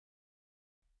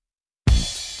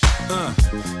Yeah.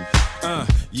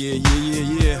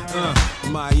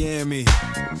 Miami.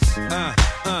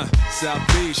 South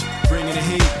Beach, bringing the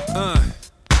heat.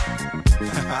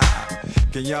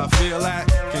 Can y'all feel that?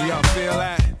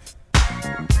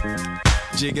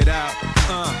 Jig it out.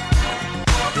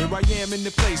 Here I am in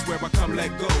the place where I come let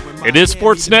go. It is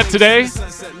Sportsnet Today.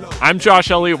 I'm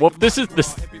Josh Elliott Wolf. This is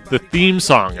the theme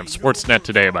song of Sportsnet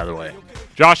Today, by the way.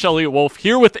 Josh Elliott Wolf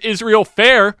here with Israel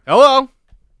Fair. Hello.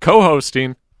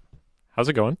 Co-hosting. How's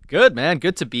it going? Good, man.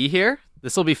 Good to be here.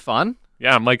 This will be fun.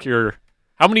 Yeah, I'm like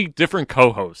how many different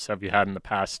co-hosts have you had in the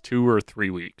past 2 or 3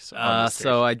 weeks?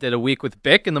 So I did a week with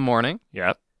Bick in the morning.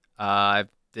 Yep. I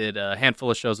did a handful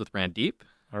of shows with Randeep.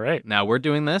 All right. Now we're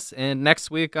doing this, and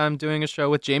next week I'm doing a show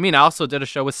with Jamie, and I also did a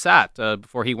show with Sat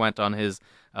before he went on his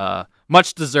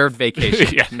much-deserved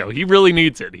vacation. Yeah, no, he really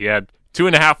needs it. He had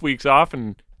 2.5 weeks off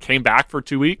and came back for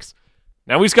 2 weeks.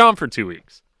 Now he's gone for 2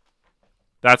 weeks.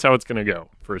 That's how it's going to go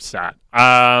for Sat.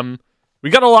 We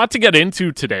got a lot to get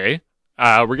into today.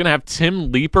 We're going to have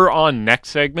Tim Leiper on next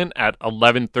segment at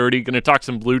 11:30. Going to talk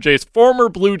some Blue Jays. Former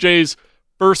Blue Jays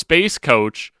first base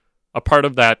coach, a part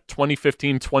of that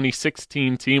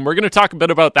 2015-2016 team. We're going to talk a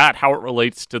bit about that, how it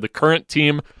relates to the current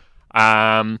team.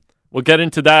 We'll get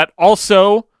into that.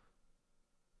 Also,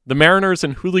 the Mariners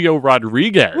and Julio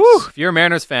Rodriguez. Woo, if you're a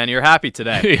Mariners fan, you're happy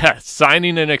today. Yeah,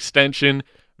 signing an extension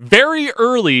very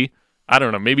early. I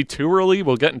don't know, maybe too early.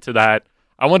 We'll get into that.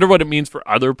 I wonder what it means for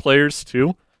other players,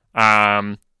 too.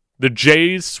 The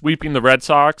Jays sweeping the Red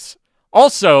Sox.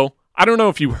 Also, I don't know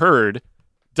if you heard,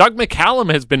 Doug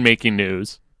McCallum has been making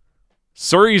news.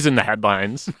 Surrey's in the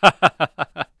headlines.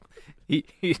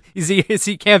 Is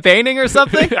he campaigning or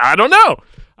something? I don't know.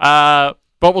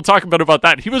 But we'll talk a bit about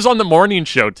that. He was on the morning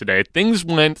show today. Things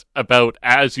went about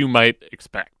as you might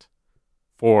expect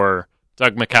for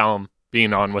Doug McCallum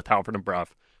being on with Halford and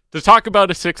Bruff to talk about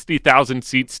a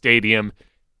 60,000-seat stadium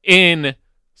in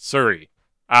Surrey.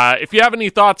 If you have any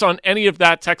thoughts on any of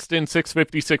that, text in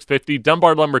 650-650,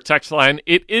 Dunbar Lumber text line.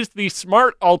 It is the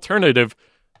smart alternative.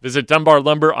 Visit Dunbar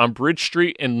Lumber on Bridge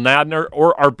Street in Ladner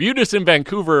or Arbutus in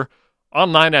Vancouver,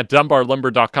 online at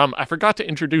dunbarlumber.com. I forgot to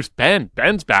introduce Ben.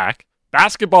 Ben's back.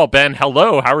 Basketball Ben,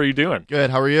 hello. How are you doing? Good.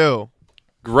 How are you?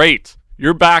 Great.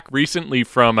 You're back recently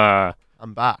from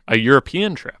I'm back. A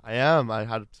European trip. I am. I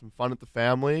had some fun with the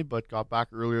family, but got back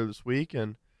earlier this week,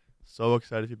 and so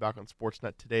excited to be back on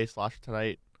Sportsnet today /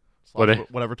 tonight /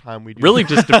 whatever time we do. Really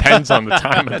just depends on the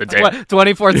time of the day.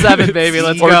 24/7, baby.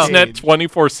 Let's go. Sportsnet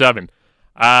 24/7.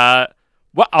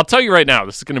 Well, I'll tell you right now,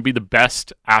 this is going to be the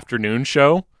best afternoon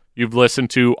show you've listened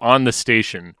to on the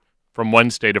station from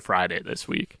Wednesday to Friday this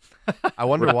week. I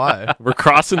wonder why. We're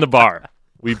crossing the bar.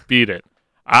 We beat it.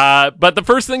 But the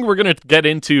first thing we're going to get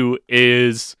into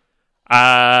is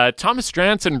Thomas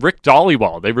Drance and Rick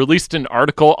Dhaliwal. They released an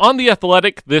article on The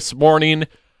Athletic this morning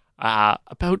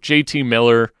about JT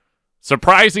Miller.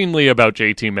 Surprisingly about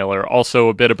JT Miller. Also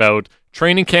a bit about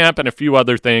training camp and a few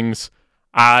other things.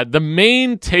 The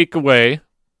main takeaway,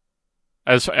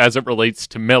 as it relates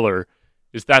to Miller,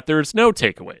 is that there's no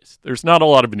takeaways. There's not a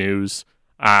lot of news.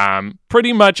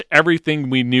 Pretty much everything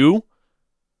we knew,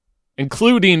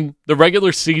 including the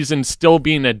regular season still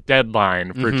being a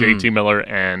deadline for JT Miller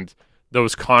and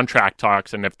those contract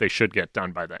talks and if they should get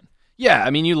done by then. Yeah, I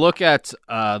mean, you look at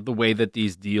the way that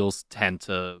these deals tend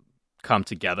to come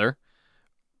together.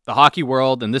 The hockey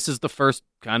world, and this is the first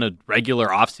kind of regular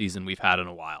offseason we've had in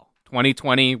a while.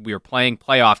 2020, we were playing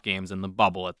playoff games in the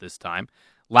bubble at this time.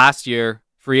 Last year,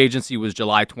 free agency was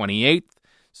July 28th,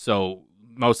 so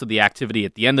most of the activity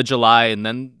at the end of July, and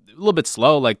then a little bit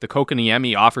slow, like the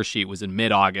Kotkaniemi offer sheet was in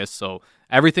mid-August, so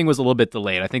everything was a little bit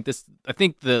delayed. I think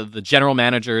the general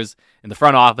managers and the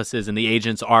front offices and the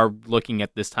agents are looking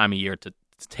at this time of year to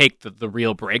take the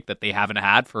real break that they haven't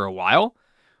had for a while,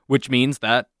 which means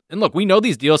that, and look, we know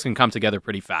these deals can come together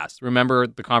pretty fast. Remember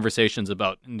the conversations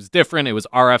about, it was different, it was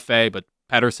RFA, but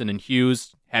Pettersson and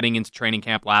Hughes heading into training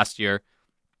camp last year.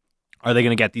 Are they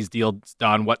going to get these deals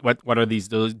done? What are these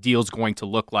deals going to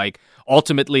look like?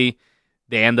 Ultimately,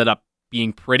 they ended up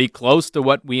being pretty close to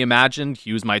what we imagined.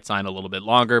 Hughes might sign a little bit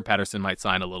longer. Pettersson might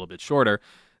sign a little bit shorter.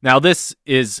 Now, this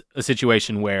is a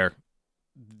situation where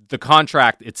the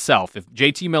contract itself, if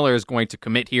JT Miller is going to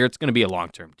commit here, it's going to be a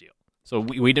long-term deal. So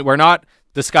we're not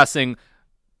discussing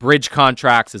bridge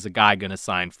contracts. Is a guy going to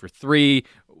sign for 3?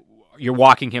 You're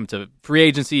walking him to free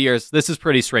agency years. This is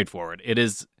pretty straightforward. It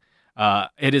is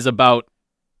about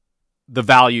the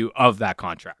value of that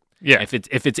contract. Yeah. If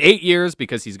it's 8 years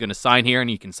because he's going to sign here and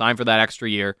he can sign for that extra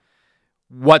year,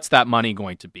 what's that money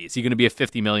going to be? Is he going to be a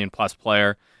 $50 million plus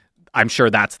player? I'm sure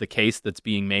that's the case that's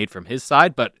being made from his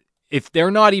side. But if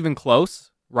they're not even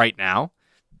close right now,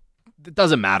 it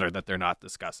doesn't matter that they're not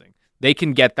discussing. They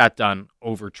can get that done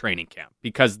over training camp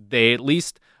because they at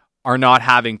least are not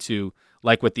having to,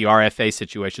 like with the RFA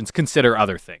situations, consider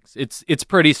other things. It's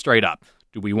pretty straight up.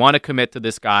 Do we want to commit to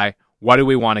this guy? What do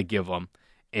we want to give him?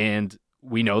 And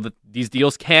we know that these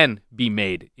deals can be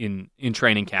made in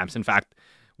training camps. In fact,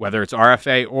 whether it's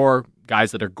RFA or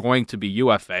guys that are going to be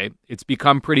UFA, it's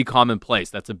become pretty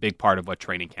commonplace. That's a big part of what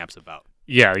training camp's about.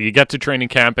 Yeah, you get to training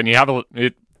camp and you have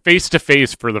it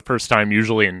face-to-face for the first time,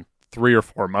 usually in 3 or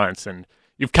 4 months. And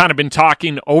you've kind of been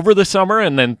talking over the summer,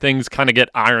 and then things kind of get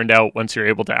ironed out once you're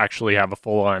able to actually have a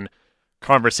full-on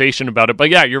conversation about it. But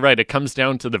yeah, you're right. It comes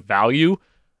down to the value.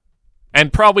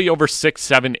 And probably over 6,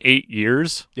 7, 8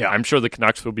 years. Yeah, I'm sure the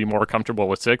Canucks will be more comfortable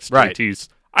with 6. Right. JT's,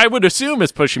 I would assume,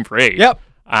 is pushing for 8. Yep.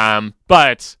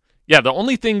 But yeah, the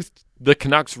only things the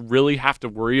Canucks really have to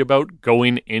worry about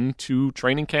going into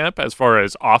training camp as far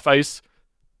as off-ice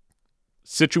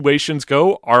situations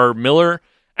go are Miller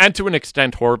and to an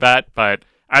extent Horvat. But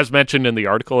as mentioned in the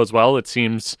article as well, it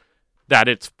seems that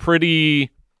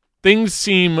things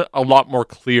seem a lot more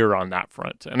clear on that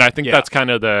front. And I think that's kind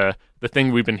of the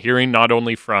thing we've been hearing, not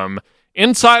only from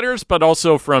insiders, but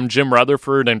also from Jim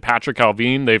Rutherford and Patrick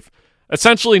Alvin. They've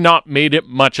essentially not made it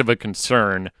much of a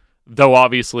concern, though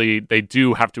obviously they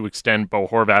do have to extend Bo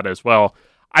Horvat as well.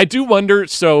 I do wonder,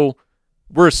 so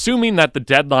we're assuming that the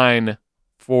deadline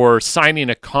for signing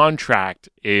a contract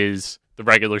is the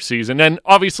regular season, and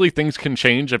obviously things can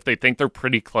change. If they think they're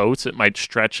pretty close, it might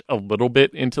stretch a little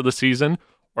bit into the season,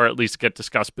 or at least get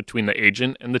discussed between the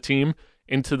agent and the team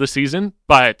into the season.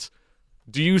 But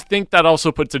do you think that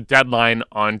also puts a deadline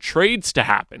on trades to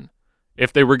happen?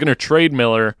 If they were going to trade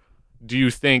Miller, do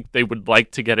you think they would like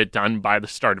to get it done by the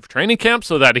start of training camp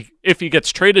so that if he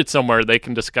gets traded somewhere, they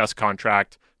can discuss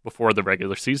contract before the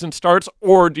regular season starts?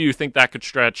 Or do you think that could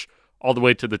stretch all the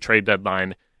way to the trade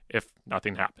deadline if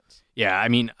nothing happens? Yeah, I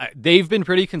mean, they've been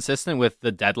pretty consistent with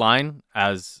the deadline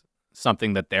as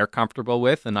something that they're comfortable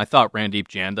with. And I thought Randeep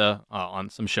Janda on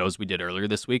some shows we did earlier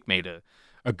this week made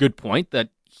a good point that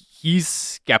he's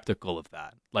skeptical of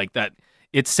that. Like that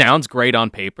it sounds great on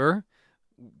paper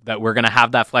that we're going to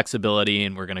have that flexibility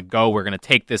and we're going to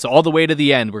take this all the way to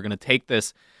the end. We're going to take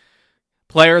this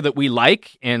player that we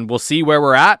like and we'll see where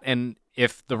we're at. And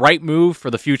if the right move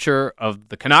for the future of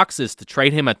the Canucks is to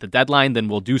trade him at the deadline, then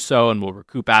we'll do so and we'll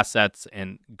recoup assets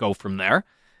and go from there.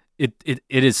 It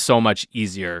is so much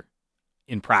easier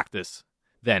in practice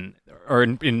or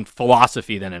in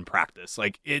philosophy than in practice.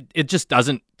 Like it just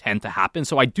doesn't tend to happen.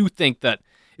 So I do think that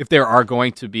if there are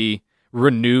going to be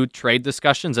renewed trade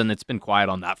discussions, and it's been quiet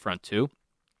on that front too,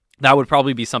 that would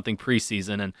probably be something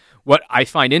preseason. And what I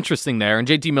find interesting there, and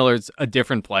JT Miller's a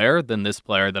different player than this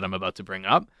player that I'm about to bring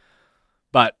up,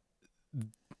 but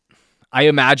I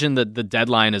imagine that the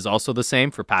deadline is also the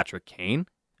same for Patrick Kane,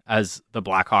 as the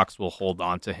Blackhawks will hold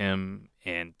on to him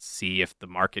and see if the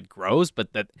market grows.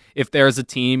 But that if there's a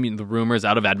team, the rumors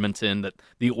out of Edmonton that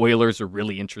the Oilers are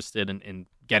really interested in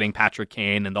getting Patrick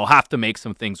Kane, and they'll have to make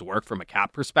some things work from a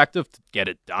cap perspective to get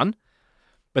it done.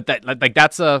 But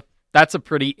that's a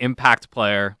pretty impact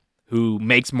player who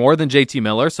makes more than JT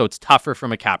Miller, so it's tougher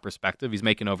from a cap perspective. He's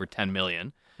making over $10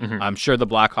 million. Mm-hmm. I'm sure the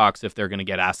Blackhawks, if they're going to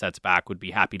get assets back, would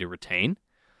be happy to retain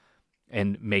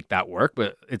and make that work.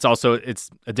 But it's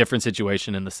a different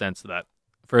situation in the sense that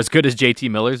for as good as JT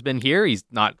Miller's been here, he's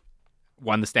not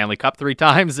won the Stanley Cup 3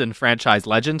 times and franchise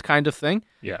legend kind of thing.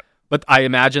 Yeah. But I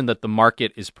imagine that the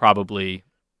market is probably,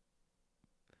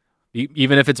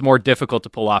 even if it's more difficult to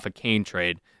pull off a Kane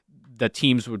trade, the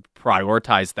teams would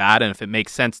prioritize that. And if it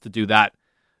makes sense to do that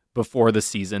before the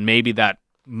season, maybe that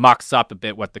mucks up a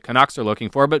bit what the Canucks are looking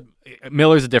for. But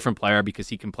Miller's a different player because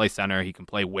he can play center, he can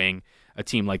play wing. A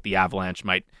team like the Avalanche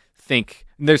might think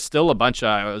there's still a bunch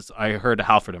of, I heard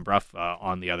Halford and Bruff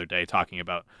on the other day talking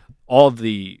about all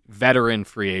the veteran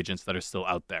free agents that are still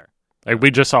out there. Like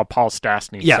we just saw Paul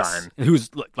Stastny sign. Who's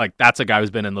like, that's a guy who's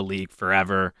been in the league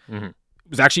forever. Mm-hmm.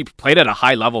 Was actually played at a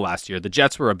high level last year. The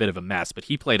Jets were a bit of a mess, but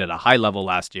he played at a high level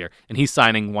last year, and he's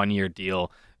signing 1-year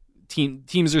deal.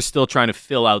 Teams are still trying to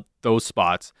fill out those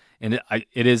spots, and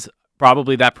it is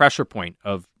probably that pressure point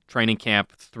of training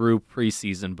camp through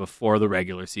preseason before the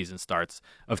regular season starts,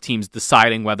 of teams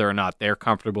deciding whether or not they're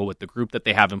comfortable with the group that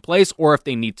they have in place or if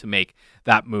they need to make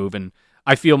that move. And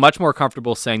I feel much more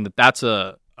comfortable saying that that's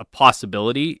a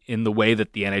possibility in the way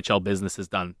that the NHL business is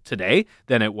done today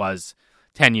than it was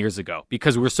 10 years ago,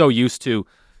 because we're so used to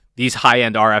these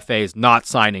high-end RFAs not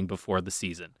signing before the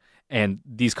season and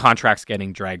these contracts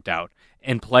getting dragged out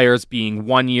and players being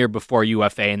 1 year before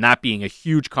UFA and that being a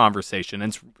huge conversation.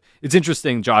 And it's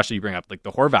interesting, Josh, that you bring up like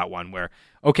the Horvat one where,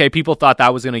 okay, people thought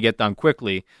that was going to get done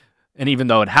quickly. And even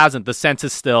though it hasn't, the sense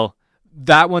is still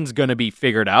that one's going to be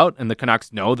figured out, and the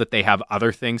Canucks know that they have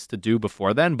other things to do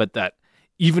before then, but that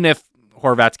even if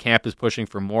Horvat's camp is pushing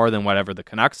for more than whatever the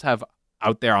Canucks have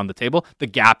out there on the table, the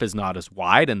gap is not as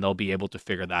wide, and they'll be able to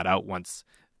figure that out once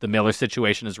the Miller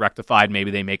situation is rectified.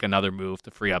 Maybe they make another move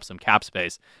to free up some cap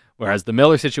space. Whereas the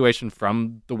Miller situation,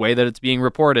 from the way that it's being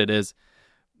reported, is,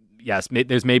 yes,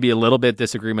 there's maybe a little bit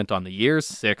disagreement on the years,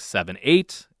 6, 7,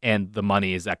 8, and the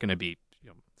money. Is that going to be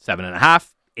 7.5,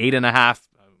 8.5?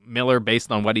 Miller,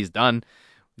 based on what he's done,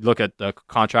 look at the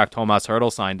contract Tomas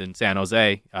Hertl signed in San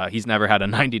Jose. He's never had a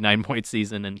 99-point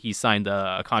season, and he signed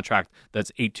a contract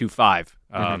that's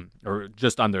 8.25, or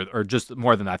just under, or just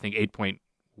more than that. I think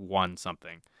 8.1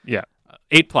 something. Yeah.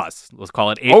 8 plus. Let's call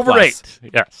it 8 over plus.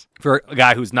 8. Yes. For a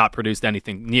guy who's not produced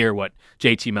anything near what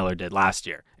JT Miller did last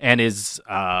year, and is,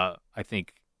 I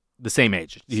think, the same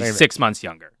age. He's 6 months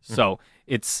younger. Mm-hmm. So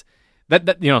it's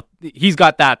that he's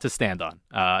got that to stand on.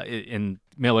 And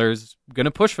Miller's going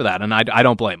to push for that, and I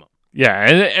don't blame him. Yeah,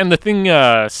 and the thing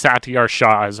Satyar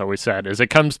Shah has always said is it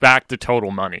comes back to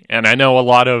total money. And I know a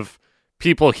lot of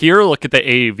people here look at the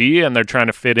AAV and they're trying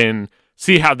to fit in,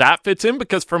 see how that fits in,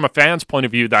 because from a fan's point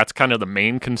of view, that's kind of the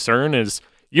main concern is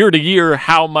year to year,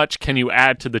 how much can you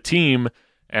add to the team?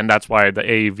 And that's why the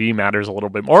AAV matters a little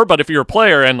bit more. But if you're a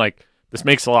player, and like this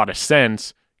makes a lot of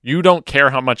sense, you don't care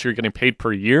how much you're getting paid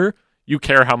per year. You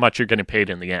care how much you're getting paid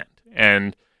in the end.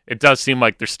 And it does seem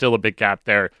like there's still a big gap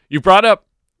there. You brought up,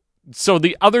 so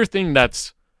the other thing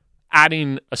that's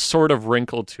adding a sort of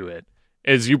wrinkle to it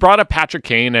is you brought up Patrick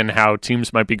Kane and how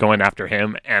teams might be going after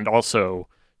him, and also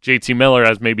JT Miller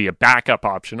as maybe a backup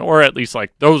option, or at least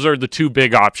like those are the two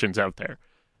big options out there.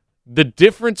 The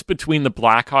difference between the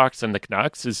Blackhawks and the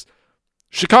Canucks is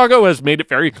Chicago has made it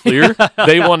very clear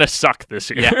they want to suck this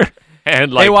year. Yeah.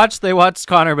 And like they watched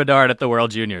Connor Bedard at the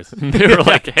World Juniors. They were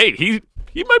like, hey, he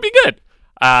might be good.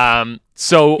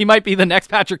 So he might be the next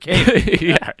Patrick Kane.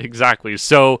 Yeah, exactly.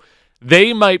 So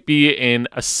they might be in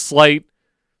a slight,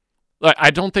 like, I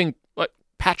don't think, like,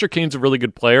 Patrick Kane's a really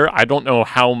good player. I don't know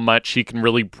how much he can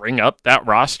really bring up that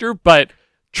roster, but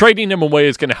trading him away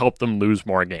is going to help them lose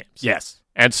more games. Yes.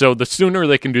 And so the sooner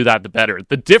they can do that, the better.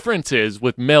 The difference is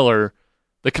with Miller,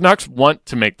 the Canucks want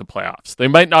to make the playoffs. They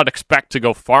might not expect to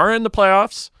go far in the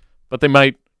playoffs, but they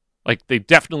might, like, they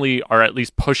definitely are at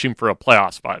least pushing for a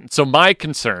playoff spot. And so my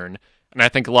concern, and I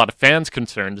think a lot of fans'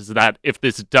 concern, is that if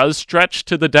this does stretch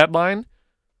to the deadline,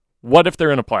 what if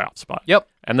they're in a playoff spot? Yep.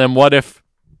 And then what if,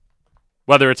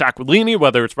 whether it's Aquilini,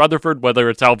 whether it's Rutherford, whether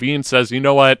it's Alvin, says, you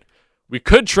know what, we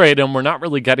could trade him. We're not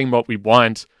really getting what we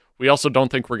want. We also don't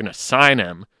think we're going to sign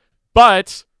him.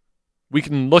 But we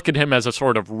can look at him as a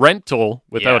sort of rental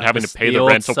without having to pay the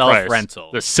rental price.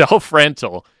 The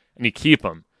self-rental, and you keep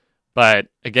him. But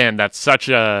again, it's such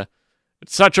a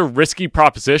risky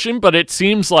proposition, but it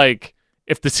seems like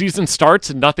if the season starts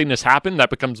and nothing has happened, that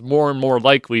becomes more and more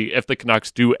likely if the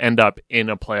Canucks do end up in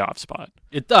a playoff spot.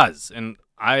 It does. And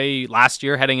I, last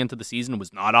year, heading into the season,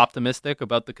 was not optimistic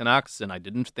about the Canucks, and I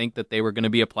didn't think that they were going to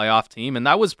be a playoff team. And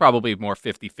that was probably more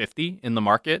 50-50 in the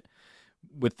market,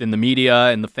 within the media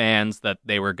and the fans, that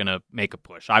they were going to make a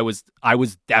push. I was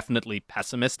definitely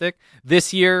pessimistic.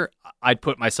 This year, I'd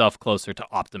put myself closer to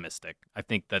optimistic. I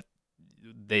think that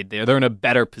they're in a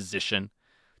better position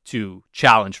to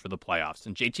challenge for the playoffs,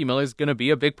 and JT Miller is going to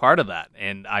be a big part of that.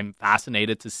 And I'm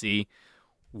fascinated to see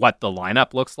what the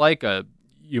lineup looks like.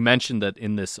 You mentioned that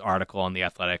in this article on The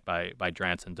Athletic by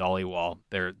Drance and Dollywall,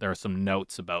 there are some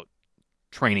notes about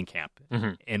training camp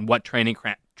and what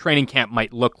training camp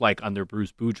might look like under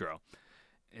Bruce Boudreau,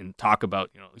 and talk about,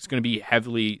 it's going to be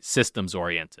heavily systems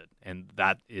oriented, and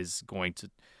that is going to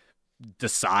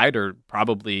decide, or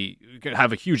probably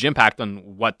have a huge impact on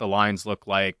what the lines look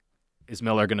like. Is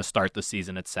Miller going to start the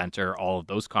season at center? All of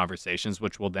those conversations,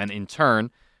 which will then in turn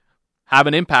have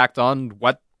an impact on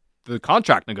what the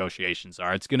contract negotiations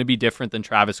are. It's going to be different than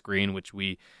Travis Green, which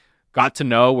we got to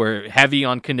know. We're heavy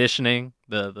on conditioning,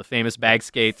 the famous bag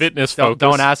skates. Fitness focus.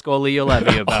 Don't ask Oli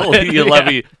Levy about it. Oli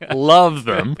Levy, love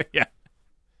them. Yeah.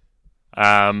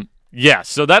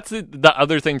 So that's the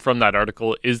other thing from that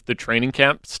article is the training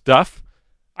camp stuff.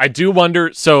 I do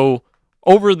wonder, so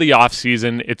over the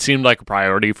offseason, it seemed like a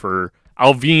priority for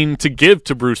Alvin to give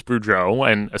to Bruce Boudreau,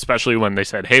 and especially when they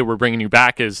said, hey, we're bringing you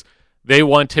back, is they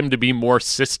want him to be more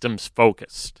systems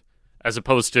focused, as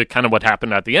opposed to kind of what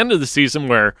happened at the end of the season,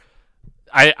 where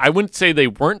I wouldn't say they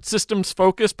weren't systems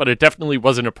focused, but it definitely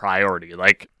wasn't a priority.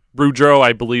 Like, Boudreau,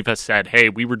 I believe, has said, hey,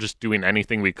 we were just doing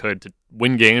anything we could to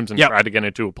win games and try to get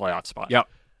into a playoff spot.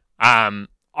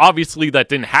 Obviously, that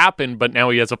didn't happen, but now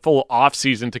he has a full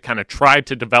offseason to kind of try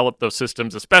to develop those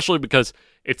systems, especially because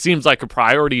it seems like a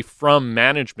priority from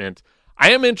management.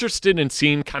 I am interested in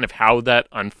seeing kind of how that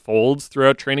unfolds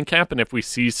throughout training camp and if we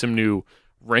see some new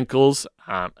wrinkles,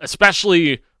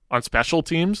 especially on special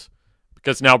teams,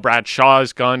 because now Brad Shaw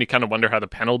is gone. You kind of wonder how the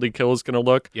penalty kill is going to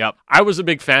look. Yep. I was a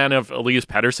big fan of Elias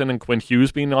Pettersson and Quinn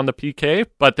Hughes being on the PK,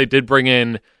 but they did bring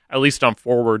in, at least on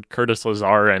forward, Curtis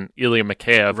Lazar and Ilya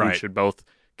Mikheyev, who should both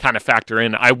kind of factor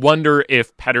in. I wonder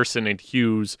if Pettersson and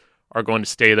Hughes are going to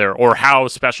stay there, or how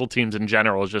special teams in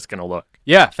general is just going to look.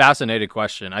 Yeah, fascinating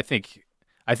question. I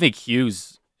think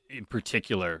Hughes in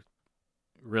particular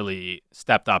really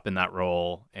stepped up in that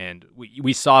role, and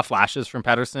we saw flashes from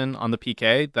Pettersson on the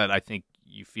PK that I think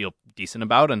you feel decent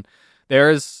about, and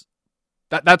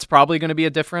that's probably going to be a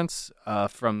difference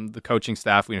from the coaching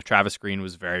staff. Travis Green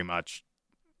was very much,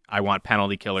 I want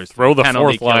penalty killers. Throw the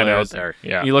penalty fourth line killers. out there.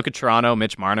 Yeah. You look at Toronto,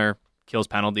 Mitch Marner kills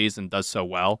penalties and does so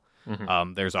well.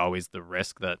 Mm-hmm. There's always the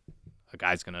risk that a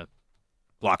guy's going to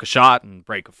block a shot and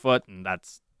break a foot, and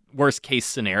that's worst case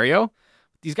scenario.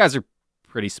 These guys are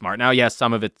pretty smart. Now, yes,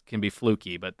 some of it can be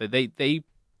fluky, but the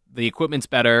equipment's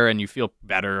better, and you feel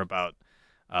better about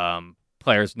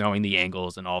players knowing the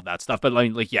angles and all of that stuff. But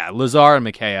Lazar and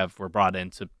Mikheyev were brought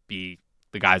in to be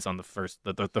the guys on the first,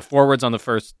 the forwards on the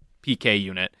first PK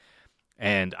unit,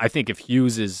 and I think if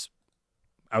Hughes is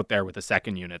out there with the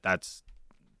second unit, that's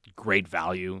great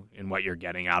value in what you're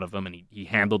getting out of him, and he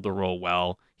handled the role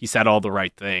well. He said all the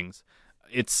right things.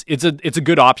 It's a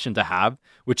good option to have,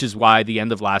 which is why the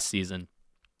end of last season,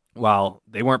 while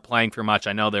they weren't playing for much,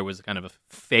 I know there was kind of a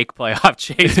fake playoff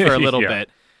chase for a little bit.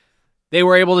 They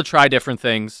were able to try different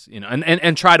things,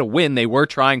 and try to win. They were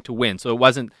trying to win, so it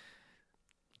wasn't.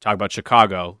 Talk about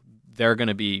Chicago. They're going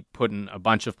to be putting a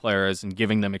bunch of players and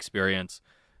giving them experience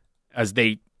as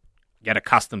they get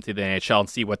accustomed to the NHL and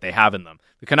see what they have in them.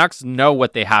 The Canucks know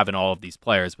what they have in all of these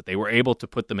players, but they were able to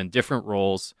put them in different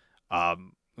roles.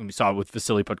 We saw it with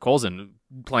Vasily Podkolzin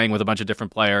playing with a bunch of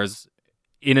different players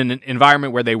in an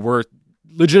environment where they were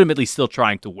legitimately still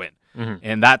trying to win. Mm-hmm.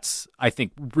 And that's, I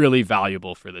think, really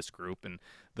valuable for this group. And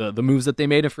the moves that they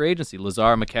made in free agency,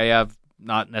 Lazar, Mikheyev,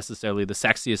 not necessarily the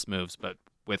sexiest moves, but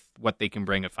with what they can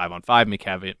bring at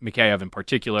 5-on-5, Mikheyev in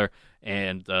particular,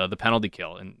 and the penalty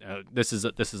kill. And this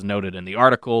is noted in the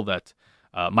article that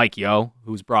Mike Yeo,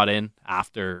 who's brought in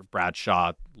after Brad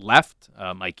Shaw left,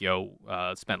 Mike Yeo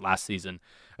spent last season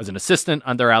as an assistant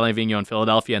under Alain Vigneault in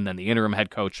Philadelphia, and then the interim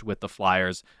head coach with the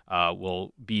Flyers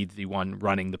will be the one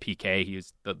running the PK.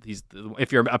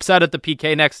 If you're upset at the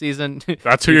PK next season,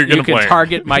 that's who you're going to play. You can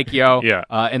target Mike Yeo, yeah.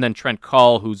 And then Trent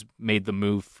Cull, who's made the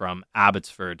move from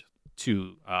Abbotsford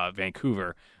to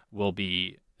Vancouver, will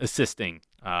be assisting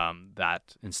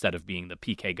that instead of being the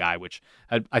PK guy, which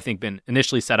had, I think, been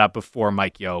initially set up before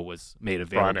Mike Yeo was made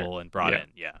available and brought in.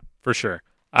 Yeah, for sure.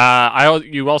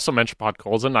 You also mentioned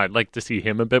Podkolzin. I'd like to see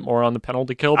him a bit more on the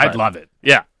penalty kill. I'd love it.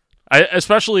 Yeah.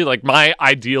 Especially my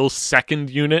ideal second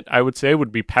unit, I would say,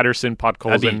 would be Pettersson,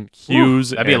 Podkolzin,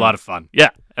 Hughes. That'd be a lot of fun. Yeah,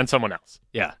 and someone else.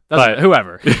 Yeah,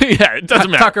 whoever. Yeah, it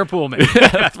doesn't matter. Tucker Pullman.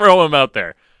 Throw him out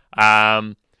there.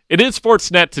 It is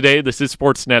Sportsnet today. This is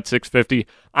Sportsnet 650.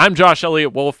 I'm Josh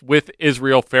Elliott Wolf with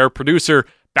Israel Fair. Producer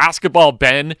Basketball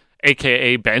Ben,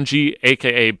 a.k.a. Benji,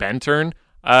 a.k.a. Benturn,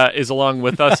 is along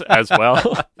with us as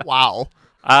well. Wow.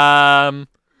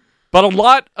 But a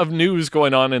lot of news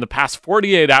going on in the past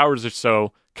 48 hours or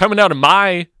so coming out of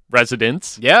my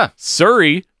residence. Yeah.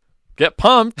 Surrey, get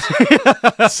pumped.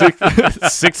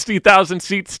 60,000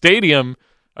 seat stadium,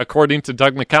 according to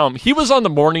Doug McCallum. He was on the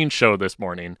morning show this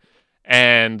morning,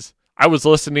 and I was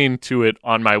listening to it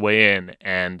on my way in,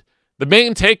 and the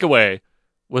main takeaway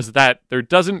was that there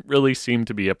doesn't really seem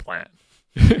to be a plan.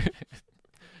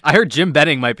 I heard Jim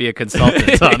Benning might be a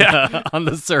consultant on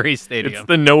the Surrey Stadium. It's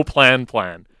the no plan.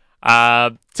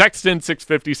 Text in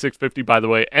 650, by the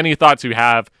way. Any thoughts you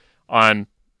have on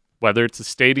whether it's a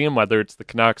stadium, whether it's the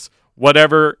Canucks,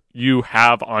 whatever you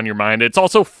have on your mind. It's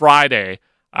also Friday,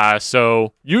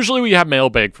 so usually we have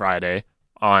Mailbag Friday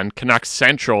on Canucks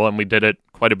Central, and we did it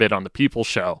quite a bit on the People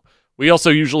Show. We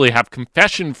also usually have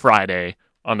Confession Friday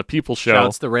on the People Show.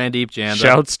 Shouts to Randeep Janda.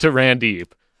 Shouts to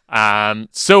Randeep.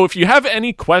 So if you have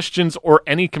any questions or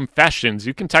any confessions,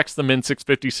 you can text them in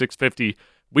 650.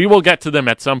 We will get to them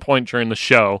at some point during the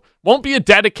show. Won't be a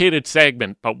dedicated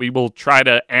segment, but we will try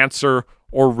to answer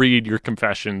or read your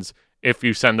confessions if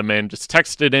you send them in. Just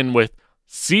text it in with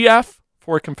CF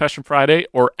for Confession Friday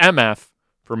or MF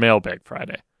for Mailbag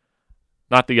Friday.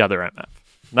 Not the other MF.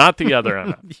 Not the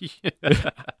other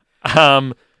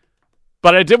MF.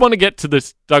 But I did want to get to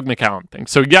this Doug McCallum thing.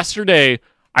 So yesterday,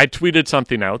 I tweeted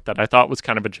something out that I thought was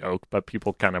kind of a joke, but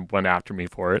people kind of went after me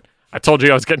for it. I told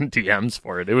you I was getting DMs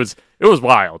for it. It was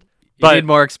wild. You need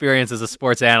more experience as a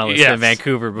sports analyst Yes, in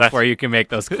Vancouver before you can make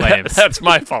those claims. That's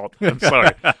my fault. I'm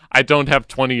sorry. I don't have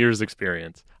 20 years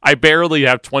experience. I barely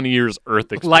have 20 years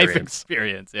Earth experience. Life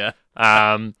experience, yeah.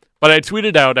 But I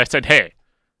tweeted out, I said, hey,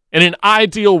 in an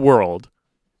ideal world,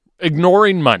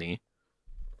 ignoring money,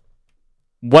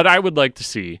 what I would like to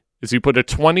see is you put a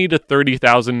 20 to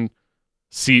 30,000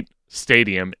 seat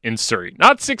stadium in Surrey.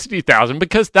 Not 60,000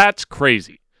 because that's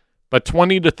crazy, but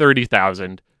 20 to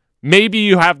 30,000. Maybe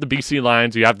you have the BC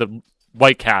Lions, you have the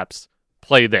Whitecaps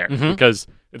play there because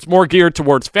it's more geared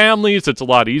towards families. It's a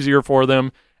lot easier for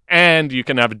them, and you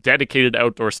can have a dedicated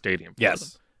outdoor stadium.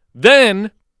 Yes.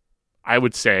 Then I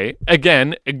would say,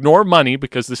 again, ignore money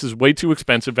because this is way too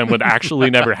expensive and would actually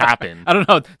never happen. I don't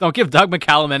know. Don't give Doug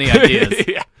McCallum any ideas.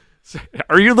 Yeah.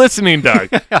 Are you listening, Doug?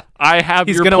 I have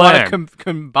He's your gonna plan. want to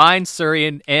combine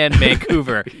Surrey and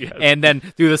Vancouver Yes. and then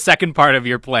do the second part of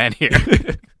your plan here.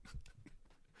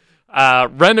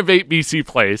 Renovate BC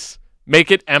Place,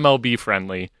 make it MLB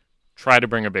friendly, try to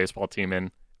bring a baseball team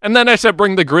in. And then I said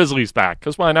bring the Grizzlies back,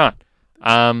 because why not?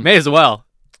 May as well.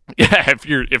 Yeah, if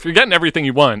you're getting everything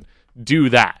you want, do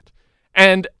that.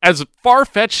 And as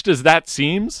far-fetched as that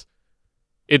seems,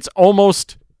 it's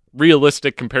almost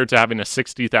realistic compared to having a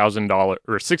 $60,000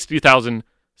 or 60,000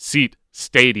 seat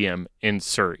stadium in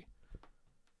Surrey.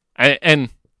 And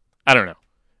I don't know.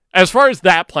 As far as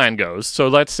that plan goes, so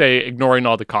let's say ignoring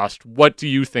all the cost, what do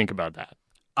you think about that?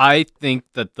 I think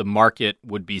that the market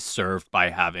would be served by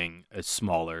having a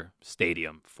smaller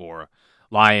stadium for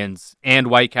Lions and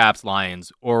Whitecaps,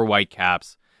 Lions or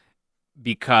Whitecaps,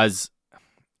 because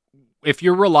if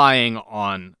you're relying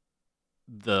on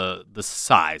the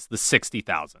size, the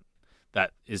 60,000,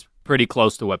 that is pretty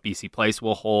close to what BC Place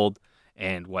will hold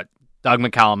and what Doug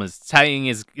McCallum is saying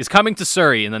is coming to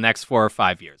Surrey in the next 4 or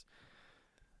 5 years.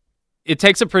 It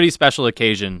takes a pretty special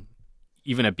occasion,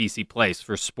 even at BC Place,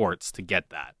 for sports to get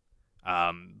that.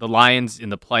 The Lions in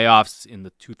the playoffs in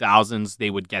the 2000s, they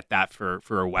would get that for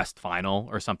a West Final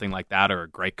or something like that, or a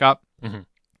Grey Cup. Mm-hmm.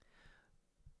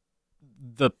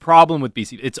 The problem with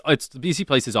BC, it's the BC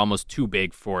Place is almost too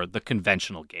big for the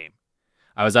conventional game.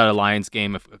 I was at a Lions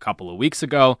game a couple of weeks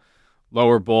ago.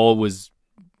 Lower bowl was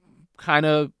kind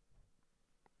of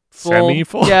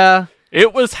Semi-full? Yeah,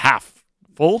 It was half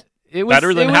full. it was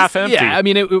Better than it was- half empty. Yeah, I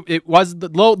mean it was the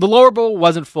lower bowl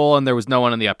wasn't full and there was no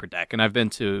one on the upper deck. And I've been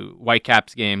to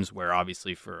Whitecaps games where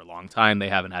obviously for a long time they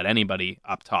haven't had anybody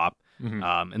up top.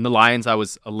 Mm-hmm. And the Lions, I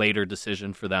was a later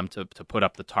decision for them to put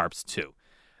up the tarps too.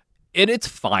 It's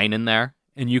fine in there,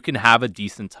 and you can have a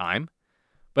decent time,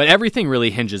 but everything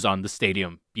really hinges on the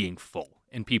stadium being full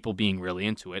and people being really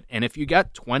into it. And if you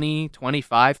get 20,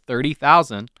 25,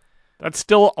 30,000 That's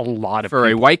still a lot of for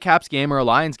people. a Whitecaps game or a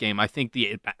Lions game, I think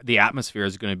the atmosphere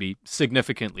is going to be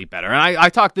significantly better. And I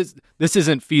talked this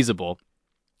isn't feasible,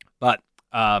 but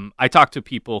I talked to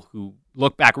people who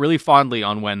look back really fondly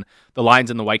on when the Lions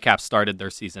and the Whitecaps started their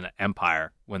season at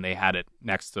Empire when they had it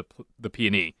next to the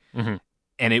P&E. Mm-hmm.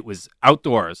 And it was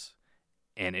outdoors,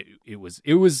 and it was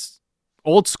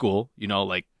old school,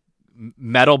 like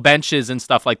metal benches and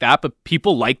stuff like that. But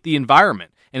people liked the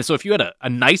environment, and so if you had a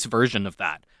nice version of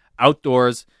that,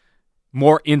 outdoors,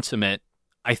 more intimate,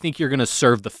 I think you're going to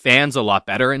serve the fans a lot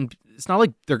better. And it's not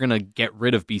like they're going to get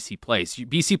rid of BC Place.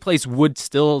 BC Place would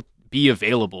still be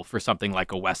available for something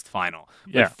like a West Final.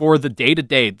 Yeah. But for the day to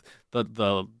day,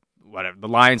 the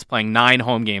Lions playing 9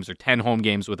 home games or 10 home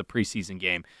games with a preseason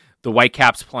game. The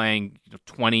Whitecaps playing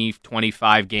 20,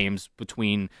 25 games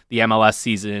between the MLS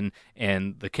season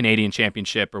and the Canadian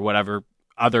Championship or whatever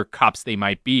other cups they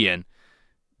might be in.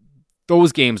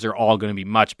 Those games are all going to be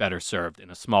much better served in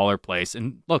a smaller place.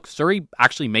 And look, Surrey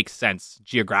actually makes sense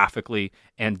geographically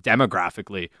and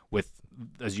demographically with,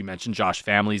 as you mentioned, Josh,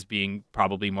 families being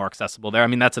probably more accessible there. I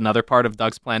mean, that's another part of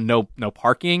Doug's plan. No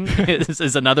parking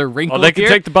is another wrinkle. Well, they can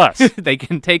here. take the bus. They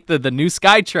can take the new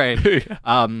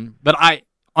SkyTrain. But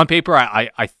on paper,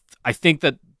 I think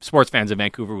that sports fans in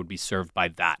Vancouver would be served by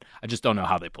that. I just don't know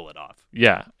how they pull it off.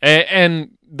 Yeah,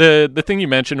 and the thing you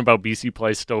mentioned about BC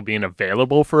Place still being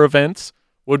available for events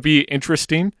would be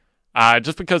interesting,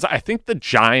 just because I think the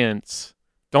Giants,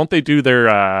 don't they do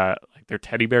their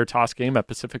teddy bear toss game at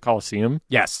Pacific Coliseum?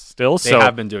 Yes, Still? they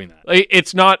have been doing that.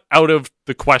 It's not out of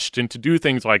the question to do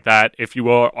things like that if you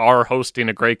are hosting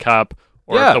a Grey Cup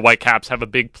or if the Whitecaps have a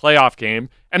big playoff game.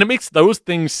 And it makes those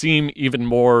things seem even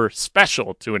more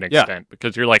special to an extent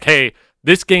because you're like, hey,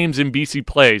 this game's in BC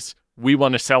Place. We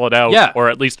want to sell it out or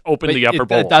at least open the upper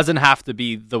bowl. It doesn't have to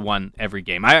be the one every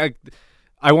game. I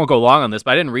won't go long on this,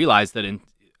 but I didn't realize that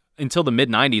until the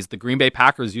mid-'90s, the Green Bay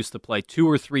Packers used to play 2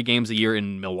 or 3 games a year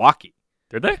in Milwaukee.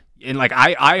 Did they? And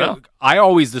I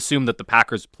always assumed that the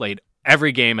Packers played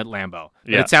every game at Lambeau.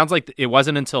 And it sounds like it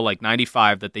wasn't until like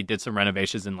 95 that they did some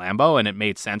renovations in Lambeau, and it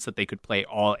made sense that they could play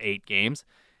all 8 games,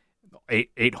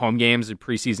 eight home games or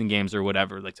preseason games or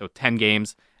whatever, like so 10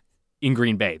 games in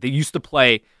Green Bay. They used to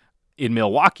play in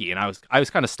Milwaukee, and I was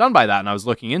kind of stunned by that, and I was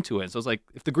looking into it. So I was like,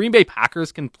 if the Green Bay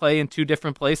Packers can play in 2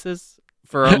 different places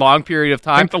for a long period of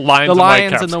time, the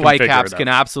Lions and the Whitecaps can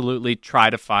absolutely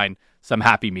try to find some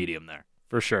happy medium there.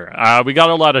 For sure. We got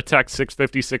a lot of text,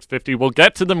 650. We'll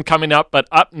get to them coming up, but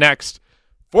up next,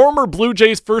 former Blue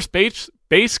Jays first base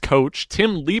coach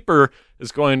Tim Leiper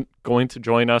is going to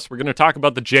join us. We're going to talk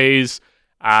about the Jays.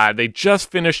 They just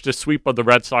finished a sweep of the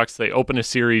Red Sox. They open a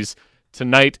series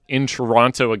tonight in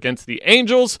Toronto against the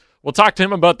Angels. We'll talk to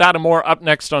him about that and more up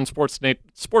next on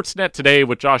Sportsnet Today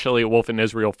with Josh Elliott Wolf and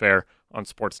Israel Fair on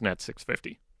Sportsnet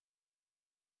 650.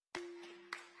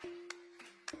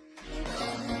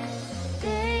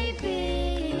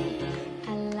 Baby,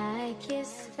 I like your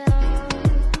style.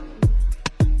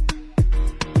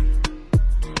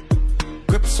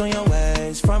 Grips on your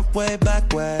ways, front way,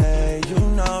 back way. You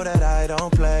know that I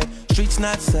don't play. Streets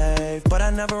not safe, but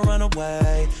I never run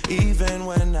away, even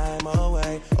when I'm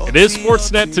away. It is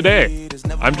Sportsnet Today.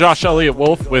 I'm Josh Elliott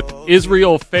Wolf with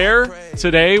Israel Fair.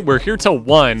 Today, we're here till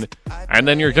 1, and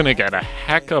then you're going to get a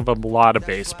heck of a lot of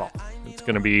baseball. It's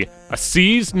going to be a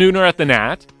C's nooner at the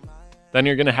Nat. Then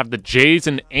you're going to have the Jays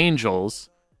and Angels,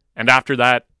 and after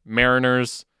that,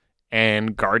 Mariners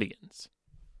and Guardians.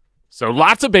 So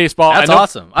lots of baseball. That's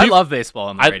awesome. I love baseball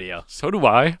on the radio. So do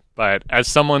I, but as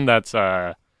someone that's...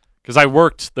 because I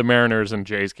worked the Mariners and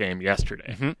Jays game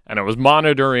yesterday, and I was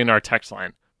monitoring our text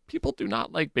line. People do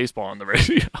not like baseball on the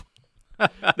radio.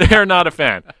 They're not a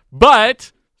fan.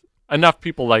 But enough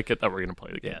people like it that we're going to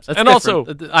play the games. Yeah, and different.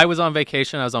 Also, I was on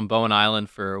vacation. I was on Bowen Island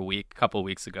for a couple of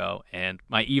weeks ago, and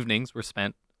my evenings were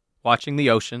spent watching the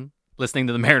ocean, listening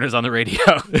to the Mariners on the radio,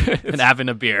 and having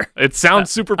a beer. It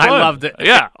sounds super fun. I loved it.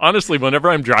 Yeah, honestly, whenever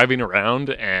I'm driving around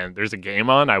and there's a game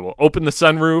on, I will open the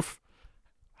sunroof,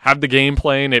 have the game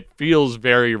playing. It feels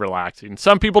very relaxing.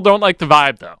 Some people don't like the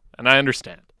vibe, though, and I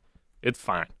understand. It's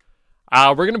fine.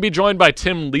 We're going to be joined by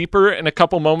Tim Leiper in a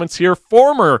couple moments here.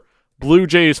 Former Blue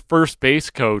Jays first base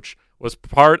coach, was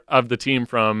part of the team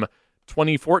from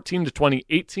 2014 to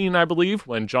 2018, I believe,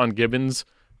 when John Gibbons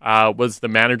was the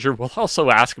manager. We'll also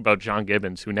ask about John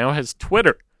Gibbons, who now has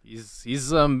Twitter.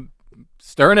 He's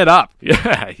stirring it up.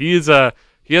 Yeah, he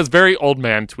has very old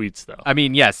man tweets, though. I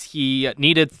mean, yes, he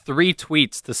needed 3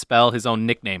 tweets to spell his own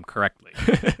nickname correctly.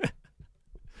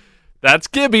 That's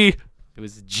Gibby. It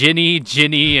was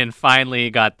Ginny, and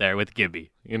finally got there with Gibby.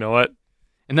 You know what?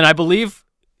 And then I believe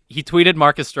he tweeted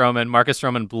Marcus Stroman. Marcus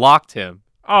Stroman blocked him.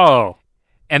 Oh.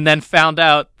 And then found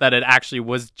out that it actually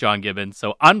was John Gibbons,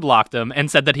 so unblocked him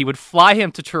and said that he would fly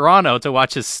him to Toronto to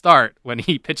watch his start when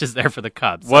he pitches there for the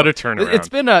Cubs. What a turnaround.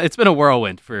 It's been a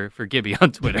whirlwind for Gibby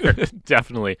on Twitter.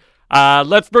 Definitely.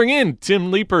 Let's bring in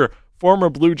Tim Leiper, former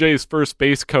Blue Jays first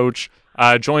base coach,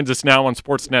 joins us now on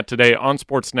Sportsnet Today, on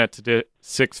Sportsnet Today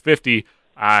 650.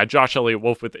 Josh Elliott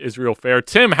Wolf with Israel Fair.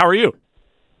 Tim, how are you?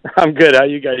 I'm good. How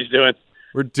you guys doing?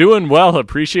 We're doing well.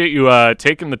 Appreciate you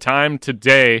taking the time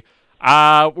today.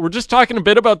 We're just talking a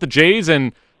bit about the Jays,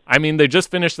 and I mean, they just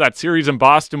finished that series in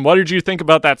Boston. What did you think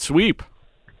about that sweep?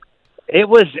 It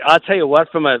was, I'll tell you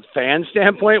what, from a fan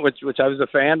standpoint, which I was a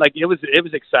fan, like it was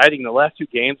exciting. The last 2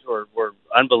 games were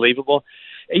unbelievable.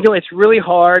 You know, it's really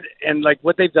hard, and like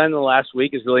what they've done in the last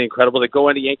week is really incredible. To go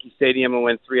into Yankee Stadium and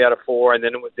win 3 out of 4, and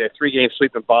then with their 3-game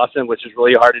sweep in Boston, which is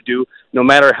really hard to do, no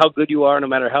matter how good you are, no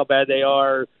matter how bad they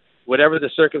are, whatever the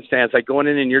circumstance, like going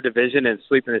in your division and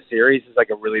sweeping a series is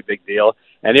like a really big deal.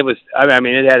 And it was, I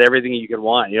mean, it had everything you could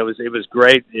want. It was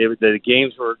great. The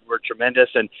games were tremendous,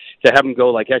 and to have them go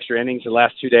like extra innings the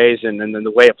last 2 days, and then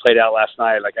the way it played out last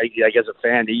night, like I as a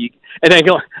fan, and I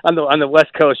go on the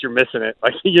West Coast, you're missing it.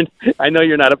 Like I know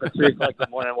you're not up at 3:00 in the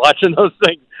morning watching those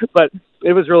things, but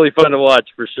it was really fun to watch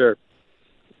for sure.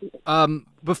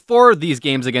 Before these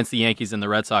games against the Yankees and the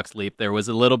Red Sox leap, there was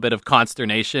a little bit of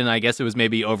consternation. I guess it was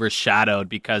maybe overshadowed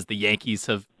because the Yankees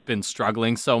have been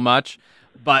struggling so much.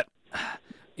 But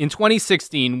in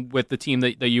 2016, with the team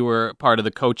that you were part of the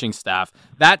coaching staff,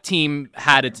 that team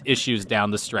had its issues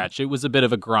down the stretch. It was a bit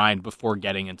of a grind before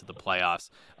getting into the playoffs.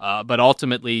 But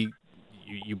ultimately,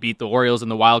 you beat the Orioles in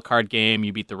the wild card game,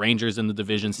 you beat the Rangers in the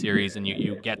division series, and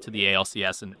you get to the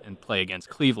ALCS and play against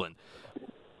Cleveland.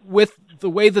 With the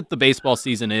way that the baseball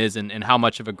season is and how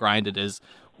much of a grind it is,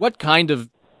 what kind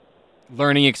of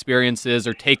learning experiences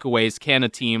or takeaways can a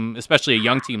team, especially a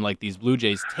young team like these Blue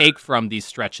Jays, take from these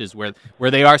stretches where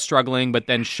they are struggling, but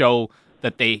then show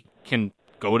that they can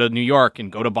go to New York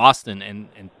and go to Boston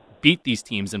and beat these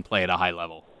teams and play at a high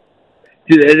level?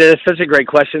 Dude, it is such a great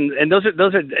question, and those are.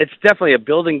 It's definitely a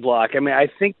building block. I mean, I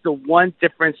think the one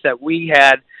difference that we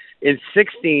had in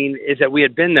 16 is that we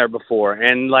had been there before,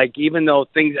 and like even though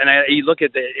things, and you look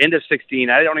at the end of 16,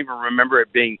 I don't even remember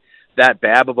it being that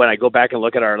bad. But when I go back and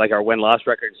look at our win-loss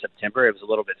record in September, it was a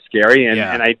little bit scary,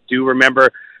 and I do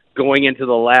remember going into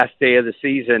the last day of the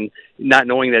season not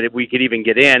knowing that we could even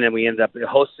get in, and we ended up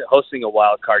hosting a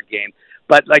wild card game.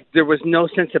 But like there was no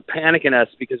sense of panic in us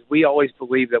because we always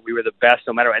believed that we were the best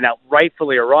no matter what. And now,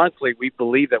 rightfully or wrongfully, we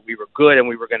believed that we were good and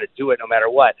we were going to do it no matter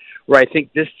what. Where I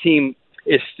think this team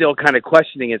is still kind of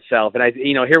questioning itself. And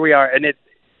here we are, and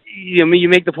you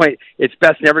make the point. It's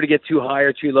best never to get too high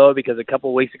or too low because a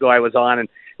couple of weeks ago I was on and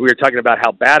we were talking about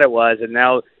how bad it was, and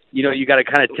now you got to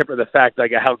kind of temper the fact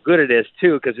like how good it is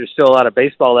too because there's still a lot of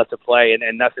baseball left to play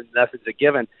and nothing's a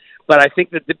given. But I think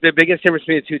that the biggest difference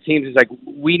between the two teams is like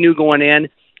we knew going in,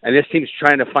 and this team's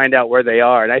trying to find out where they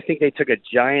are. And I think they took a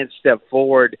giant step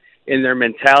forward in their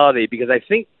mentality because I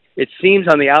think it seems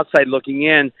on the outside looking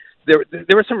in, there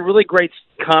were some really great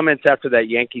comments after that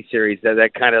Yankee series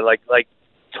that kind of like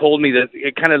told me that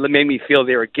it kind of made me feel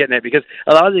they were getting it because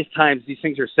a lot of these times these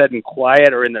things are said in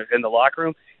quiet or in the locker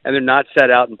room and they're not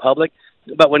said out in public.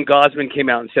 But when Gosman came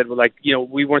out and said, well, like,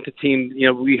 we weren't the team,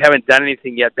 we haven't done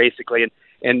anything yet basically.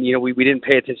 And we didn't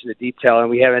pay attention to detail, and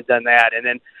we haven't done that. And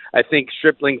then I think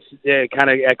Stripling kind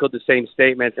of echoed the same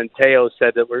statements, and Teo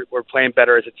said that we're playing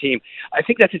better as a team. I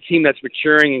think that's a team that's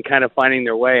maturing and kind of finding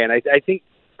their way. And I think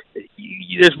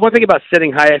there's one thing about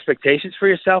setting high expectations for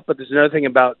yourself, but there's another thing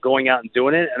about going out and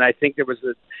doing it. And I think there was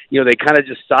they kind of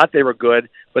just thought they were good,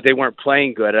 but they weren't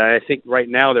playing good. And I think right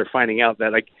now they're finding out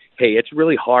that, like, hey, it's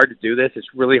really hard to do this. It's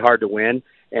really hard to win.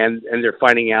 And they're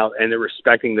finding out and they're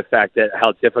respecting the fact that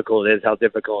how difficult it is, how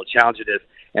difficult a challenge it is,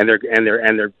 and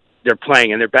they're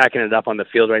playing and they're backing it up on the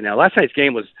field right now. Last night's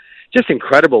game was just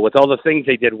incredible with all the things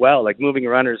they did well, like moving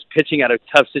runners, pitching out of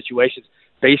tough situations,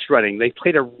 base running. They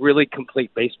played a really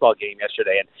complete baseball game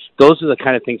yesterday, and those are the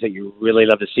kind of things that you really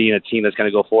love to see in a team that's going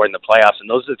to go forward in the playoffs, and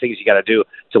those are the things you got to do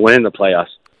to win in the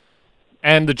playoffs.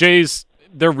 And the Jays,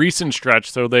 their recent stretch,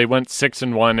 so they went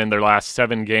 6-1 in their last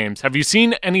 7 games. Have you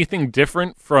seen anything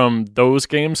different from those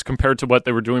games compared to what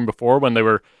they were doing before when they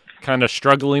were kind of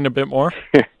struggling a bit more?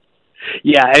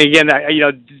 Yeah, and again,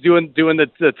 doing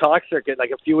the talk circuit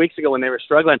like a few weeks ago when they were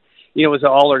struggling, it was an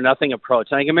all or nothing approach.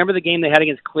 And I can remember the game they had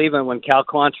against Cleveland when Cal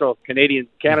Quantrill,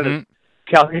 Canada,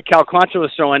 Cal Quantrill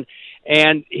was throwing,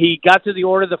 and he got to the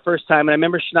order the first time. And I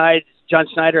remember John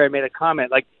Schneider, I made a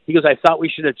comment, like, he goes, I thought we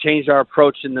should have changed our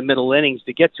approach in the middle innings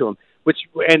to get to him, which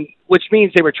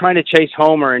means they were trying to chase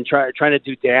Homer and trying to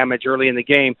do damage early in the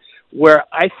game, where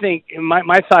I think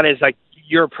my thought is, like,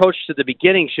 your approach to the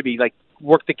beginning should be, like,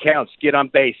 work the counts, get on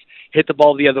base, hit the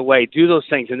ball the other way, do those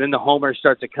things, and then the homers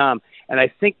start to come. And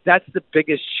I think that's the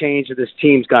biggest change that this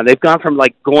team's gone. They've gone from,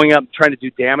 like, going up trying to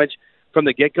do damage from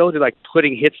the get-go to, like,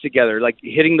 putting hits together, like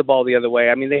hitting the ball the other way.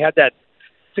 I mean, they had that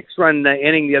 6-run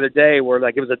inning the other day where,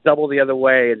 like, it was a double the other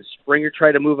way, and Springer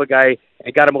tried to move a guy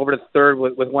and got him over to third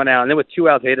with 1 out. And then with 2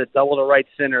 outs, they hit a double to right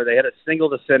center. They hit a single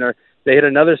to center. They hit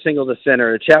another single to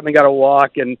center. Chapman got a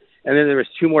walk, and then there was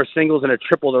 2 more singles and a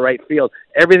triple to right field.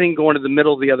 Everything going to the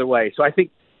middle the other way. So I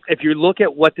think if you look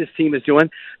at what this team is doing,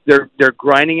 they're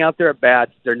grinding out their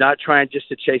at-bats. They're not trying just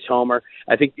to chase Homer.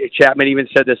 I think Chapman even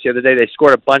said this the other day. They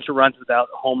scored a bunch of runs without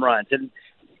home runs. And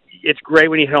it's great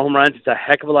when you hit home runs. It's a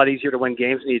heck of a lot easier to win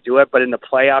games when you do it. But in the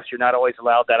playoffs, you're not always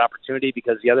allowed that opportunity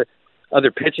because the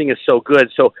other pitching is so good.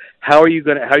 So how are you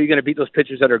gonna beat those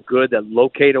pitchers that are good, that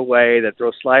locate away, that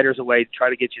throw sliders away, try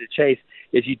to get you to chase?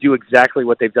 Is you do exactly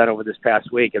what they've done over this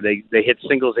past week. And they hit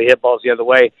singles, they hit balls the other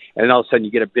way, and then all of a sudden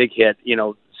you get a big hit,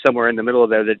 somewhere in the middle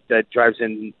of there that drives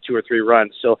in 2 or 3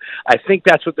 runs. So I think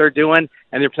that's what they're doing,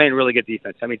 and they're playing really good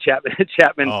defense. I mean,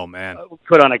 Chapman oh, man.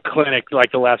 Put on a clinic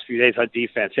like the last few days on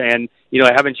defense. And,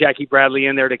 having Jackie Bradley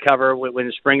in there to cover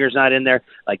when Springer's not in there,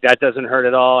 like, that doesn't hurt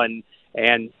at all. And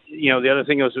the other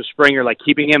thing was with Springer, like,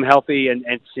 keeping him healthy and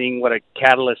seeing what a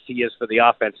catalyst he is for the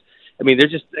offense. I mean,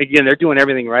 they're doing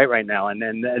everything right now.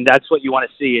 And that's what you want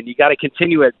to see. And you got to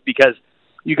continue it because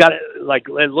you got it. Like,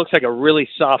 it looks like a really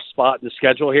soft spot in the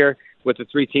schedule here with the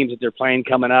 3 teams that they're playing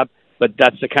coming up. But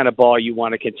that's the kind of ball you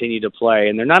want to continue to play,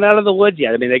 and they're not out of the woods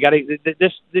yet. I mean, they got to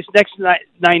this next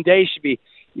 9 days should be,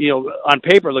 on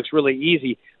paper looks really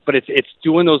easy, but it's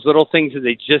doing those little things that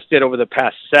they just did over the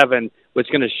past 7, which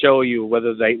is going to show you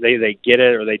whether they get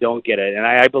it or they don't get it. And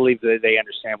I believe that they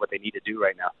understand what they need to do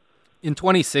right now. In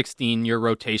 2016, your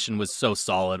rotation was so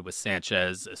solid with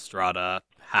Sanchez, Estrada,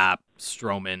 Happ,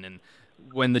 Stroman, and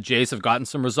when the Jays have gotten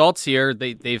some results here,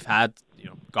 they've had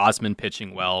Gausman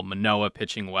pitching well, Manoah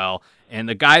pitching well, and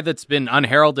the guy that's been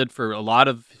unheralded for a lot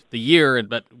of the year,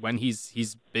 but when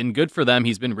he's been good for them,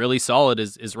 he's been really solid,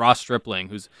 is Ross Stripling,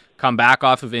 who's come back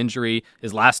off of injury.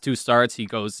 His last 2 starts, he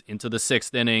goes into the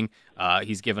 6th inning.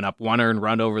 He's given up 1 earned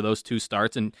run over those 2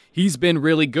 starts, and he's been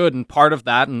really good. And part of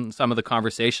that, and some of the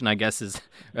conversation, I guess, is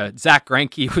Zach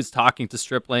Greinke was talking to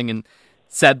Stripling and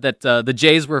said that the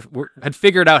Jays had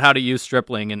figured out how to use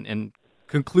Stripling and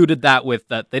concluded that with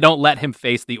that they don't let him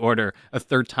face the order a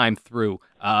 3rd time through.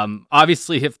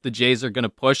 Obviously, if the Jays are going to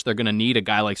push, they're going to need a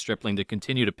guy like Stripling to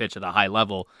continue to pitch at a high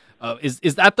level.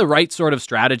 Is that the right sort of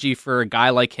strategy for a guy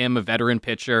like him, a veteran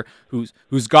pitcher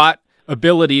who's got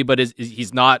ability, but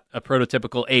he's not a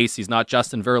prototypical ace? He's not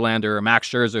Justin Verlander or Max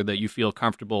Scherzer that you feel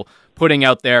comfortable putting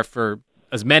out there for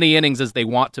as many innings as they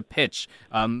want to pitch.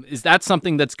 Is that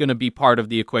something that's going to be part of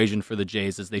the equation for the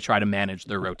Jays as they try to manage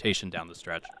their rotation down the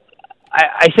stretch?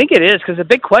 I think it is, because the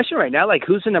big question right now, like,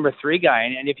 who's the number 3 guy?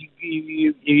 And if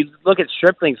you look at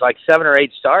Stripling's like 7 or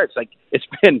 8 starts, like it's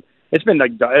been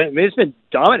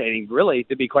dominating, really,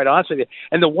 to be quite honest with you.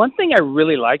 And the one thing I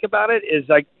really like about it is,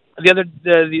 like,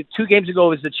 the 2 games ago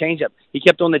was the changeup. He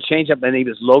kept on the changeup and he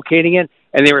was locating it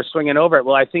and they were swinging over it.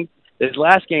 Well, I think this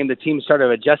last game the team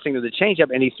started adjusting to the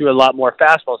changeup and he threw a lot more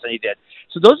fastballs than he did.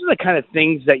 So those are the kind of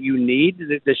things that you need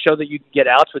to show that you can get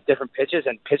outs with different pitches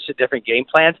and pitch to different game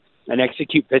plans and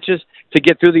execute pitches to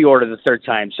get through the order the 3rd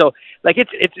time. So, like,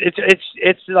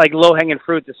 it's like low hanging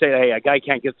fruit to say, hey, a guy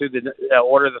can't get through the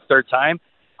order the 3rd time,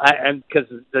 and because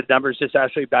the numbers just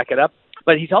actually back it up.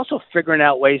 But he's also figuring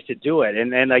out ways to do it.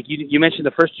 And like you mentioned,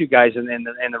 the first 2 guys in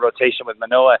the rotation with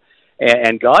Manoah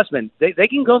and Gausman, they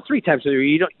can go 3 times through.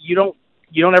 You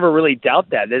don't ever really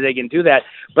doubt that they can do that.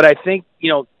 But I think,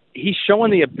 he's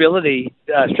showing the ability,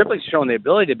 Stripling's showing the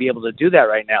ability to be able to do that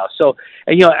right now. So,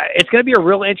 it's going to be a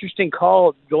real interesting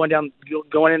call going into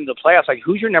the playoffs. Like,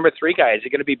 who's your number 3 guy? Is it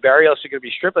going to be Barrios? Is it going to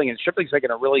be Stripling? And Stripling's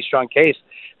making a really strong case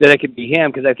that it could be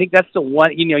him, because I think that's the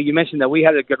one. You mentioned that we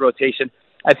had a good rotation.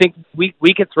 I think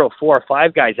we could throw 4 or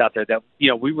 5 guys out there that,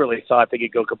 we really thought they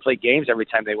could go complete games every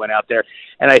time they went out there.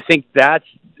 And I think that's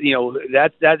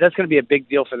going to be a big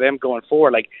deal for them going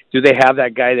forward. Like, do they have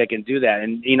that guy that can do that?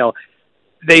 And,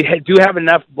 they do have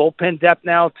enough bullpen depth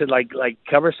now to like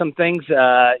cover some things.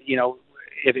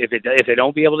 If they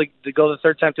don't be able to go the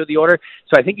 3rd time through the order.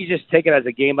 So I think you just take it as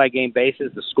a game by game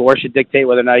basis. The score should dictate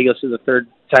whether or not he goes through the 3rd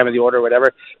time of the order or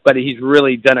whatever. But he's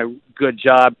really done a good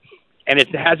job, and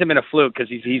it hasn't been a fluke because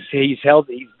he's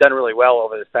done really well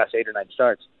over the past 8 or 9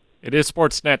 starts. It is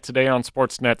Sportsnet today on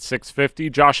Sportsnet 650.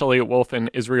 Josh Elliott Wolf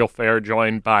and Israel Fair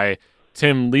joined by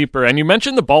Tim Leiper. And you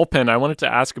mentioned the bullpen. I wanted to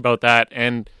ask about that.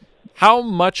 And how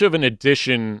much of an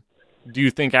addition do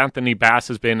you think Anthony Bass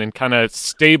has been in kind of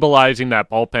stabilizing that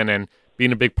bullpen and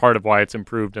being a big part of why it's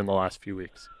improved in the last few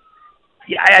weeks?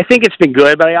 Yeah, I think it's been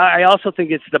good, but I also think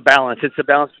it's the balance. It's the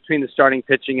balance between the starting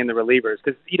pitching and the relievers,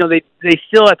 because they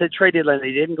still at the trade deadline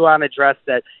they didn't go out and address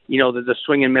that the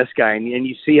swing and miss guy, and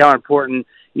you see how important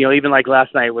even like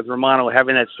last night with Romano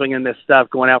having that swing and miss stuff,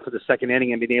 going out for the 2nd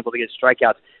inning and being able to get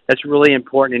strikeouts. That's really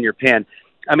important in your pen.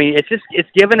 I mean, it's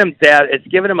given them depth. It's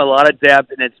given them a lot of depth,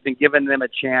 and it's been giving them a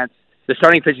chance. The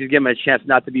starting pitchers give them a chance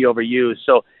not to be overused.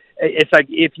 So it's like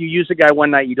if you use a guy one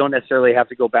night, you don't necessarily have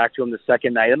to go back to him the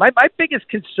 2nd night. And my biggest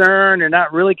concern, or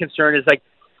not really concern, is like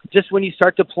just when you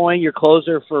start deploying your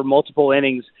closer for multiple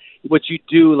innings, which you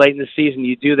do late in the season,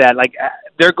 you do that. Like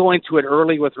they're going to it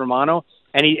early with Romano.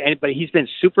 But he's been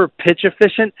super pitch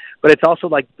efficient, but it's also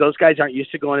like those guys aren't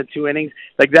used to going to 2 innings.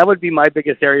 Like that would be my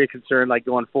biggest area of concern, like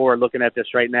going forward, looking at this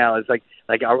right now, is like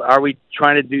are we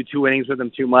trying to do 2 innings with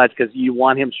him too much? Because you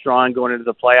want him strong going into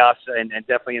the playoffs and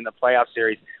definitely in the playoff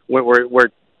series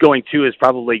where going 2 is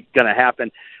probably going to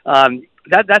happen.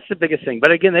 That's the biggest thing.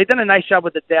 But again, they've done a nice job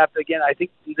with the depth. Again, I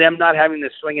think them not having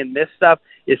the swing and miss stuff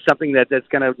is something that's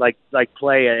going to like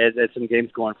play at some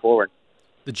games going forward.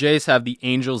 The Jays have the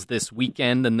Angels this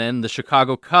weekend, and then the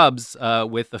Chicago Cubs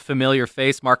with a familiar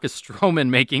face, Marcus Stroman,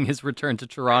 making his return to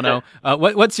Toronto.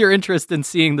 What's your interest in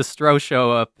seeing the Stro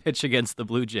Show pitch against the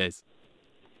Blue Jays?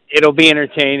 It'll be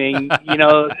entertaining, and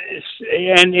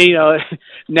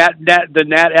Nat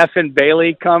Effin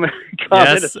Bailey comment.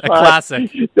 Yes, a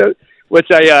classic. Which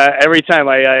I every time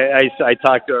I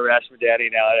talk to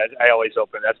Raspadaddy now, I always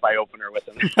open. That's my opener with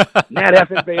him. Nat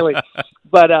Effin Bailey.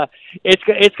 But it's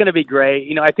going to be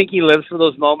great. I think he lives for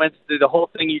those moments. The whole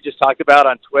thing you just talked about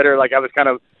on Twitter, like I was kind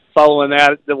of following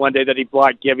that the one day that he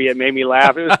blocked Gibby. It made me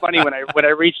laugh. It was funny when I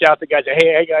reached out to guys.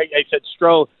 Hey, I said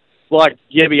Stro blocked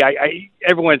Gibby.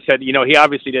 Everyone said he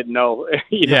obviously didn't know.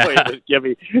 It was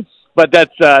Gibby. But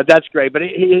that's great. But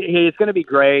it's going to be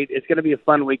great. It's going to be a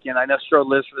fun weekend. I know Stro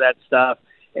lives for that stuff.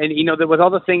 And, there was all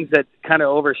the things that kind of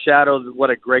overshadowed what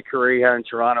a great career he had in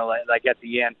Toronto, like at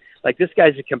the end. Like, this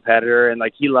guy's a competitor, and,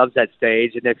 like, he loves that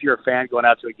stage. And if you're a fan going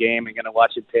out to a game and going to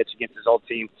watch him pitch against his old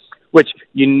team, which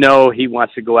he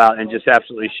wants to go out and just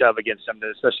absolutely shove against them,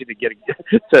 especially to get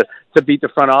to beat the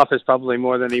front office probably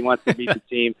more than he wants to beat the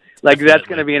team. Like, that's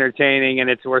going to be entertaining,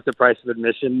 and it's worth the price of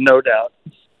admission, no doubt.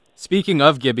 Speaking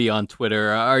of Gibby on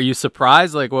Twitter, are you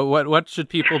surprised? Like, what should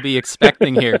people be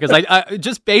expecting here? Because I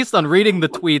just based on reading the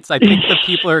tweets, I think that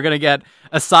people are going to get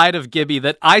a side of Gibby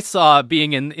that I saw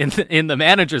being in the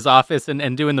manager's office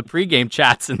and doing the pregame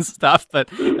chats and stuff. But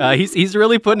he's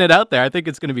really putting it out there. I think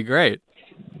it's going to be great.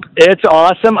 It's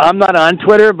awesome. I'm not on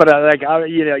Twitter, but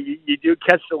you do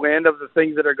catch the wind of the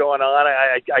things that are going on.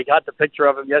 I got the picture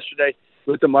of him yesterday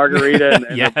with the margarita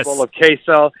and yes. a bowl of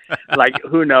queso. Like,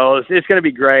 who knows? It's going to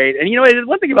be great. And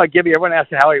one thing about Gibby, everyone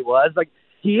asked how he was. Like,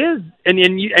 he is, and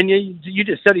you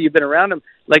just said it. You've been around him.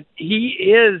 Like, he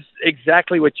is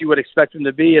exactly what you would expect him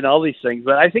to be, and all these things.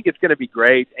 But I think it's going to be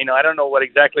great. I don't know what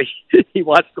exactly he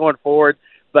wants going forward,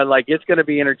 but like, it's going to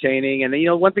be entertaining. And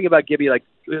one thing about Gibby, like,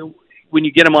 when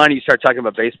you get him on, you start talking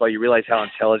about baseball, you realize how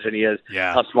intelligent he is,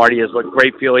 how smart he is, what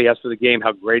great feel he has for the game,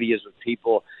 how great he is with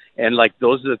people. And, like,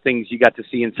 those are the things you got to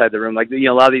see inside the room. Like, a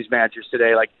lot of these managers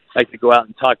today like to go out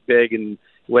and talk big and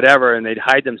whatever, and they'd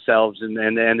hide themselves, and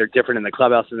they're different in the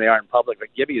clubhouse than they are in public. But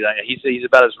Gibby, he's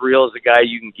about as real as a guy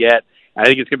you can get. I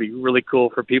think it's going to be really cool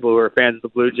for people who are fans of the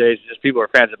Blue Jays, just people who are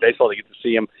fans of baseball, to get to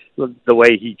see him the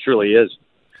way he truly is.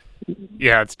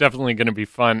 Yeah, it's definitely going to be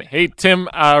fun. Hey, Tim,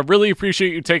 really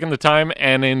appreciate you taking the time,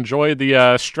 and enjoy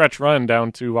the stretch run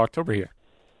down to October here.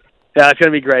 Yeah, it's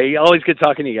going to be great. Always good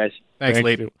talking to you guys. Thanks,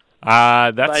 Leiper.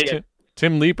 That's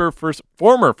Tim Leiper,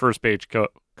 former first page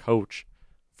coach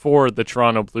for the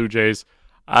Toronto Blue Jays.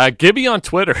 Gibby on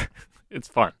Twitter. It's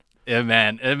fun. Yeah,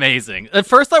 man, amazing. At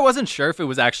first, I wasn't sure if it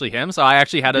was actually him, so I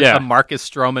actually had a Marcus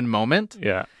Stroman moment.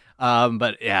 Yeah.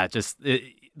 But yeah,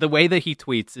 the way that he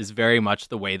tweets is very much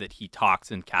the way that he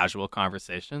talks in casual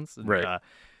conversations. And, right.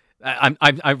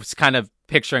 I was kind of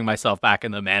picturing myself back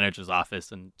in the manager's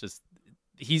office, and just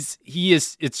he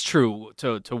is. It's true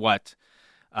to what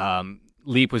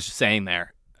Leap was saying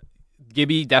there.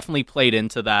 Gibby definitely played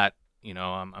into that.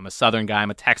 I'm a Southern guy.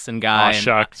 I'm a Texan guy. Oh,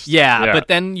 shucks. Yeah, but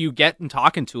then you get in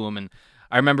talking to him, and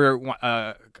I remember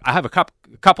I have a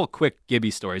couple quick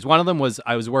Gibby stories. One of them was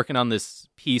I was working on this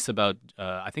piece about,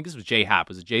 I think this was Jay Happ. It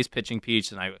was a Jays pitching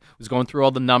piece, and I was going through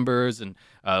all the numbers and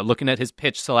looking at his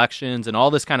pitch selections and all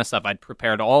this kind of stuff. I'd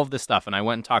prepared all of this stuff, and I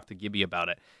went and talked to Gibby about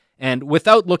it. And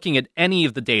without looking at any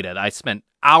of the data that I spent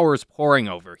hours poring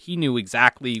over, he knew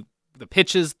exactly the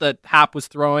pitches that Happ was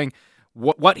throwing,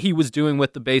 what he was doing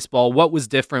with the baseball, what was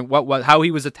different, how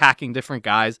he was attacking different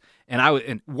guys,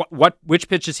 and which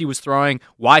pitches he was throwing,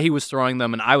 why he was throwing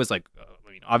them, and I was like,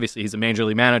 obviously he's a major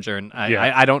league manager, and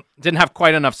I didn't have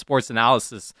quite enough sports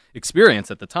analysis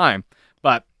experience at the time,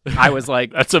 but I was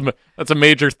like, that's a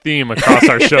major theme across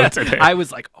our show today. I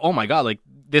was like, oh my god, like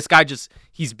this guy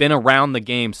he's been around the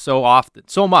game so often,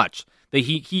 so much that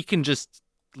he can just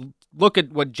look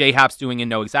at what J-Happ's doing and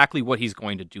know exactly what he's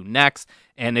going to do next.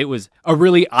 And it was a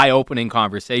really eye-opening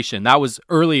conversation. That was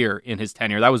earlier in his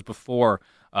tenure. That was before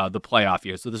the playoff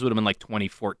year. So this would have been like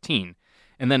 2014.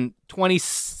 And then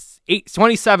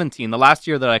 2017, the last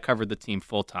year that I covered the team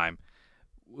full-time,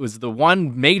 was the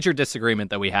one major disagreement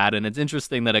that we had. And it's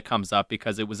interesting that it comes up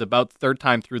because it was about third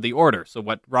time through the order. So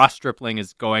what Ross Stripling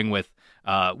is going with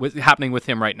happening with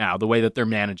him right now, the way that they're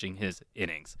managing his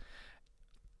innings.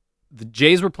 The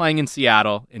Jays were playing in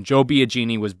Seattle, and Joe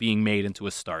Biagini was being made into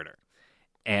a starter.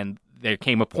 And there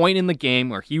came a point in the game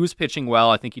where he was pitching well.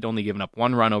 I think he'd only given up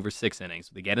one run over 6 innings.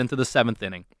 They get into the 7th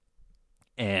inning,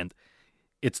 and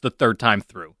it's the third time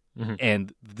through. Mm-hmm.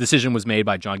 And the decision was made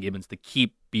by John Gibbons to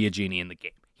keep Biagini in the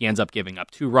game. He ends up giving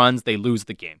up 2 runs. They lose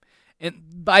the game. And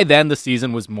by then, the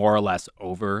season was more or less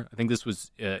over. I think this was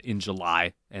in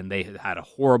July, and they had a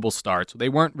horrible start, so they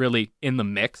weren't really in the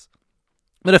mix.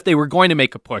 But if they were going to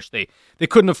make a push, they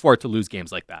couldn't afford to lose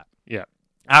games like that. Yeah.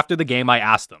 After the game, I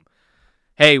asked him,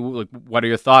 hey, what are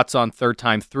your thoughts on third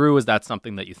time through? Is that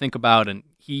something that you think about? And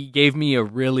he gave me a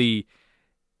really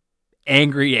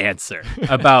angry answer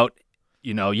about,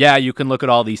 yeah, you can look at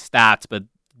all these stats, but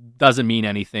doesn't mean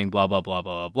anything, blah, blah, blah,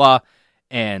 blah, blah, blah.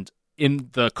 And in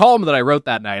the column that I wrote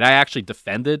that night, I actually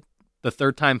defended the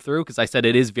third time through because I said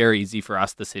it is very easy for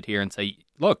us to sit here and say,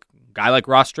 look, a guy like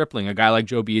Ross Stripling, a guy like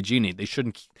Joe Biagini,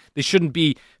 they shouldn't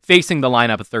be facing the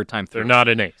lineup a third time through. They're not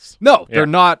an ace. No, they're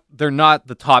not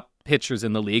the top pitchers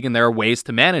in the league, and there are ways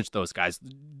to manage those guys,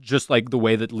 just like the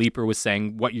way that Leiper was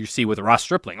saying what you see with Ross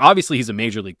Stripling. Obviously, he's a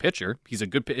major league pitcher. He's a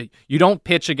good pitcher. You don't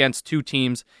pitch against 2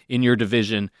 teams in your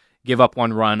division give up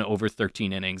one run over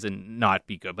 13 innings and not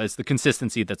be good. But it's the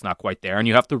consistency that's not quite there, and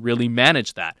you have to really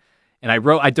manage that. And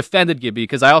I defended Gibby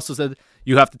because I also said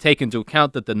you have to take into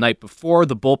account that the night before,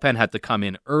 the bullpen had to come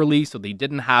in early, so they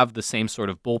didn't have the same sort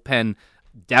of bullpen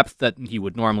depth that he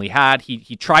would normally had.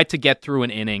 He tried to get through an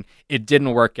inning. It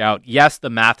didn't work out. Yes, the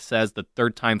math says the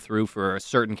third time through for a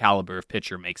certain caliber of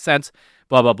pitcher makes sense,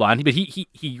 blah, blah, blah. But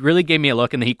he really gave me a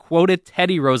look, and he quoted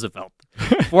Teddy Roosevelt,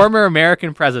 former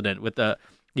American president,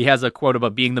 he has a quote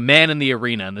about being the man in the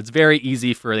arena, and it's very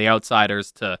easy for the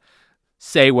outsiders to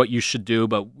say what you should do,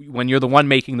 but when you're the one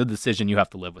making the decision, you have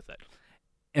to live with it.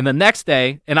 And the next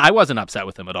day, and I wasn't upset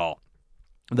with him at all,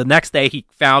 the next day he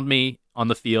found me on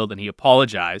the field and he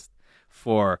apologized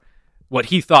for what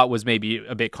he thought was maybe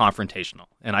a bit confrontational.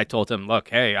 And I told him, look,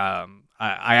 hey, I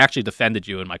actually defended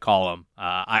you in my column.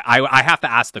 I have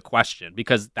to ask the question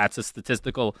because that's a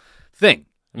statistical thing.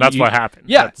 And that's what happened.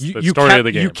 Yeah, that's the story of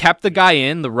the game. You kept the guy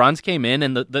in, the runs came in,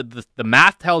 and the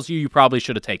math tells you probably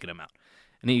should have taken him out.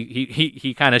 And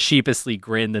he kind of sheepishly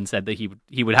grinned and said that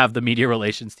he would have the media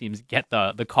relations teams get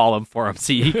the column for him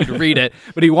so he could read it.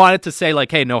 But he wanted to say,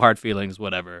 like, hey, no hard feelings,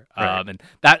 whatever. Right. And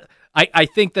that I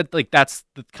think that, like, that's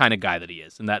the kind of guy that he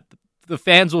is, and that the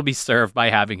fans will be served by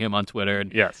having him on Twitter.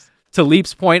 And yes. To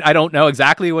Leap's point, I don't know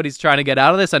exactly what he's trying to get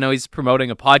out of this. I know he's promoting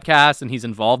a podcast and he's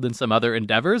involved in some other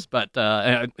endeavors, but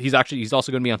he's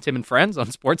also going to be on Tim and Friends on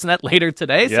Sportsnet later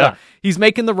today. Yeah. So he's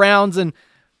making the rounds, and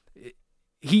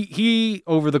he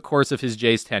over the course of his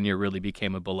Jays tenure really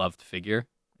became a beloved figure.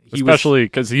 Especially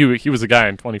because he was a guy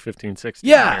in 2015-16.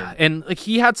 Yeah, and like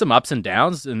he had some ups and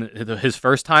downs in his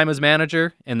first time as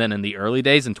manager, and then in the early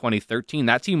days in 2013,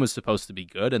 that team was supposed to be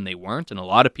good, and they weren't, and a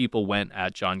lot of people went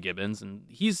at John Gibbons, and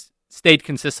he's stayed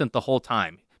consistent the whole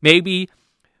time. Maybe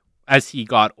as he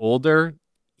got older,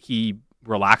 he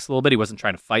relaxed a little bit. He wasn't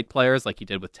trying to fight players like he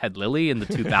did with Ted Lilly in the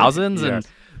 2000s, Yes.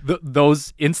 and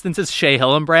those instances, Shea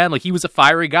Hillenbrand, like he was a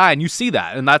fiery guy, and you see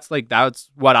that, and that's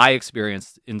what I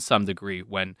experienced in some degree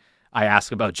when I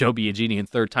asked about Joe Biagini in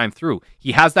third time through.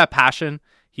 He has that passion,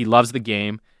 he loves the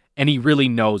game, and he really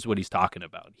knows what he's talking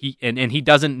about. He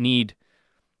doesn't need.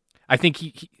 I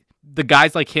think the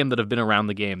guys like him that have been around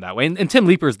the game that way, and Tim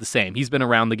Leiper is the same. He's been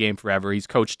around the game forever. He's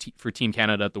coached for Team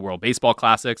Canada at the World Baseball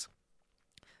Classics.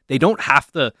 They don't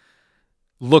have to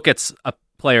look at a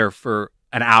player for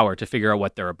an hour to figure out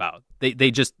what they're about.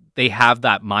 They have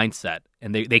that mindset,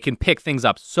 and they can pick things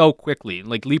up so quickly.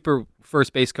 Like Leiper,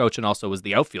 first base coach, and also was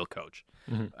the outfield coach,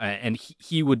 and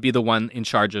he would be the one in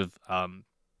charge of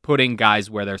putting guys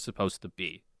where they're supposed to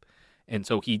be. And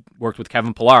so he worked with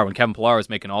Kevin Pillar when Kevin Pillar was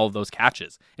making all of those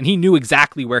catches, and he knew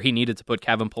exactly where he needed to put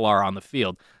Kevin Pillar on the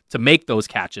field to make those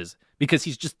catches because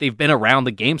they've been around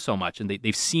the game so much and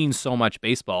they've seen so much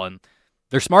baseball, and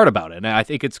they're smart about it. And I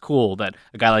think it's cool that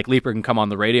a guy like Leiper can come on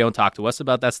the radio and talk to us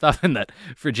about that stuff, and that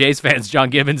for Jays fans, John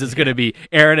Gibbons is going to be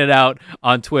airing it out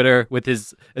on Twitter with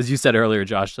his, as you said earlier,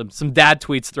 Josh, some dad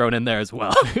tweets thrown in there as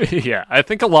well. Yeah, I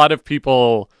think a lot of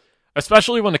people,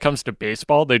 especially when it comes to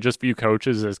baseball, they just view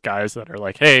coaches as guys that are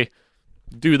like, hey,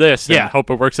 do this and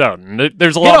hope it works out. And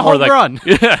there's a lot more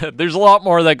there's a lot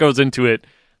more that goes into it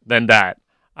than that.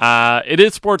 It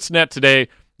is Sportsnet today.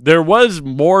 There was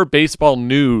more baseball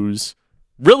news,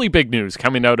 really big news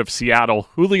coming out of Seattle.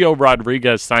 Julio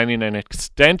Rodriguez signing an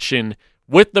extension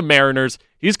with the Mariners.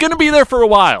 He's going to be there for a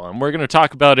while, and we're going to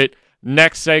talk about it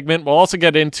next segment. We'll also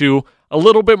get into a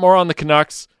little bit more on the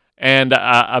Canucks and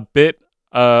a bit.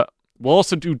 We'll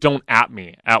also do Don't At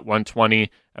Me at 1:20,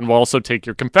 and we'll also take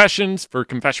your confessions for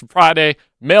Confession Friday.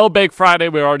 Mailbag Friday,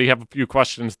 we already have a few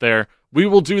questions there. We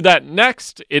will do that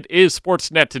next. It is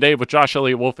Sportsnet Today with Josh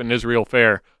Elliott Wolf and Israel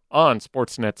Fair on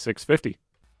Sportsnet 650.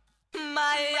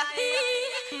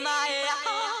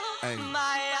 Hey.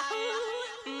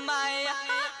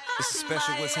 It's a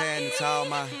special what's happening to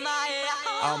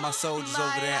all my soldiers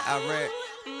over there in Iraq.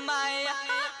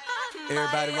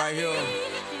 Everybody right here.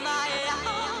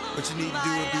 What you need to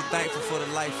do is be thankful for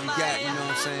the life you got, you know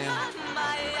what I'm saying?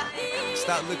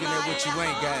 Stop looking at what you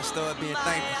ain't got. Start being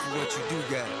thankful for what you do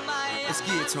got. Let's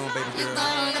get it to him, baby girl.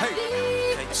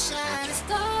 Hey. That's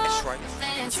right.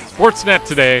 Sportsnet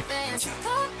Today.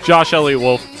 Josh Elliott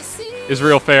Wolf.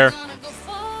 Israel Fair.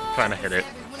 Trying to hit it.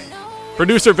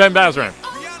 Producer Ben Bazran.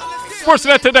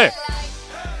 Sportsnet Today.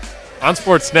 On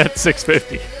Sportsnet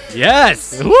 650.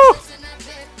 Yes. Woo!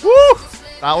 Woo!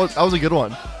 That was a good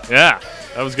one. Yeah,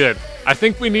 that was good. I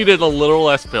think we needed a little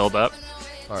less build-up.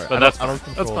 All right, But I don't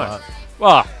control that.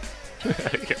 Well, yeah,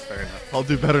 fair enough. I'll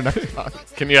do better next time.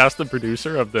 Can you ask the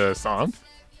producer of the song?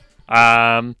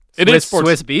 It is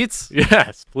Swiss Beats?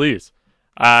 Yes, please.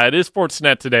 It is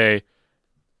Sportsnet Today.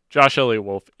 Josh Elliott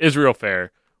Wolf, Israel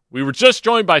Fair. We were just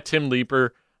joined by Tim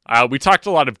Leiper. We talked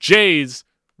a lot of Jays.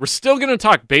 We're still going to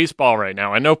talk baseball right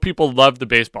now. I know people love the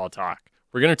baseball talk.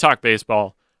 We're going to talk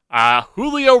baseball.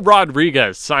 Julio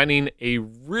Rodriguez signing a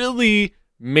really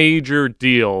major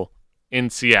deal in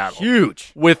Seattle.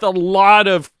 Huge. With a lot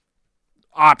of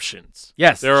options.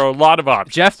 Yes. There are a lot of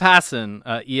options. Jeff Passan,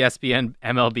 ESPN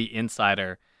MLB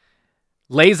insider,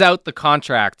 lays out the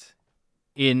contract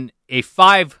in a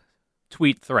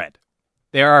 5-tweet thread.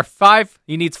 There are 5.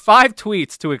 He needs 5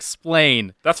 tweets to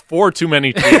explain. That's 4 too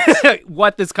many tweets.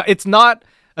 What this? It's not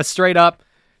a straight up.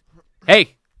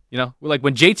 Hey, like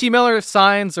when JT Miller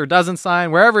signs or doesn't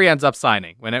sign, wherever he ends up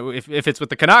signing. If it's with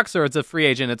the Canucks or it's a free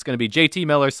agent, it's going to be JT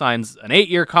Miller signs an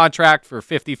 8-year contract for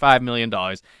 $55 million,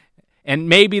 and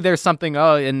maybe there's something.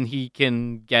 Oh, and he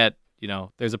can get.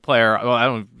 There's a player. Oh, I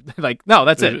don't like. No,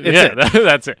 that's it.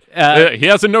 That's it. He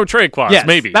has a no trade clause. Yes,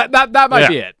 maybe that might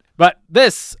be it. But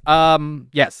this,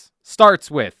 starts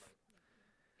with.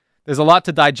 There's a lot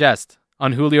to digest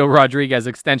on Julio Rodriguez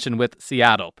extension with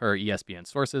Seattle, per ESPN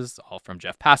sources, all from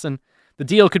Jeff Passan. The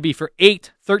deal could be for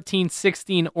 8, 13,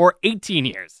 16, or 18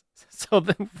 years. So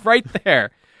right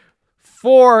there,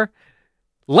 4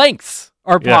 lengths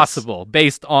are possible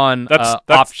based on that's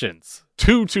options.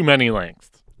 Too many lengths.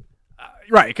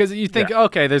 Right, because you think,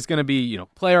 okay, there's going to be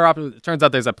player option. It turns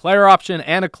out there's a player option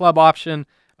and a club option.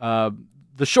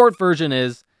 The short version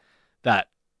is that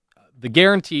the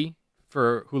guarantee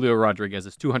for Julio Rodriguez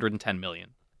is $210 million.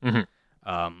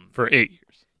 Mm-hmm. For 8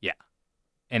 years. Yeah.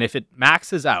 And if it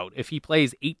maxes out, if he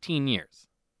plays 18 years,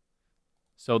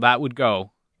 so that would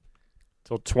go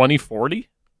till 2040?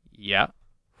 Yeah.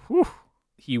 Whew.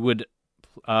 He would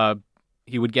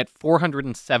get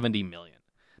 $470 million.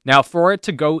 Now, for it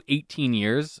to go 18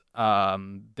 years,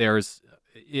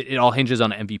 it all hinges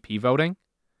on MVP voting.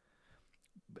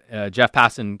 Jeff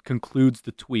Passan concludes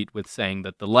the tweet with saying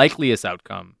that the likeliest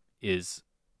outcome is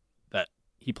that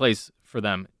he plays for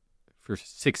them for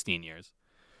 16 years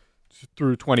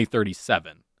through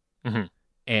 2037,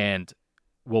 and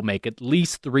will make at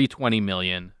least $320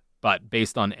 million. But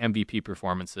based on MVP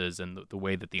performances and the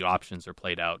way that the options are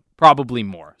played out, probably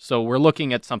more. So we're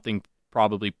looking at something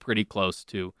probably pretty close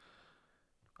to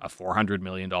a $400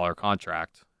 million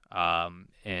contract,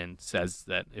 and says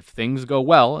that if things go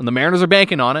well, and the Mariners are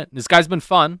banking on it, this guy's been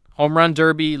fun. Home run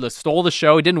derby, stole the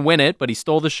show. He didn't win it, but he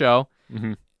stole the show.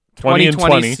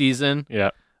 2020 season.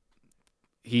 Yeah.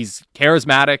 He's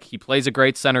charismatic. He plays a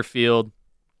great center field.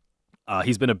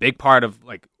 He's been a big part of,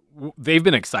 they've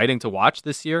been exciting to watch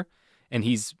this year, and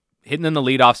he's hitting in the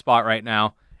leadoff spot right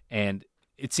now, and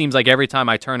it seems like every time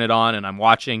I turn it on and I'm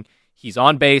watching, he's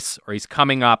on base or he's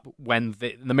coming up when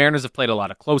the Mariners have played a lot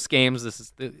of close games. This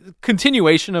is the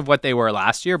continuation of what they were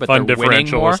last year, but fun they're winning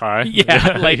more. Is high.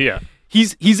 Yeah,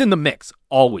 he's in the mix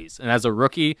always. And as a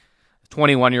rookie,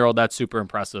 21-year-old, that's super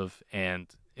impressive. And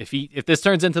if this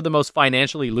turns into the most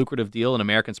financially lucrative deal in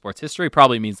American sports history,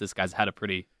 probably means this guy's had a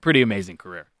pretty amazing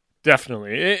career.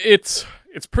 Definitely. It's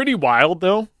pretty wild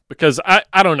though, because I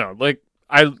don't know,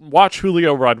 I watch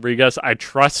Julio Rodriguez. I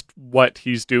trust what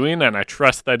he's doing, and I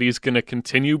trust that he's going to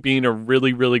continue being a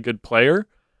really, really good player.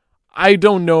 I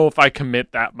don't know if I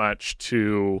commit that much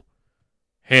to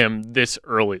him this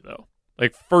early, though.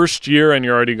 First year, and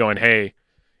you're already going, hey,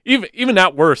 even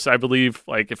at worst, I believe,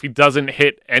 if he doesn't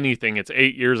hit anything, it's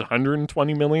 8 years,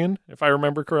 $120 million, if I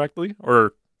remember correctly,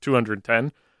 or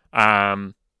 210.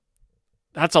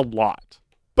 That's a lot.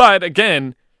 But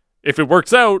again, if it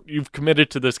works out, you've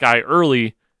committed to this guy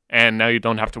early, and now you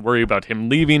don't have to worry about him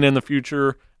leaving in the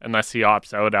future unless he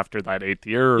opts out after that 8th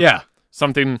year. Yeah.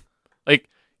 Something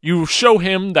you show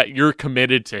him that you're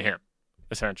committed to him,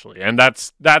 essentially. And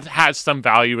that has some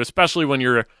value, especially when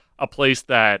you're a place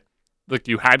that,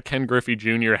 you had Ken Griffey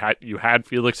Jr., you had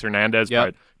Felix Hernandez,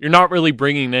 but you're not really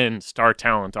bringing in star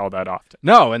talent all that often.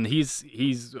 No, and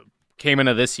he's came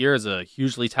into this year as a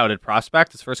hugely touted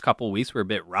prospect. His first couple of weeks were a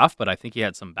bit rough, but I think he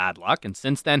had some bad luck. And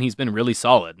since then, he's been really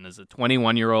solid. And as a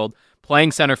 21-year-old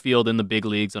playing center field in the big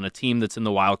leagues on a team that's in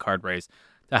the wild card race,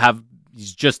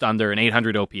 he's just under an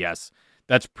 800 OPS.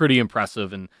 That's pretty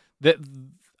impressive. And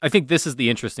I think this is the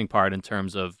interesting part in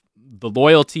terms of the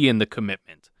loyalty and the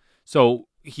commitment. So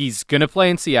he's going to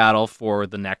play in Seattle for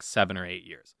the next 7 or 8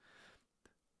 years.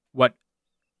 What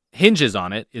hinges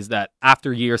on it is that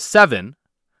after year 7,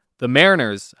 the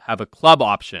Mariners have a club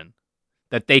option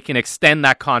that they can extend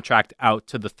that contract out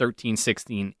to the 13,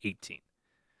 16, 18.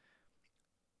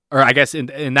 Or I guess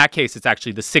in that case, it's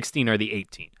actually the 16 or the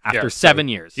 18 after 7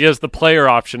 years. He has the player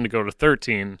option to go to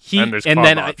 13, and there's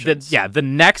club options. The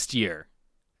next year,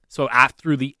 so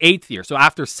through the 8th year. So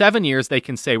after 7 years, they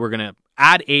can say we're going to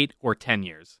add 8 or 10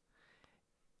 years.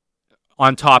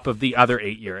 on top of the other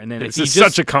 8-year. And then This is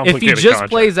such a complicated If he just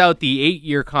contract. plays out the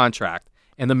 8-year contract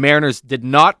and the Mariners did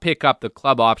not pick up the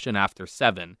club option after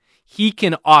 7, he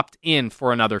can opt in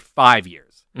for another 5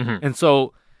 years. Mm-hmm. And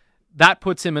so that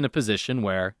puts him in a position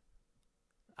where,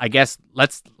 I guess,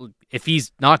 if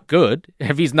he's not good,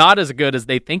 if he's not as good as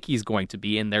they think he's going to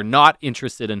be, and they're not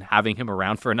interested in having him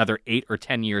around for another 8 or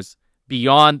 10 years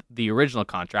beyond the original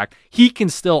contract, he can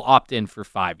still opt in for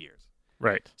 5 years.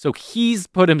 Right. So he's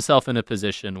put himself in a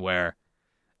position where,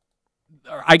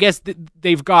 I guess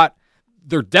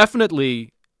they're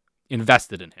definitely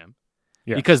invested in him,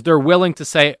 because they're willing to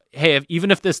say, hey,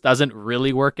 even if this doesn't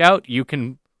really work out, you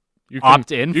can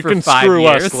opt in for 5 years. You can screw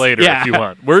us later if you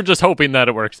want. We're just hoping that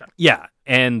it works out. Yeah,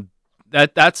 and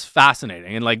that's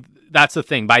fascinating. And like, that's the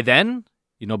thing. By then,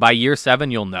 by year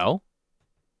 7, you'll know.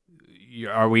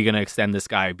 Are we going to extend this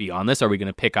guy beyond this? Are we going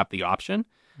to pick up the option?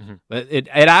 Mm-hmm. But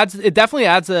it definitely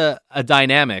adds a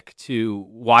dynamic to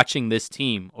watching this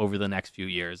team over the next few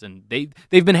years. And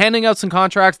they've been handing out some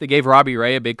contracts. They gave Robbie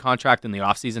Ray a big contract in the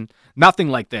offseason. Nothing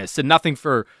like this, and nothing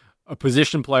for a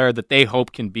position player that they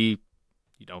hope can be,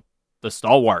 the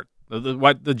stalwart.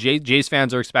 What the Jays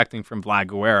fans are expecting from Vlad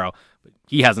Guerrero. But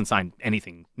he hasn't signed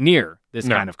anything near this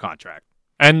kind of contract.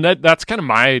 And that's kind of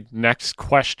my next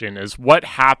question is what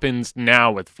happens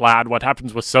now with Vlad? What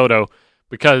happens with Soto?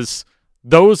 Because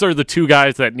those are the two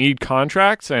guys that need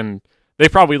contracts, and they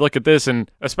probably look at this, and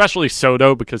especially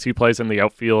Soto, because he plays in the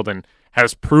outfield and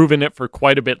has proven it for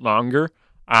quite a bit longer.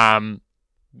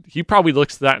 He probably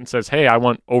looks at that and says, hey, I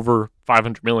want over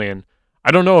 $500 million. I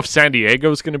don't know if San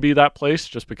Diego is going to be that place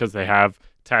just because they have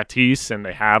Tatis and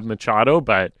they have Machado,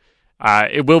 but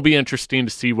it will be interesting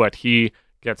to see what he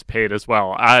gets paid as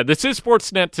well. This is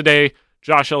Sportsnet Today.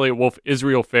 Josh Elliott Wolf,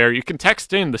 Israel Fair. You can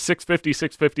text in the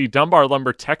 650-650 Dunbar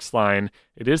Lumber text line.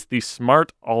 It is the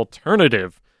smart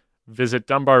alternative. Visit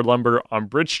Dunbar Lumber on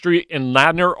Bridge Street in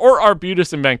Ladner or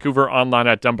Arbutus in Vancouver online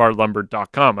at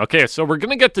dunbarlumber.com. Okay, so we're going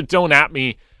to get to Don't At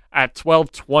Me at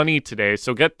 12:20 today,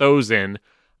 so get those in.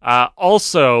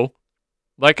 Also,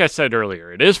 like I said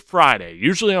earlier, it is Friday.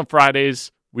 Usually on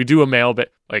Fridays, we do a mail,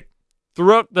 but like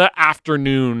throughout the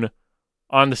afternoon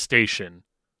on the station,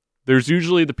 there's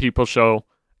usually the People Show.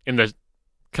 In the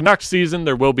Canucks season,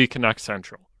 there will be Canucks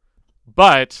Central.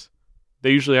 But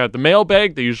they usually have the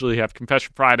mailbag. They usually have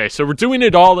Confession Friday. So we're doing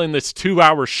it all in this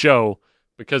 2-hour show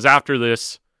because after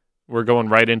this, we're going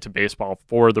right into baseball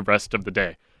for the rest of the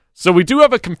day. So we do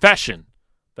have a confession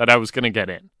that I was going to get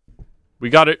in. We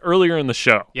got it earlier in the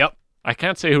show. Yep. I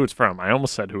can't say who it's from. I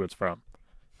almost said who it's from.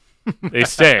 They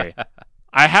say,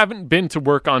 I haven't been to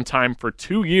work on time for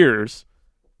 2 years,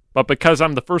 but because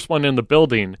I'm the first one in the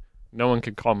building, no one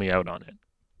can call me out on it.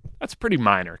 That's a pretty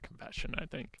minor confession, I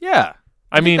think. Yeah.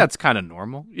 I mean, that's kind of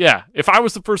normal. Yeah. If I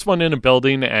was the first one in a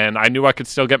building and I knew I could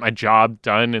still get my job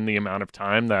done in the amount of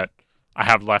time that I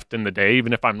have left in the day,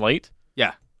 even if I'm late,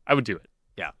 I would do it.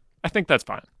 Yeah. I think that's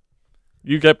fine.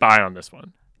 You get by on this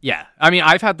one. Yeah. I mean,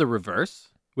 I've had the reverse,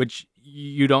 which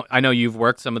you don't. I know you've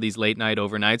worked some of these late night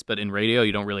overnights, but in radio,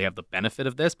 you don't really have the benefit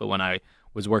of this. But when I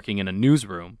was working in a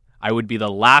newsroom, I would be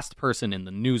the last person in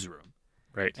the newsroom.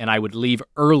 Right. And I would leave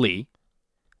early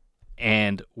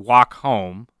and walk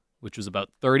home, which was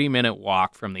about 30-minute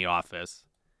walk from the office,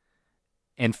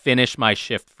 and finish my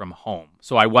shift from home.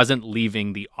 So I wasn't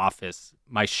leaving the office.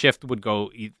 My shift would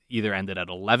go either ended at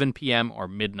 11 p.m. or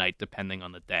midnight, depending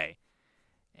on the day.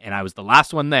 And I was the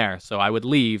last one there, so I would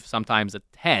leave sometimes at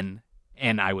 10,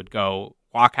 and I would go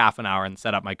walk half an hour and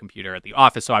set up my computer at the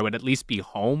office, so I would at least be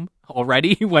home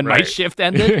already when my shift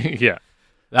ended. Yeah.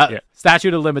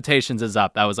 Statute of limitations is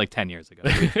up. That was like 10 years ago.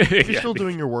 You're still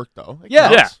doing your work, though.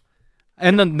 Yeah.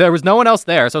 And then there was no one else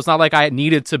there, so it's not like I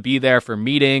needed to be there for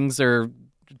meetings or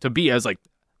to be. I was like,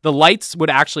 the lights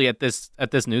would actually at this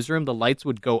newsroom, the lights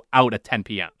would go out at 10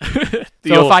 p.m.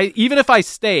 So if I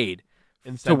stayed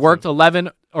to work till 11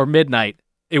 or midnight,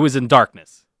 it was in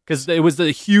darkness because it was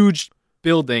a huge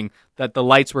building that the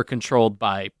lights were controlled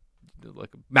by like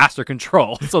master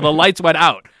control. So the lights went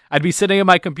out. I'd be sitting at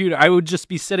my computer. I would just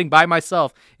be sitting by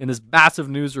myself in this massive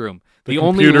newsroom. The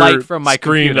only light from my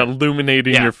screen computer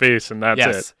illuminating your face, and that's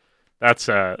it. That's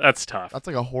tough. That's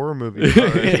like a horror movie.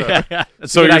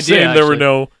 So you're saying there were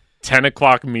no 10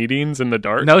 o'clock meetings in the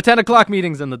dark? No 10 o'clock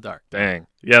meetings in the dark. Dang.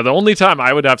 Yeah, the only time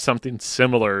I would have something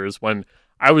similar is when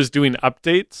I was doing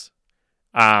updates.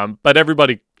 But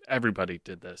everybody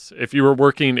did this. If you were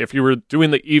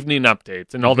doing the evening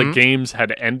updates and all the games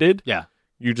had ended,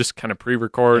 you just kind of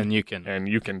pre-record and you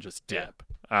can just dip.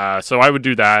 So I would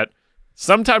do that.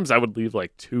 Sometimes I would leave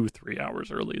like 2-3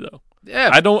 hours early though.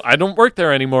 Yeah, I don't work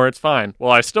there anymore. It's fine.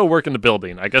 Well, I still work in the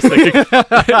building. I guess they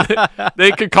could they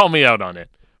could call me out on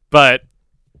it. But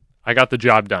I got the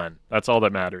job done. That's all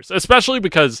that matters. Especially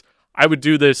because I would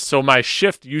do this. So my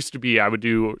shift used to be I would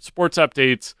do sports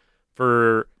updates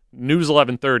for News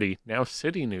 1130, now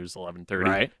City News 1130,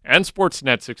 Right. and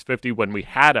Sportsnet 650 when we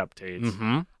had updates.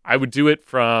 Mm-hmm. I would do it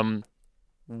from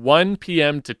 1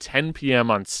 p.m. to 10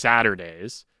 p.m. on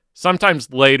Saturdays,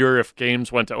 sometimes later if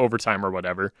games went to overtime or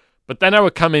whatever. But then I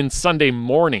would come in Sunday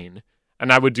morning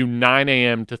and I would do 9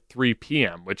 a.m. to 3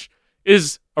 p.m., which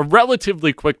is a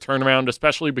relatively quick turnaround,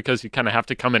 especially because you kind of have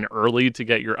to come in early to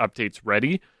get your updates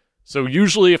ready. So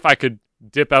usually if I could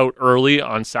dip out early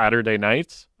on Saturday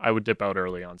nights, I would dip out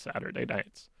early on Saturday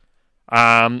nights.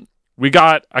 We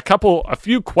got a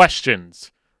few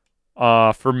questions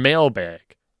for mailbag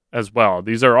as well.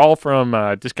 These are all from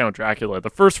Discount Dracula.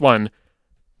 The first one,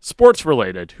 sports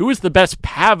related. Who is the best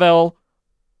Pavel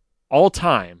all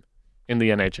time in the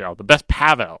NHL? The best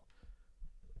Pavel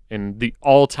in the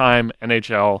all-time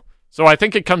NHL. So I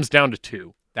think it comes down to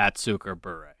two. Datsuk or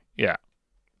Bure. Yeah.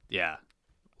 Yeah.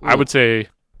 I would say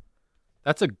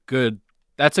That's a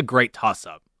great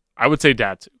toss-up. I would say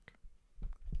Datsuk.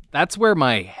 That's where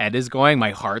my head is going.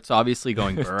 My heart's obviously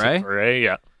going Bure. Bure,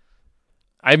 yeah.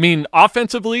 I mean,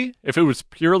 offensively, if it was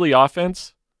purely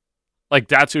offense, like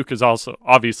Datsuk is also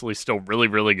obviously still really,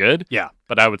 really good. Yeah.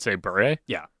 But I would say Bure.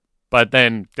 Yeah. But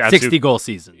then Datsuk, 60-goal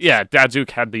seasons. Yeah,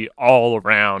 Datsuk had the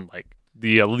all-around, like,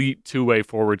 the elite two-way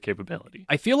forward capability.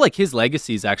 I feel like his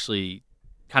legacy is actually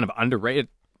kind of underrated.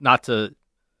 Not to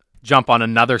jump on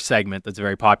another segment that's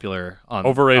very popular on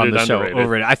Overrated, the show. underrated.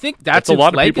 Overrated. I think That's Datsuk's a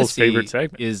lot of people's legacy favorite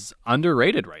segment. is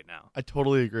underrated right now. I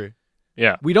totally agree.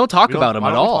 Yeah. We don't talk about him why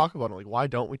at don't we all. talk about him? Like, why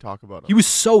don't we talk about him? He was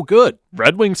so good.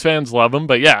 Red Wings fans love him,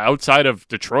 but yeah, outside of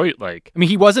Detroit, like, I mean,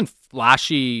 he wasn't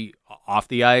flashy off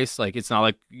the ice. Like, it's not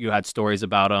like you had stories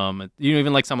about him. You know,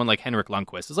 even like someone like Henrik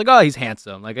Lundqvist. It's like, oh, he's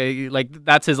handsome. Like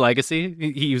that's his legacy.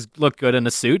 He looked good in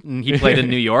a suit, and he played in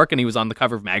New York, and he was on the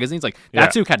cover of magazines. Like, Yeah.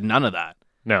 Datsuk had none of that.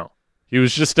 no. He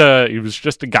was just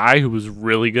a guy who was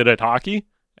really good at hockey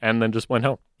and then just went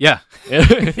home. Yeah.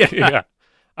 Yeah.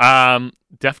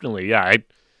 Definitely, yeah.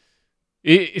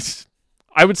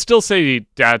 I would still say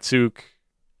Datsuk.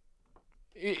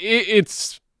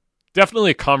 It's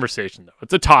definitely a conversation, though.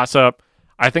 It's a toss-up.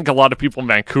 I think a lot of people in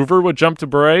Vancouver would jump to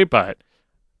Bure, but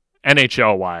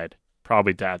NHL-wide,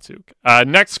 probably Datsuk.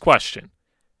 Next question.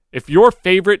 If your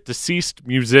favorite deceased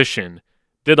musician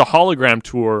did a hologram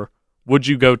tour, would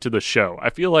you go to the show? I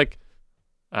feel like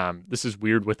this is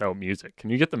weird without music. Can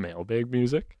you get the mailbag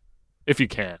music? If you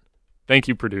can. Thank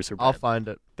you, producer Ben. I'll find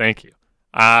it. Thank you.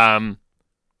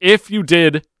 If you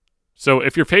did, so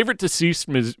if your favorite deceased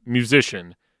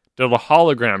musician did a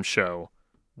hologram show,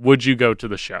 would you go to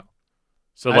the show?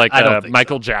 So like I don't a think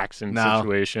Michael so. Jackson No.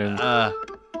 situation. Uh,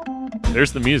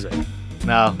 There's the music.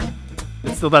 no.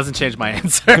 It still doesn't change my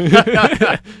answer.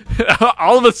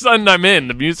 All of a sudden I'm in.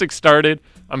 The music started.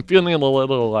 I'm feeling a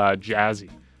little jazzy.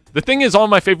 The thing is, all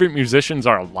my favorite musicians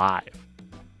are alive.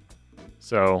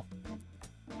 So,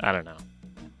 I don't know.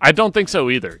 I don't think so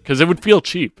either, because it would feel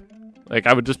cheap. Like,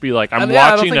 I would just be like, I'm Yeah, I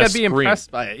don't watching think a I'd be screen. impressed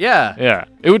by it. Yeah. Yeah.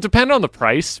 It would depend on the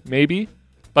price, maybe.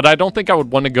 But I don't think I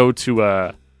would want to go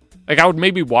to like, I would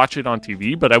maybe watch it on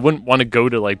TV, but I wouldn't want to go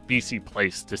to, like, BC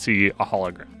Place to see a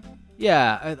hologram.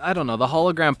 Yeah, I don't know. The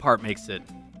hologram part makes it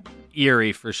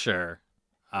eerie for sure.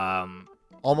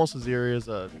 Almost as eerie as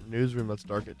a newsroom that's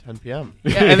dark at 10 p.m.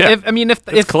 Yeah,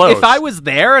 if close. I was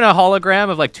there and a hologram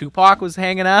of like Tupac was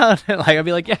hanging out, like I'd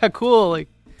be like, yeah, cool. Like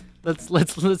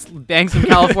let's bang some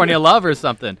California love or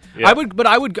something. Yeah. I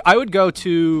would go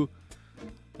to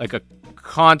like a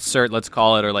concert, let's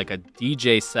call it, or like a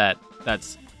DJ set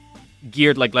that's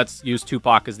geared like, let's use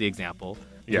Tupac as the example.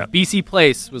 Yeah. If BC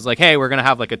Place was like, hey, we're gonna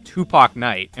have like a Tupac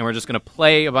night and we're just gonna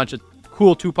play a bunch of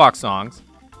cool Tupac songs,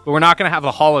 but we're not gonna have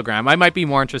a hologram. I might be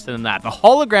more interested in that. The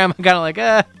hologram, I'm kind of like,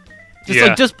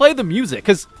 just play the music,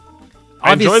 because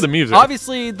I enjoy the music.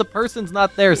 Obviously, the person's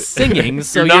not there singing,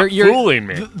 so You're not fooling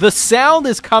me. The sound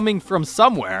is coming from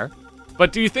somewhere.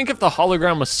 But do you think if the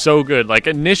hologram was so good, like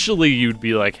initially you'd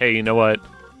be like, hey, you know what?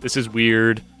 This is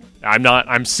weird.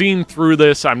 I'm seeing through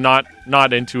this. I'm not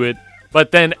into it.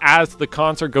 But then as the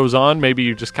concert goes on, maybe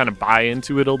you just kind of buy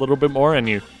into it a little bit more and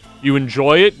you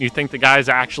enjoy it and you think the guy's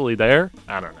actually there.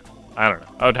 I don't know.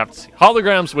 I would have to see.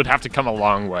 Holograms would have to come a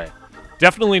long way.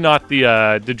 Definitely not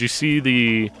the, did you see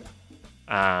the,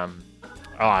 I'm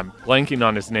blanking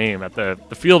on his name, at the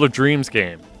Field of Dreams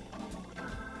game.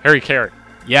 Harry Carey.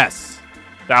 Yes.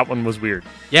 That one was weird.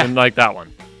 Yeah. Didn't like that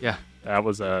one. Yeah. That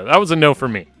was a no for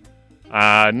me.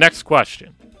 Next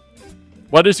question.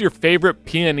 What is your favorite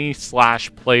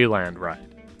P&E/Playland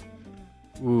ride?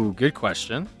 Ooh, good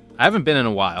question. I haven't been in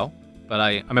a while, but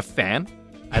I'm a fan.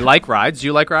 I like rides. Do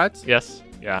you like rides? Yes.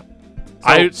 Yeah.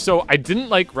 I didn't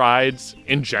like rides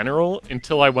in general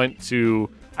until I went to.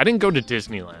 I didn't go to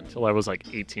Disneyland until I was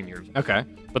like 18 years old. Okay.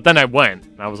 But then I went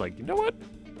and I was like, you know what?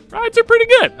 Rides are pretty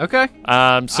good. Okay.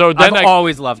 So then I've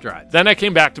always loved rides. Then I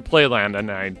came back to Playland and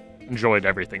I enjoyed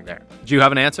everything there. Do you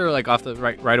have an answer like off the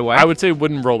right away? I would say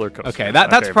wooden roller coaster. Okay,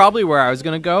 that's probably where I was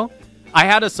gonna go. I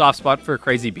had a soft spot for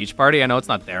Crazy Beach Party. I know it's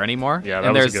not there anymore. Yeah, that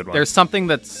and was there's a good one. There's something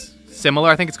that's similar.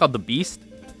 I think it's called the Beast.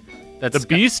 The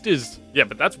Beast is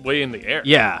but that's way in the air.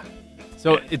 Yeah.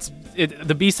 So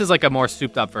the Beast is like a more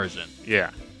souped up version.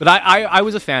 Yeah. But I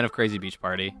was a fan of Crazy Beach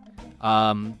Party.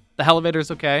 The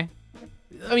elevator's okay.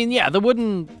 I mean, yeah, the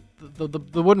wooden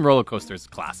roller coaster is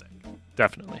classic.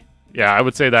 Definitely. Yeah, I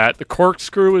would say that. The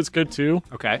corkscrew is good too.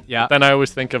 Okay, yeah. Then I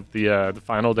always think of the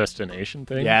Final Destination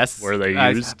thing. Yes. Where they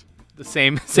used the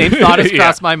same thought has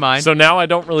crossed my mind. So now I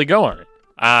don't really go on it.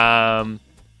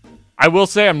 I will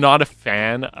say I'm not a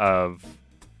fan of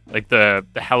like the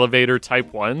elevator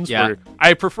type ones. Yeah. Where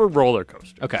I prefer roller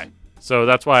coasters. Okay. So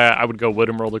that's why I would go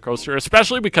wooden roller coaster,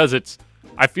 especially because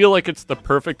I feel like it's the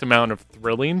perfect amount of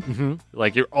thrilling. Mm-hmm.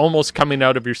 Like you're almost coming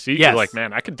out of your seat. Yes. You're like,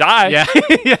 man, I could die. Yeah.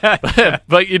 Yeah.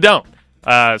 but you don't.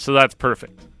 So that's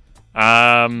perfect.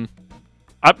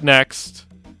 Up next,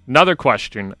 another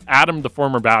question. Adam, the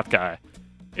former Bath guy.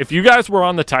 If you guys were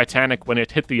on the Titanic when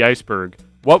it hit the iceberg,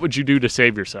 what would you do to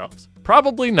save yourselves?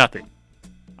 Probably nothing.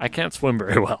 I can't swim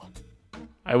very well.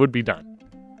 I would be done.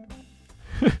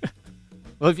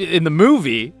 Well, in the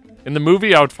movie,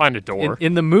 I would find a door.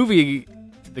 in the movie,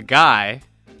 the guy,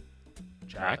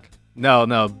 Jack? No,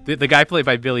 the guy played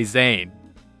by Billy Zane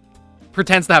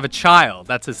pretends to have a child.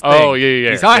 That's his thing. Oh,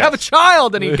 yeah. He's, I have a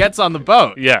child, and he gets on the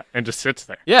boat. Yeah, and just sits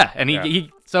there. Yeah, and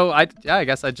he so I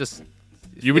guess I just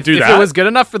You would do if that? If it was good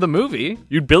enough for the movie,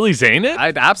 You'd Billy Zane it?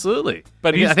 I'd absolutely.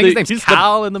 But I think his name's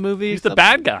Cal in the movie. He's the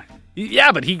bad guy.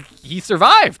 Yeah, but he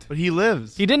survived. But he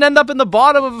lives. He didn't end up in the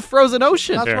bottom of a frozen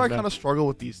ocean. That's Fair where I enough. kind of struggle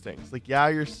with these things. Like, yeah,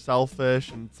 you're selfish,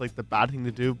 and it's like the bad thing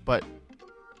to do, but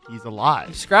he's alive.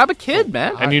 Just grab a kid,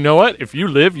 man. And you know what? If you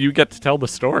live, you get to tell the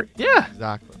story. Yeah.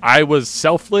 Exactly. I was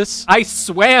selfless. I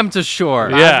swam to shore.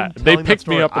 Yeah, Imagine they telling picked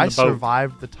that me story. up in I the boat.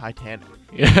 survived the Titanic.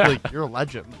 Yeah. Like, you're a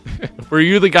legend. Were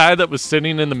you the guy that was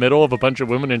sitting in the middle of a bunch of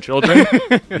women and children?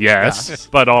 Yes,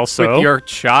 but also With your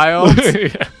child.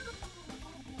 Yeah.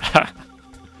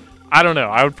 I don't know.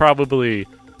 I would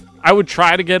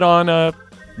try to get on a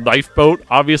lifeboat,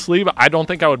 obviously, but I don't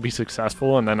think I would be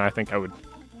successful. And then I think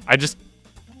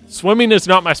swimming is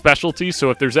not my specialty. So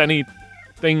if there's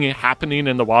anything happening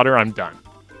in the water, I'm done.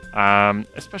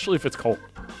 Especially if it's cold,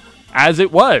 as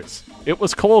it was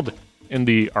cold in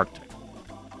the Arctic.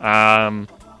 Up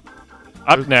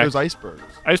next, There's icebergs.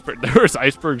 There's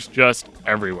icebergs just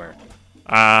everywhere.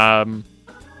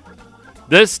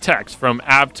 This text from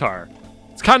Avtar,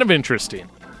 it's kind of interesting.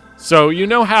 So you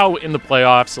know how in the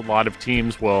playoffs a lot of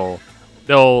teams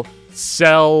they'll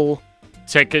sell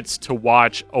tickets to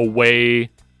watch away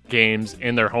games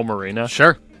in their home arena?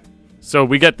 Sure. So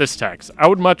we get this text. I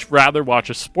would much rather watch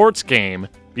a sports game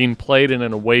being played in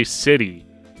an away city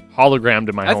hologrammed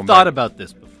in my home. I've thought venue. about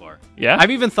this before. Yeah?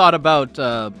 I've even thought about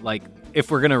like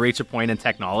if we're gonna reach a point in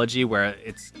technology where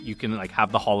you can like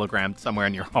have the hologram somewhere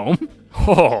in your home.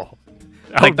 Oh.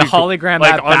 That Like would the be cool. hologram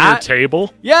like at on your bat?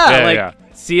 table? Yeah,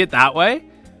 see it that way.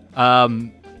 That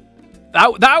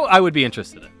I would be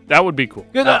interested in. That would be cool.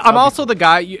 I'm also the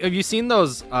guy. Have you seen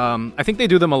those? I think they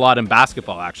do them a lot in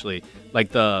basketball, actually.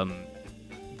 Like the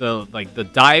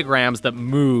diagrams that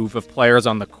move of players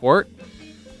on the court.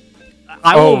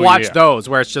 I will watch those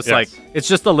where it's just like it's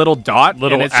just a little dot,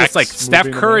 and it's just like Steph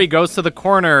Curry goes to the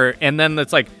corner, and then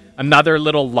it's like another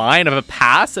little line of a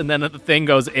pass, and then the thing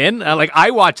goes in.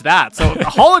 I watch that. So a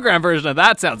hologram version of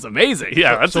that sounds amazing.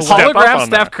 Yeah, that's a hologram step up on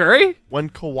Steph that. Curry. When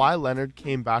Kawhi Leonard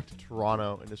came back to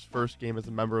Toronto in his first game as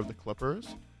a member of the Clippers,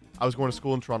 I was going to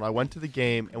school in Toronto. I went to the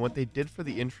game, and what they did for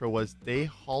the intro was they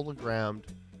hologrammed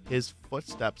his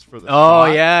footsteps for the Oh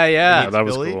shot yeah. that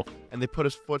was Philly, cool. and they put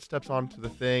his footsteps onto the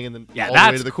thing, and then Yeah, all the way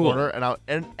that's to the cool. corner,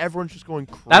 and everyone's just going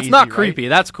crazy. That's not right? creepy.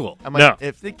 That's cool. I'm like, No.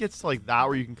 if it gets like that,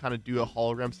 where you can kind of do a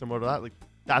hologram similar to that, like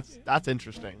that's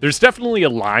interesting. There's definitely a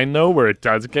line, though, where it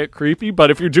does get creepy, but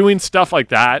if you're doing stuff like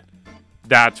that,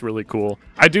 that's really cool.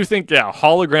 I do think,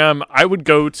 hologram, I would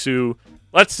go to,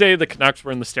 let's say the Canucks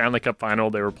were in the Stanley Cup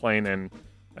Final, they were playing in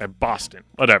Boston,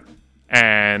 whatever,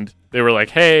 and they were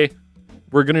like, hey,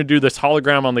 we're going to do this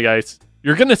hologram on the ice.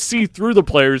 You're going to see through the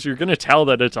players, you're going to tell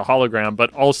that it's a hologram,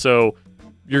 but also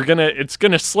it's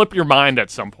going to slip your mind at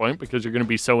some point because you're going to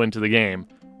be so into the game.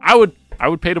 I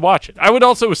would pay to watch it. I would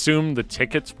also assume the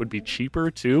tickets would be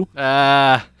cheaper too.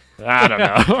 I don't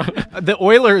know. The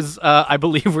Oilers, I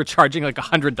believe, were charging like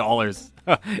 $100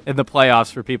 in the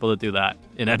playoffs for people to do that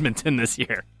in Edmonton this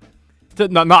year.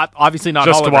 Not obviously not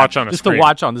Just to hologram, watch on a just screen. to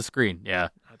watch on the screen. Yeah,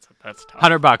 That's tough.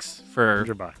 $100 for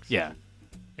 $100. Yeah,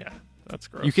 Yeah, that's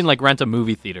gross. you can like rent a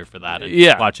movie theater for that and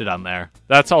Yeah. watch it on there.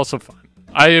 That's also fun.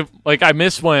 I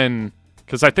miss when,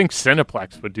 because I think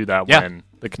Cineplex would do that Yeah. when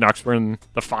the Canucks were in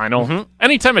the final. Mhm.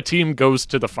 Anytime a team goes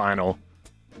to the final,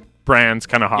 brands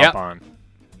kind of hop Yep. on.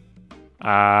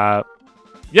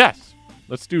 Yes,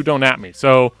 let's do Don't At Me.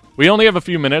 So we only have a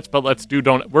few minutes, but let's do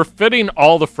Don't. We're fitting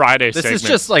all the Friday This segments. is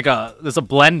just like there's a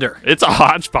blender. It's a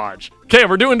hodgepodge. Okay,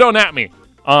 we're doing Don't At Me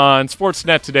on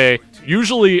Sportsnet today.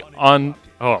 Usually on.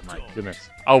 Oh my goodness.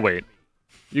 I'll wait.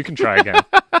 You can try again.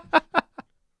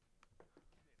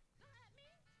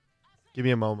 Give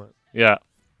me a moment. Yeah.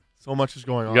 So much is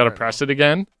going on. You got to right press it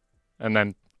again and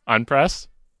then unpress.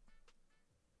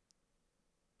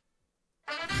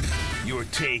 Your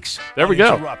takes. There we go.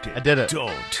 uninterrupted. I did it.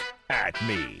 Don't at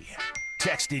me.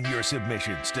 Text in your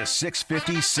submissions to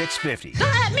 650 650.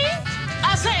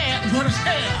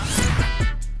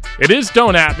 It is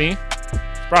Don't At Me.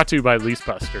 It's brought to you by Lease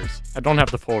Busters. I don't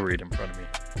have the full read in front of me.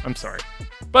 I'm sorry.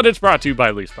 But it's brought to you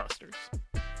by Lease Busters.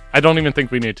 I don't even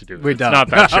think we need to do it. We It's don't. not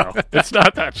that show. It's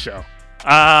not that show.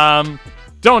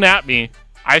 Don't At Me.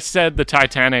 I said the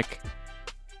Titanic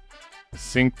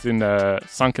sunk in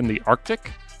the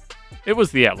Arctic. It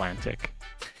was the Atlantic.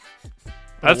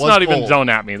 That's was not even cold. Don't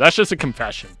At Me. That's just a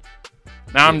confession.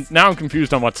 Now I'm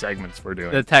confused on what segments we're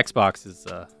doing. The text box is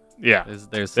Yeah.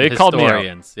 there's They called me out.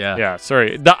 historians. Yeah. Yeah,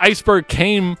 sorry. The iceberg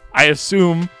came, I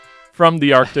assume, from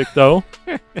the Arctic, though.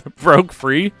 Broke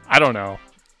free. I don't know.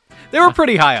 They were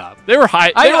pretty high up. They were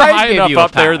high. I- They were I'd high give enough you a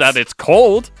up there pass. that it's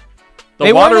cold. The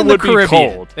They water weren't in the would be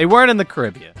Caribbean. cold. They weren't in the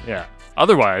Caribbean. Yeah.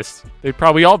 Otherwise, they'd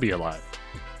probably all be alive,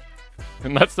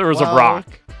 unless there was a Well- rock.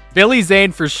 Billy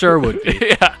Zane for sure would be.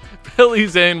 Yeah, Billy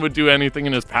Zane would do anything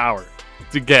in his power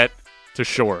to get to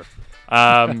shore.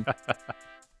 Don't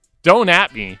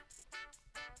At Me.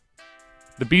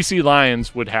 The BC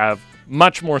Lions would have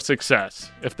much more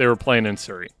success if they were playing in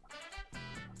Surrey.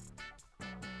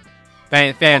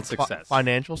 Fan success.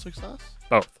 Financial success?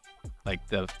 Both. Like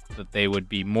that they would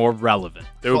be more relevant.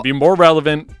 They would be more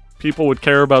relevant. People would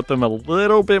care about them a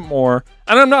little bit more.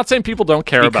 And I'm not saying people don't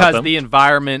care about Because them. the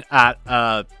environment at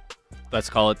let's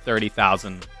call it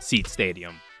 30,000 seat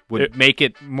stadium would make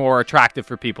it more attractive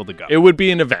for people to go. It would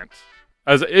be an event.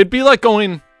 It'd be like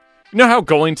going, you know how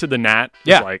going to the Nat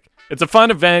Yeah. is like, it's a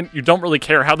fun event. You don't really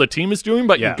care how the team is doing,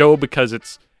 but Yeah. you go because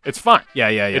it's fun. yeah.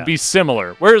 It'd be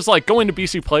similar. Whereas like going to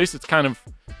BC Place, it's kind of,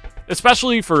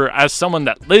 especially for as someone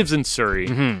that lives in Surrey,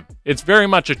 Mm-hmm. it's very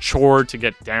much a chore to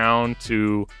get down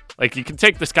to. Like you can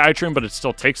take the SkyTrain, but it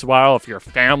still takes a while. If you're a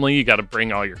family, you got to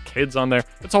bring all your kids on there.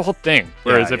 It's a whole thing.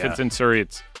 Whereas if yeah. it's in Surrey,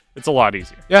 it's a lot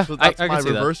easier. Yeah, So that's I my can see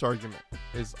reverse argument.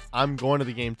 Is I'm going to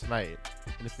the game tonight,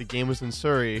 and if the game was in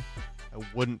Surrey, I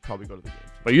wouldn't probably go to the game.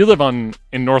 But you live in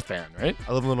North Van, right?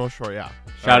 I live in the North Shore, yeah.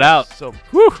 that. Shout out. So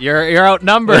You're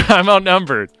outnumbered. I'm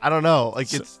outnumbered. I don't know.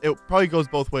 Like it probably goes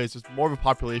both ways. There's more of a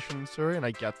population in Surrey, and I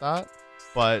get that,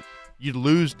 but you'd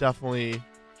lose definitely.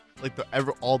 Like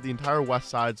the entire west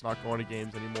side's not going to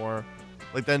games anymore.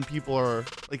 Like then people are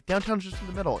like downtown's just in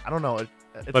the middle. I don't know.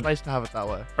 It's But- nice to have it that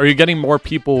way. Are you getting more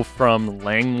people from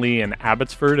Langley and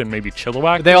Abbotsford and maybe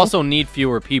Chilliwack? They also need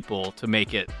fewer people to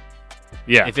make it.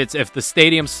 yeah. If the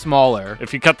stadium's smaller,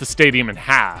 If you cut the stadium in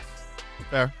half,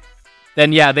 Fair.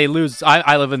 then yeah, they lose.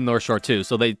 I live in North Shore too,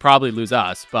 so they probably lose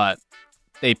us, but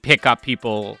they pick up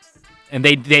people, and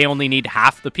they only need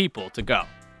half the people to go.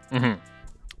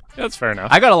 that's fair enough.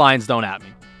 I got a Lions Don't At Me.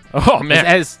 Oh It man,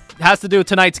 has to do with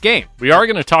tonight's game. we are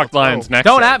going to talk Lions next.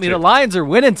 Don't time, at me. too. The Lions are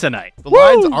winning tonight. The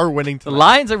Lions are winning The tonight.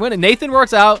 Lions are winning. Nathan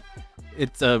works out.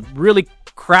 It's a really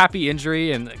crappy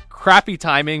injury and crappy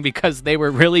timing because they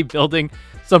were really building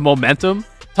some momentum.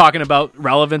 Talking about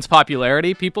relevance,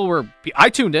 popularity. I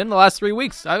tuned in the last 3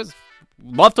 weeks.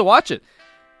 Love to watch it.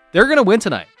 They're going to win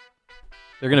tonight.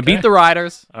 They're going to beat the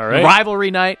Riders. All right. Rivalry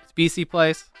night. It's BC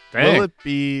Place. Dang. Will it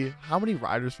be? How many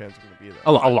Riders fans are going to be there?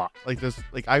 A lot. A lot. Like this.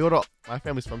 Like I go to my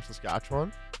family's from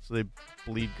Saskatchewan, so they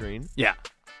bleed green. Yeah.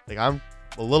 Like I'm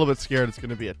a little bit scared. It's going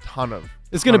to be a ton of.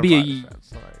 It's going to be Riders fans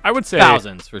tonight. I would say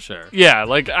thousands for sure. Yeah,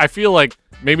 like I feel like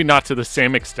maybe not to the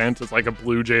same extent as like a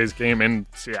Blue Jays game in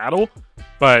Seattle,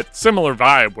 but similar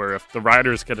vibe where if the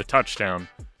Riders get a touchdown,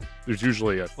 there's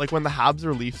usually a Like when the Habs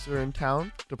or Leafs are in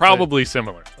town. To play. probably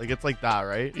similar. Like it's like that,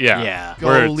 right? Yeah. Yeah. Go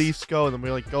Where it's- Leafs, go, and then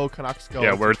we're like go Canucks, go.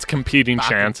 Yeah, where it's competing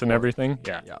back and chance and forth. everything.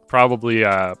 Yeah, Yeah.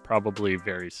 probably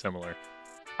very similar.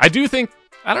 I do think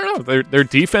I don't know their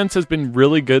defense has been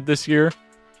really good this year.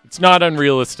 It's not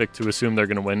unrealistic to assume they're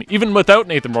going to win, even without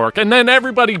Nathan Rourke. And then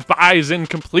everybody buys in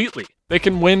completely. They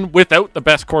can win without the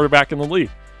best quarterback in the league.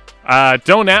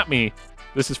 Don't at me.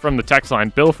 This is from the text line.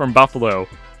 Bill from Buffalo.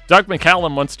 Doug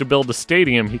McCallum wants to build a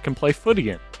stadium he can play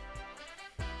footy in.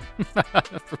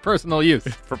 For personal use.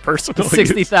 For personal use.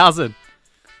 60,000.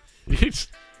 He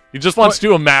just wants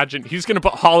to imagine. He's going to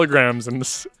put holograms in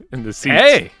the seats.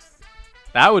 Hey,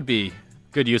 that would be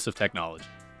good use of technology.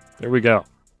 There we go.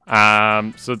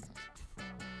 So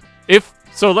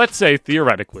let's say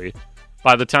theoretically,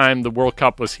 by the time the World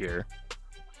Cup was here,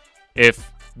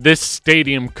 if this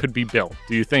stadium could be built,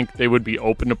 do you think they would be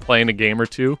open to playing a game or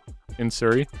two in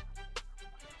Surrey?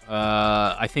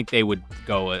 I think they would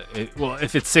go. Well,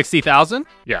 if it's 60,000,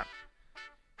 yeah,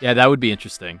 that would be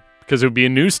interesting because it would be a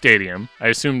new stadium. I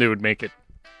assume they would make it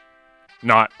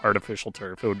not artificial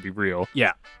turf; it would be real.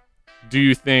 Yeah. Do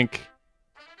you think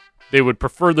they would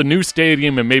prefer the new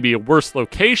stadium and maybe a worse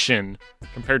location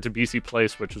compared to BC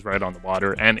Place, which is right on the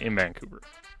water and in Vancouver?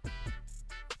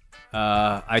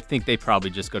 I think they probably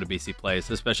just go to BC Place,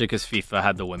 especially because FIFA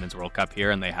had the Women's World Cup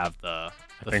here and they have the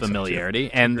familiarity.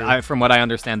 So and from what I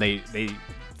understand, they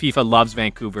FIFA loves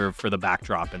Vancouver for the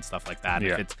backdrop and stuff like that.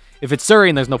 Yeah. If it's Surrey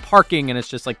and there's no parking and it's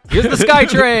just like, here's the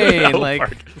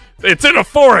SkyTrain, it's in a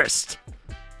forest.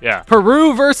 Yeah,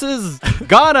 Peru versus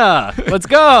Ghana. Let's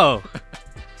go.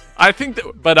 I think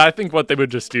what they would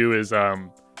just do is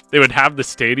they would have the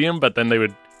stadium, but then they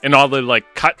would, in all the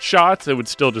cut shots, it would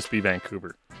still just be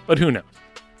Vancouver. But who knows?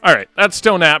 All right, that's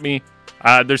Stone at me.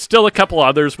 There's still a couple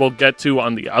others we'll get to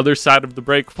on the other side of the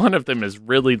break. One of them is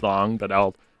really long, but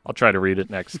I'll try to read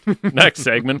it next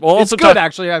segment. We'll also it's good,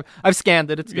 actually. I've scanned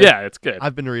it. It's good. Yeah, it's good.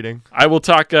 I've been reading. I will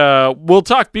talk. We'll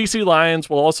talk BC Lions.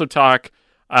 We'll also talk.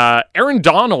 Aaron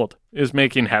Donald is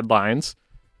making headlines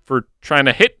for trying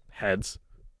to hit heads.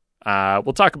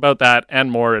 We'll talk about that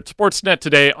and more at Sportsnet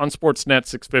today on Sportsnet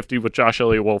 650 with Josh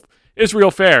Elliott Wolf.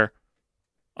 Israel Fair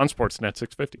on Sportsnet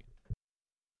 650.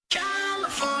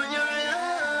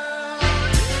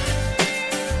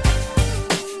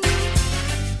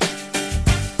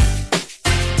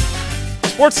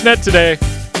 Sportsnet today,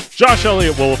 Josh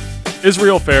Elliott Wolf,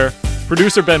 Israel Fair,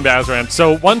 producer Ben Bazran.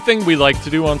 So one thing we like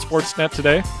to do on Sportsnet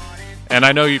today, and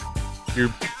I know you're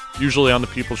usually on the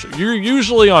People Show. You're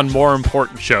usually on more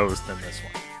important shows than this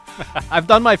one. I've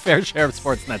done my fair share of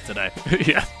Sportsnet today.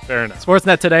 Yeah, fair enough.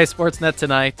 Sportsnet today, Sportsnet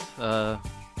tonight.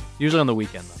 Usually on the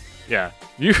weekend, though. Yeah,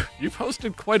 you've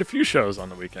hosted quite a few shows on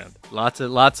the weekend. Lots of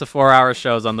 4-hour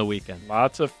shows on the weekend.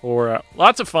 Lots of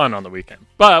fun on the weekend.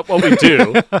 But what we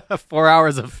do 4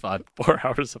 hours of fun. 4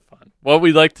 hours of fun. What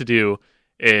we like to do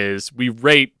is we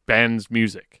rate Ben's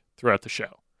music throughout the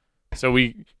show. So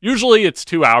usually it's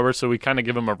 2 hours, so we kind of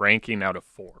give him a ranking out of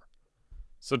 4.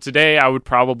 So today I would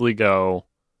probably go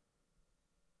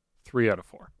 3 out of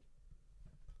 4.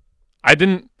 I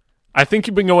think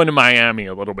you've been going to Miami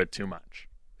a little bit too much.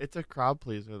 It's a crowd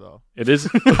pleaser, though. It is.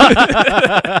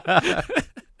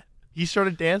 He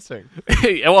started dancing.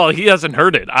 Well, he hasn't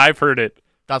heard it. I've heard it.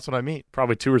 That's what I mean.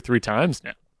 Probably 2 or 3 times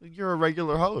now. You're a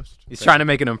regular host. He's trying to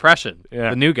make an impression.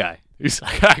 Yeah. The new guy. He's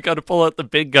like, I got to pull out the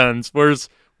big guns. Where's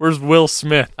Will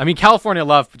Smith? I mean, California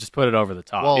Love just put it over the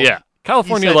top. Well, Yeah.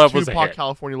 California he said Love was a Tupac, hit.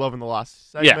 California Love in the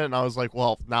last segment, Yeah. and I was like,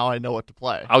 well, now I know what to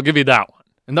play. I'll give you that one.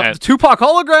 And the Tupac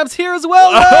holograms here as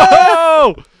well.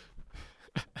 Oh!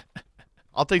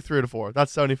 I'll take 3 out of 4.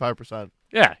 That's 75%.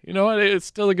 Yeah, you know what? It's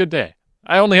still a good day.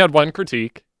 I only had one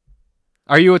critique.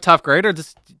 Are you a tough grader? Do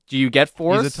you get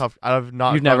 4s? He's a tough. I've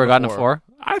not. You've never gotten a 4?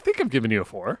 I think I've given you a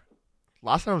 4.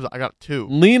 Last time I got 2.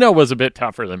 Lena was a bit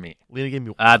tougher than me. Lena gave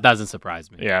me. That doesn't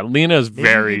surprise me. Yeah, Lena's Maybe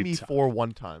very gave me tough. 4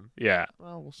 one time. Yeah.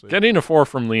 Well, we'll see. Getting a 4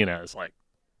 from Lena is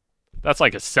that's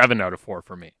like a 7 out of 4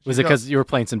 for me. Was it because you were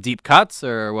playing some deep cuts,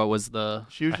 or what was the...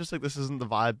 She was just like, this isn't the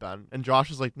vibe, Ben. And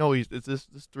Josh was like, no, it's this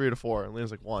 3 out of 4. And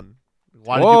Lena's like, 1.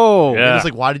 Whoa. Yeah. Lena's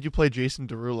like, why did you play Jason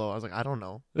Derulo? I was like, I don't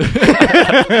know.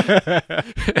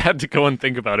 Had to go and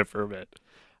think about it for a bit.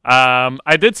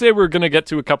 I did say we are going to get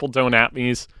to a couple Don't At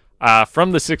Me's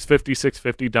from the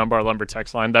 650 Dunbar Lumber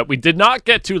text line that we did not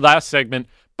get to last segment.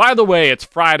 By the way, it's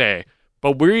Friday,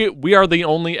 but we are the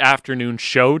only afternoon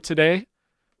show today.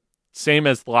 Same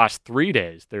as the last 3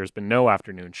 days. There's been no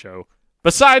afternoon show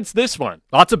besides this one.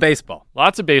 Lots of baseball.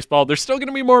 Lots of baseball. There's still going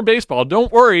to be more baseball. Don't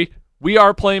worry. We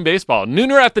are playing baseball.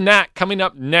 Nooner at the Nat coming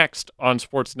up next on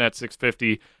Sportsnet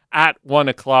 650 at 1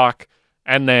 o'clock.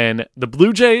 And then the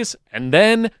Blue Jays and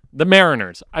then the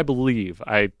Mariners. I believe.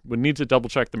 I would need to double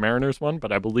check the Mariners one,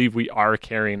 but I believe we are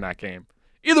carrying that game.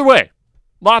 Either way,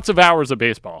 lots of hours of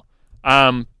baseball.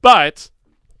 But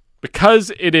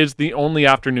because it is the only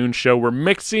afternoon show, we're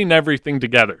mixing everything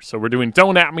together. So we're doing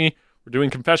Don't At Me, We're doing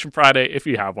Confession Friday if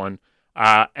you have one,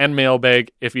 and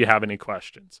Mailbag if you have any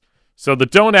questions. So the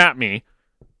Don't At Me,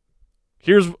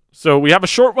 so we have a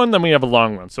short one, then we have a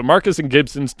long one. So Marcus and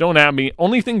Gibson's Don't At Me,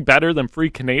 only thing better than free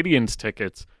Canadians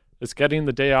tickets is getting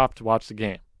the day off to watch the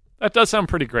game. That does sound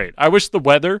pretty great. I wish the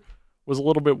weather was a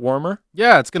little bit warmer.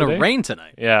 Yeah, it's going to rain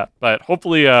tonight. Yeah, but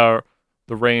hopefully the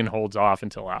rain holds off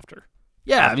until after.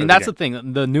 Yeah, after I mean, that's the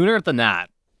thing. The Nooner at the Nat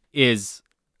is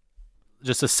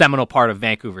just a seminal part of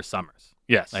Vancouver summers.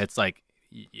 Yes. It's like,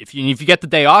 if you get the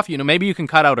day off, maybe you can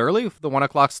cut out early for the 1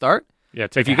 o'clock start. Yeah,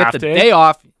 take if you a get half the day. day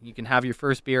off, you can have your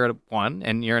first beer at 1,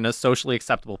 and you're in a socially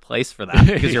acceptable place for that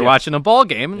because you're watching a ball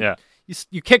game. Yeah.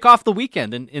 You kick off the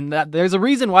weekend, and in that there's a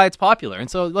reason why it's popular. And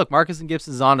so, look, Marcus and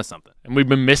Gibson is onto something. And we've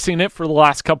been missing it for the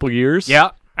last couple years.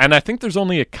 Yeah. And I think there's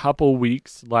only a couple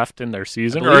weeks left in their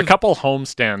season, or a couple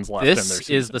homestands left in their season. This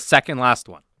is the second last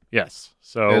one. Yes.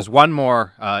 So there's one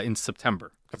more in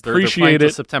September. Appreciate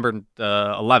it. September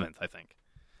 11th, I think.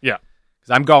 Yeah.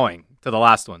 Because I'm going to the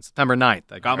last one, September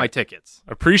 9th. I got my tickets.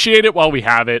 Appreciate it while we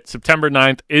have it. September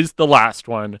 9th is the last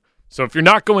one. So if you're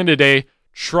not going today,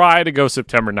 try to go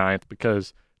September 9th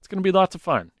because it's going to be lots of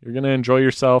fun. You're going to enjoy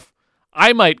yourself.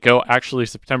 I might go, actually,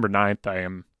 September 9th. I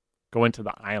am going to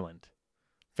the island.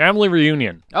 Family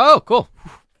reunion. Oh, cool.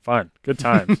 Fun. Good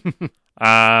times.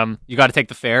 You got to take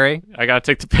the ferry. I got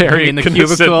to take the ferry in the Gonna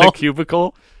sit in cubicle. the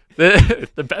cubicle.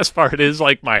 The best part is,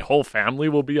 like, my whole family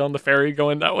will be on the ferry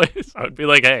going that way. So I would be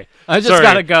like, hey, I just sorry,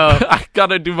 gotta go. I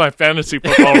gotta do my fantasy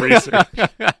football research.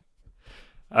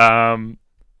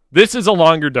 This is a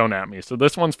longer Don't At Me. So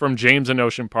this one's from James in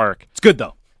Ocean Park. It's good,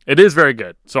 though. It is very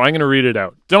good. So I'm going to read it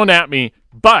out. Don't At Me,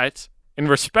 but in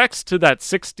respects to that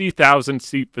 60,000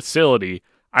 seat facility,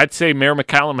 I'd say Mayor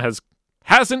McCallum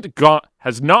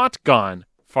has not gone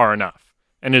far enough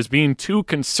and is being too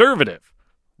conservative.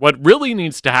 What really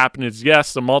needs to happen is,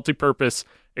 yes, a multi-purpose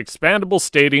expandable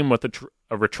stadium with a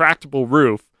retractable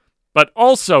roof, but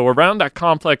also around that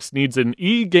complex needs an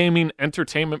e-gaming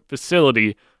entertainment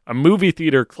facility, a movie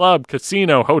theater, club,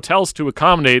 casino, hotels to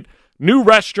accommodate, new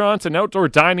restaurants and outdoor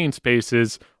dining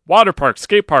spaces, water parks,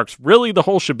 skate parks, really the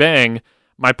whole shebang.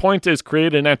 My point is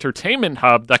create an entertainment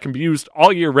hub that can be used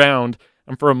all year round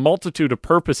and for a multitude of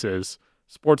purposes,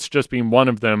 sports just being one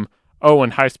of them. Oh,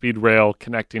 and high-speed rail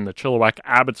connecting the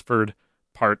Chilliwack-Abbotsford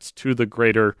parts to the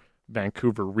greater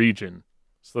Vancouver region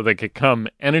so they could come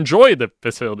and enjoy the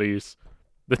facilities.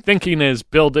 The thinking is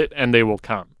build it and they will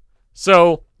come.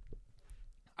 So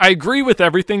I agree with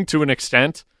everything to an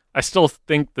extent. I still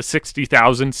think the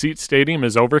 60,000 seat stadium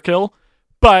is overkill,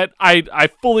 but I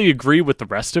fully agree with the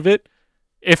rest of it.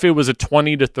 If it was a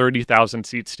 20 to 30,000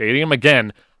 seat stadium,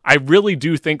 again, I really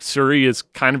do think Surrey is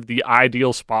kind of the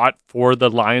ideal spot for the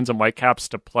Lions and Whitecaps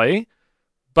to play,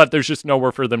 but there's just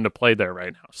nowhere for them to play there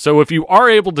right now. So if you are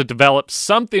able to develop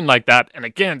something like that, and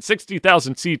again,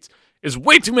 60,000 seats is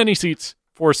way too many seats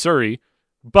for Surrey,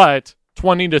 but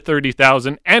 20 to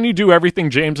 30,000, and you do everything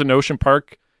James and Ocean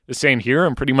Park is saying here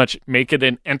and pretty much make it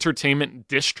an entertainment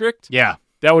district, Yeah.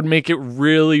 that would make it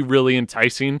really, really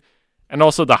enticing. And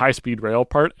also the high-speed rail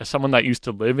part, as someone that used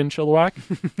to live in Chilliwack,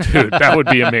 dude, that would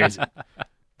be amazing.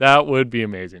 That would be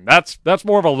amazing. That's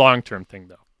more of a long-term thing,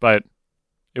 though, but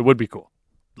it would be cool.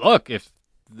 Look, if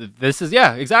this is,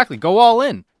 yeah, exactly. Go all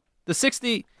in. The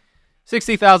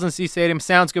 60,000 seat stadium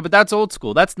sounds good, but that's old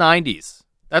school. That's 90s.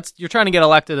 You're trying to get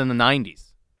elected in the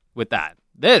 90s with that.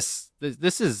 This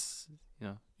is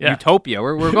utopia.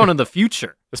 We're going to the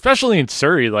future. Especially in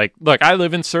Surrey. Like, look, I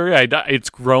live in Surrey. It's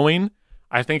growing.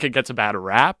 I think it gets a bad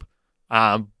rap.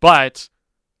 But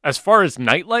as far as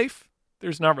nightlife,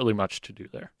 there's not really much to do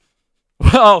there.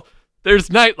 Well, there's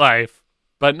nightlife,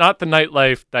 but not the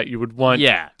nightlife that you would want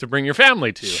to bring your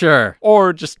family to. Sure.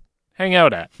 Or just hang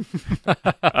out at.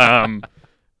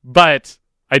 But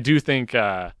I do think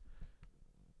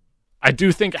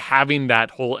having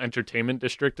that whole entertainment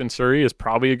district in Surrey is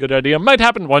probably a good idea. It might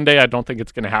happen one day. I don't think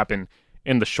it's going to happen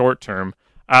in the short term.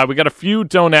 We got a few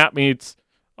Don't At Me's.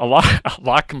 A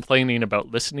lot complaining about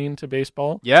listening to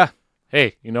baseball. Yeah.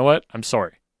 Hey, you know what? I'm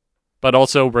sorry. But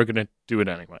also, we're going to do it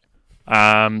anyway.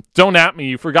 Don't At Me,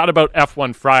 you forgot about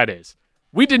F1 Fridays.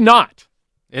 We did not.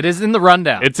 It is in the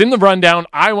rundown. It's in the rundown.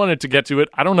 I wanted to get to it.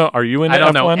 I don't know. Are you in F1? I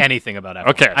don't know anything about F1.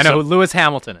 Okay. I know who Lewis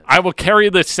Hamilton is. I will carry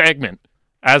this segment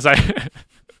as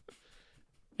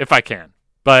if I can.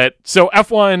 But so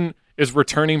F1 is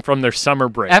returning from their summer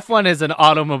break. F1 is an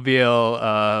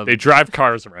automobile. They drive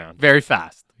cars around. Very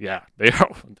fast. Yeah, they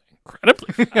are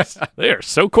incredibly fast. They are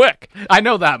so quick. I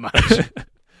know that much.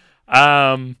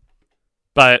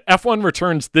 But F1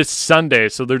 returns this Sunday,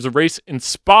 so there's a race in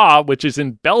Spa, which is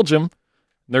in Belgium.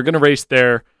 They're going to race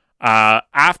there.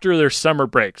 after their summer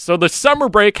break. So the summer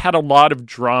break had a lot of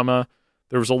drama.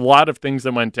 There was a lot of things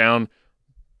that went down.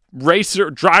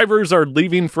 Drivers are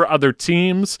leaving for other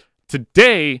teams.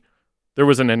 Today, there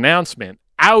was an announcement.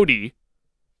 Audi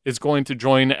is going to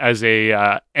join as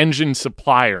a engine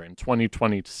supplier in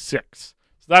 2026.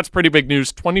 So that's pretty big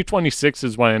news. 2026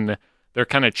 is when they're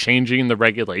kind of changing the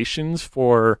regulations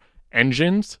for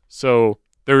engines. So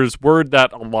there's word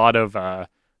that a lot of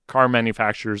car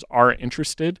manufacturers are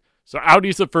interested. So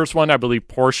Audi's the first one. I believe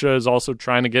Porsche is also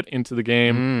trying to get into the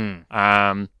game.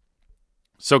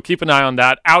 So keep an eye on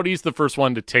that. Audi's the first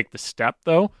one to take the step,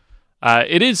 though.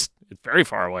 It's very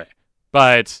far away,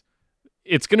 but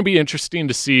it's going to be interesting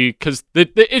to see because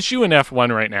the issue in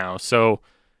F1 right now. So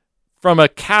from a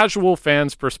casual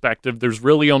fan's perspective, there's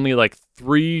really only like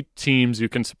 3 teams you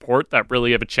can support that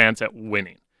really have a chance at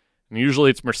winning. And usually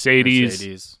it's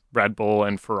Mercedes, Red Bull,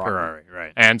 and Ferrari.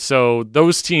 Right. And so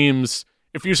those teams,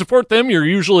 if you support them, you're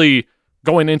usually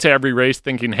going into every race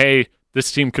thinking, hey,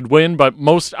 this team could win, but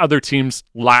most other teams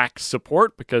lack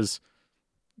support because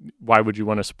why would you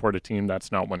want to support a team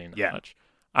that's not winning that much?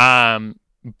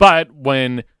 But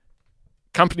when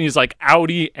companies like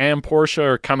Audi and Porsche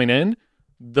are coming in,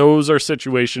 those are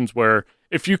situations where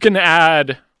if you can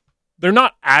add, they're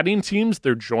not adding teams,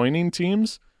 they're joining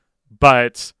teams,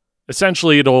 but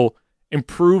essentially it'll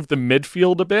improve the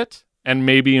midfield a bit and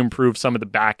maybe improve some of the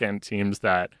back end teams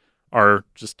that are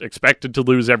just expected to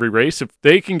lose every race. If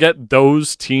they can get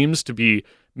those teams to be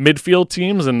midfield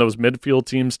teams and those midfield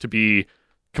teams to be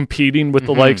competing with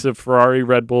the likes of Ferrari,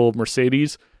 Red Bull,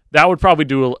 Mercedes, that would probably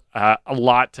do a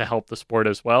lot to help the sport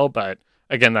as well. But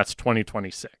again, that's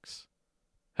 2026.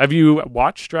 Have you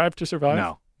watched Drive to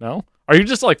Survive? No? Are you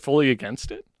just like fully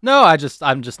against it? No,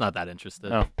 I'm just not that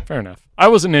interested. Oh, fair enough. I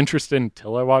wasn't interested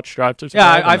until I watched Drive to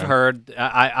Survive. Yeah, I've heard.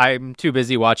 I'm too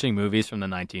busy watching movies from the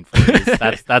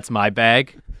 1940s. That's my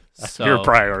bag. That's your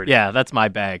priority. Yeah, that's my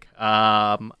bag.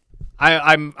 I'm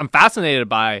fascinated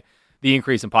by the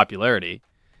increase in popularity.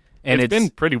 And it's been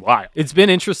pretty wild. It's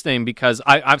been interesting because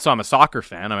I'm a soccer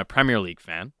fan. I'm a Premier League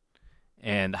fan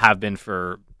and have been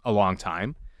for a long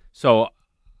time. So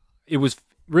it was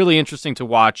really interesting to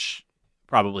watch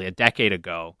probably a decade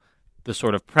ago the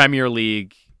sort of Premier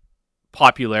League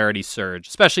popularity surge,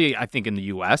 especially I think in the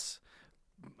U.S.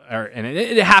 And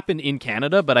it happened in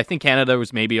Canada, but I think Canada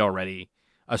was maybe already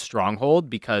a stronghold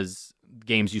because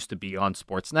games used to be on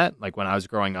Sportsnet. Like when I was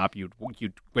growing up, you'd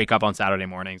wake up on Saturday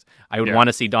mornings. I would want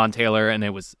to see Don Taylor, and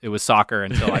it was soccer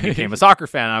until I became a soccer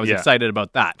fan. And I was excited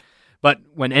about that. But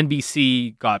when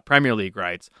NBC got Premier League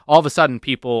rights, all of a sudden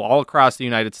people all across the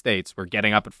United States were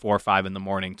getting up at 4 or 5 in the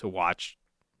morning to watch,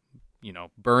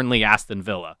 Burnley, Aston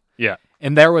Villa. Yeah.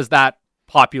 And there was that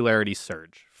popularity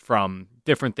surge from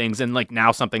different things. And like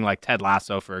now something like Ted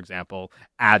Lasso, for example,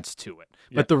 adds to it.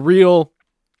 Yeah. But the real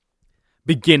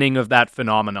beginning of that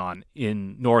phenomenon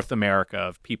in North America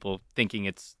of people thinking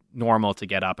it's normal to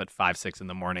get up at 5, 6 in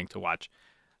the morning to watch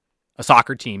a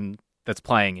soccer team that's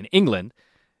playing in England,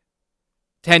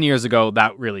 10 years ago,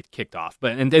 that really kicked off.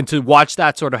 And to watch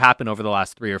that sort of happen over the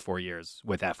last 3 or 4 years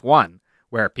with F1,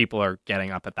 where people are getting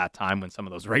up at that time when some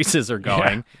of those races are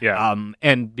going. Yeah.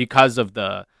 And because of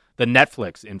the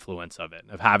Netflix influence of it,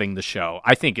 of having the show,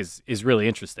 I think is really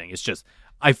interesting. It's just,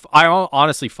 I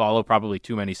honestly follow probably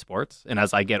too many sports. And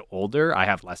as I get older, I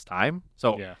have less time.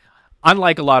 So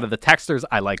unlike a lot of the texters,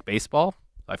 I like baseball.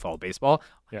 I follow baseball.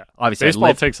 Yeah. Obviously,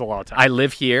 baseball takes a lot of time. I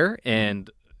live here and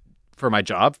for my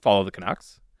job, follow the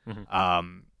Canucks.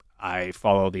 I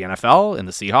follow the NFL and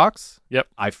the Seahawks. Yep.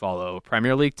 I follow a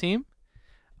Premier League team.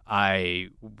 I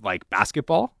like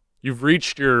basketball. You've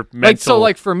reached your mental...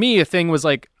 Like for me, a thing was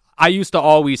like, I used to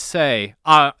always say,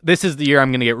 this is the year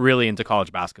I'm going to get really into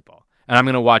college basketball. And I'm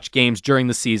going to watch games during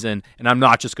the season, and I'm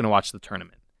not just going to watch the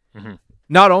tournament.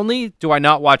 Not only do I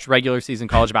not watch regular season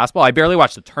college basketball, I barely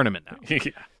watch the tournament now.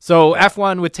 So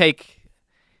F1 would take...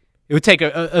 It would take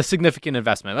a significant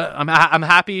investment. I'm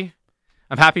happy.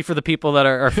 I'm happy for the people that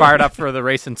are fired up for the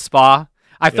race in Spa.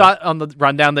 I thought on the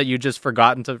rundown that you just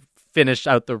forgotten to finish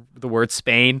out the word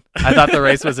Spain. I thought the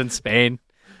race was in Spain.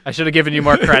 I should have given you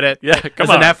more credit. Come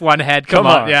on. An F1 head. Come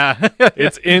on. Yeah.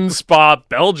 It's in Spa,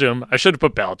 Belgium. I should have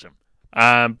put Belgium.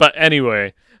 But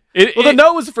anyway. The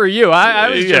note was for you.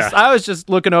 I was just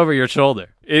looking over your shoulder.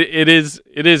 It is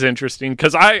interesting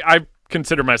because I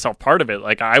consider myself part of it.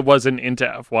 Like I wasn't into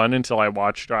F1 until I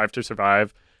watched Drive to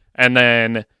Survive, and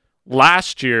then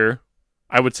last year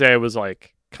I would say I was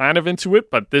like kind of into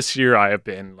it, but this year I have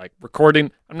been like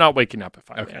recording. I'm not waking up at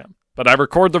 5 a.m. but I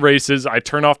record the races. I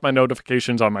turn off my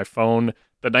notifications on my phone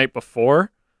the night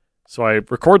before, so I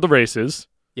record the races.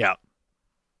 Yeah,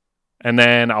 and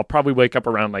then I'll probably wake up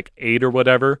around like 8 or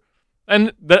whatever,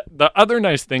 And the other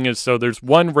nice thing is, so there's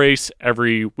one race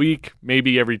every week,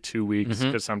 maybe every 2 weeks,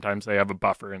 because sometimes they have a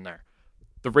buffer in there.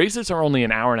 The races are only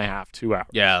an hour and a half, 2 hours.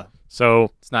 Yeah.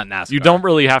 So It's not NASCAR. you don't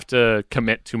really have to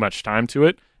commit too much time to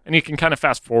it. And you can kind of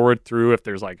fast forward through if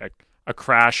there's like a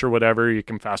crash or whatever, you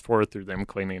can fast forward through them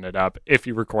cleaning it up if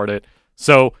you record it.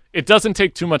 So it doesn't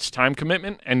take too much time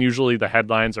commitment, and usually the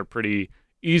headlines are pretty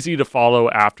easy to follow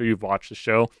after you've watched the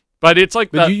show. But it's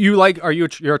like But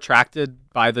you're attracted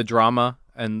by the drama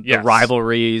and the Yes.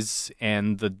 rivalries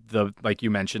and the like you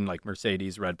mentioned, like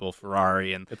Mercedes, Red Bull,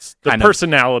 Ferrari, and it's the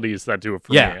personalities that do it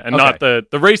for Yeah, me, and okay. not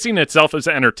the racing itself is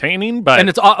entertaining, but and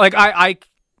it's all like I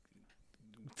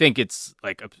think it's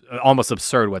like almost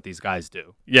absurd what these guys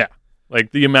do. yeah,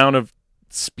 like the amount of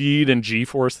speed and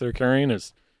G-force they're carrying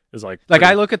is like Like pretty-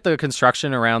 I look at the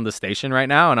construction around the station right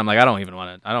now, and I'm like, I don't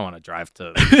want to drive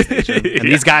to the station. And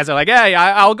these guys are like, hey,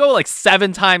 I'll go like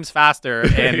 7 times faster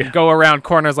and go around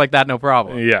corners like that, no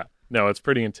problem. Yeah. No, it's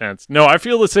pretty intense. No, I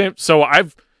feel the same. So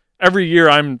every year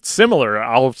I'm similar.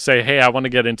 I'll say, hey, I want to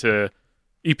get into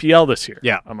EPL this year.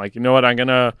 Yeah. I'm like, you know what?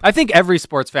 I think every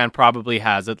sports fan probably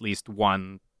has at least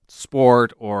one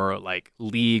sport or like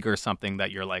league or something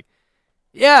that you're like,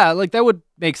 yeah, like that would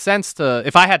make sense to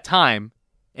if I had time.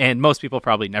 And most people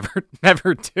probably never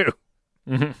do.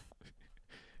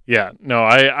 Yeah. No,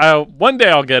 I one day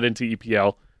I'll get into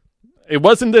EPL. It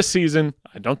wasn't this season.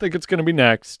 I don't think it's going to be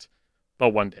next, but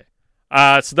one day.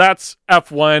 So that's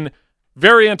F1.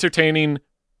 Very entertaining,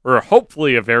 or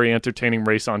hopefully a very entertaining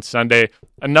race on Sunday.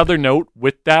 Another note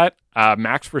with that,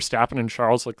 Max Verstappen and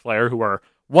Charles Leclerc, who are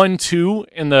 1-2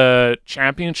 in the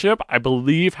championship, I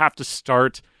believe have to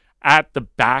start at the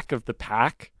back of the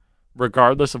pack,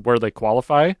 regardless of where they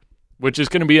qualify, which is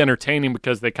going to be entertaining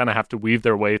because they kind of have to weave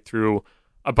their way through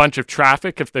a bunch of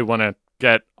traffic if they want to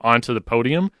get onto the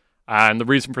podium. And the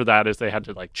reason for that is they had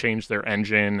to like change their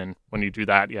engine. And when you do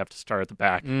that, you have to start at the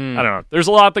back. I don't know. There's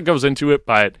a lot that goes into it,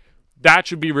 but that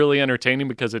should be really entertaining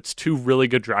because it's 2 really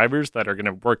good drivers that are going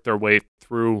to work their way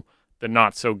through the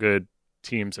not so good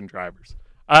teams and drivers.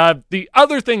 The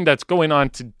other thing that's going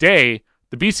on today,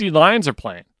 the BC Lions are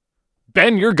playing.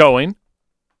 Ben, you're going.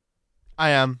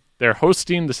 I am. They're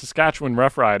hosting the Saskatchewan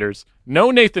Roughriders.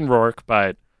 No Nathan Rourke,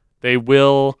 but they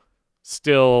will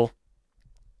still.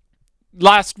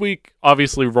 Last week,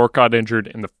 obviously, Rourke got injured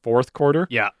in the 4th quarter.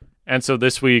 Yeah. And so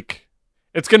this week,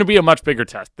 it's going to be a much bigger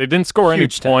test. They didn't score any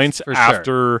Huge test, points for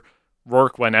after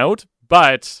Rourke went out,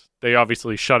 but they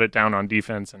obviously shut it down on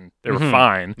defense, and they were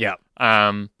fine. Yeah.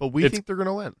 But we It's- think they're going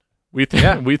to win. We think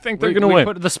they're going to win.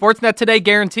 Put the Sportsnet Today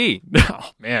guarantee.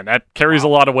 Oh, man, that carries a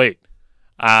lot of weight.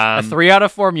 A 3 out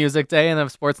of 4 music day and the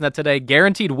Sportsnet Today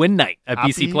guaranteed win night at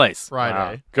BC Happy Place.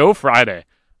 Friday. Go Friday.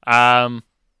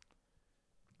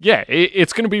 Yeah,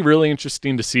 it's going to be really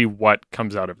interesting to see what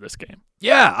comes out of this game.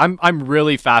 Yeah, I'm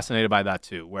really fascinated by that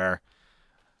too. Where,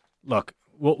 look,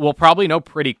 we'll probably know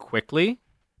pretty quickly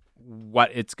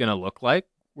what it's going to look like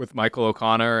with Michael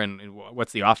O'Connor and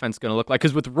what's the offense going to look like.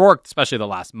 Because with Rourke, especially the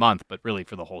last month, but really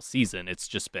for the whole season, it's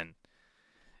been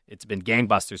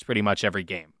gangbusters pretty much every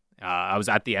game. I was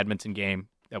at the Edmonton game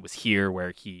that was here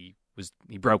where he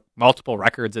broke multiple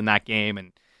records in that game,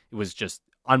 and it was just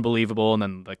unbelievable. And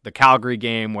then the Calgary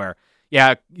game where,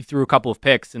 yeah, he threw a couple of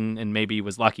picks and maybe he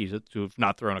was lucky to have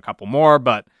not thrown a couple more,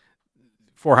 but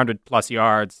 400 plus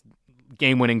yards,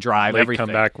 game-winning drive, Late everything.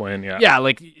 comeback win, yeah. Yeah,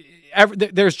 like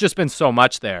there's just been so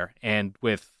much there. And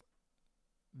with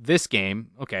this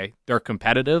game, okay, they're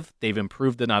competitive. They've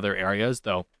improved in other areas,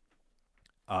 though.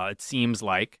 It seems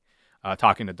like,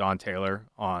 talking to Don Taylor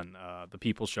on the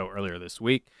People Show earlier this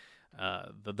week,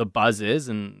 the buzz is,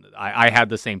 and I had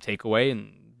the same takeaway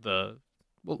in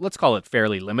let's call it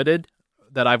fairly limited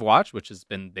that I've watched, which has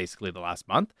been basically the last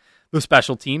month. The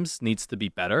special teams needs to be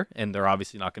better, and they're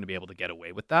obviously not going to be able to get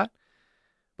away with that.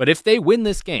 But if they win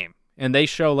this game and they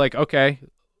show like, okay,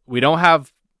 we don't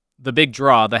have the big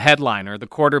draw, the headliner, the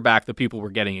quarterback that people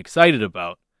were getting excited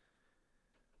about,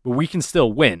 but we can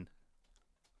still win,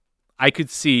 I could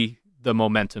see the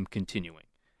momentum continuing.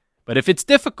 But if it's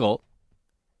difficult,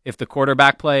 if the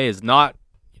quarterback play is not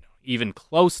even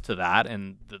close to that,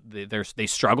 and they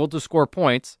struggle to score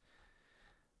points,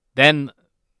 then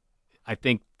I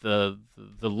think the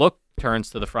look turns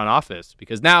to the front office,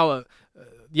 because now,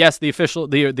 yes,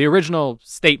 the original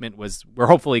statement was we're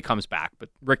hopefully he comes back, but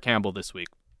Rick Campbell this week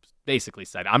basically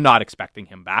said I'm not expecting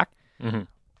him back. Mm-hmm.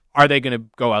 Are they going to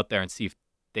go out there and see if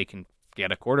they can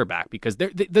get a quarterback? Because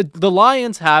the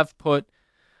Lions have put,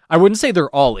 I wouldn't say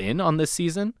they're all in on this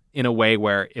season in a way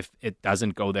where if it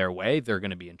doesn't go their way, they're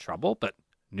going to be in trouble. But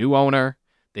new owner,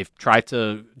 They've tried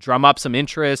to drum up some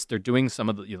interest. They're doing some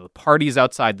of the parties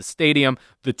outside the stadium.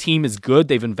 The team is good.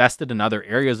 They've invested in other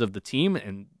areas of the team,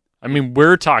 and I mean,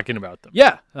 we're talking about them.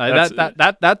 yeah,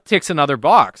 that ticks another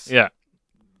box. Yeah.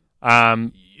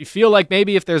 You feel like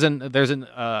maybe if there's an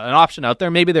option out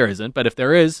there, maybe there isn't, but if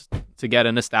there is, to get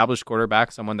an established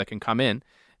quarterback, someone that can come in,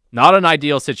 not an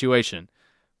ideal situation,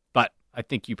 but I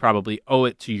think you probably owe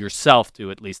it to yourself to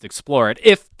at least explore it.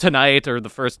 If tonight or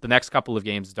the next couple of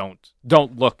games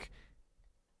don't look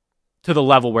to the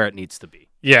level where it needs to be.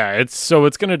 Yeah, it's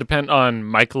going to depend on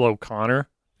Michael O'Connor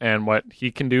and what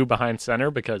he can do behind center,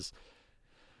 because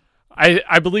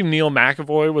I believe Neil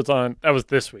McAvoy that was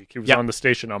this week. He was on the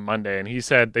station on Monday, and he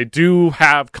said they do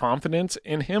have confidence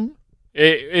in him.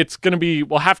 It's going to be,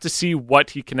 we'll have to see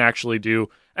what he can actually do.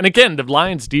 And again, the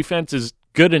Lions defense is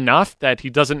good enough that he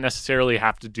doesn't necessarily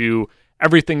have to do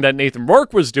everything that Nathan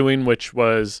Rourke was doing, which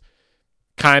was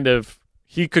kind of,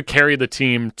 he could carry the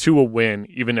team to a win,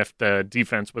 even if the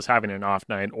defense was having an off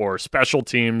night, or special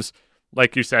teams,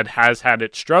 like you said, has had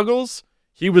its struggles.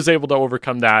 He was able to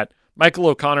overcome that. Michael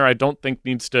O'Connor, I don't think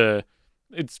it's a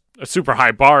super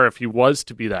high bar if he was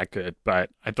to be that good, but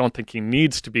I don't think he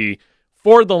needs to be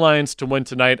for the Lions to win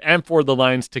tonight and for the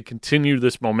Lions to continue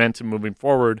this momentum moving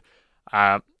forward.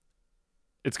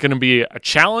 It's going to be a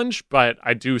challenge, but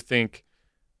I do think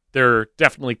they're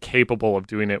definitely capable of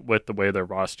doing it with the way their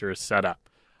roster is set up.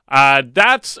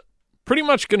 That's pretty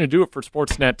much going to do it for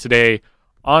Sportsnet today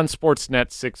on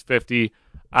Sportsnet 650.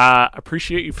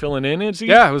 Appreciate you filling in, Izzy.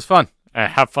 Yeah, it was fun.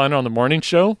 Have fun on the morning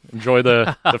show. Enjoy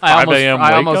the 5 a.m.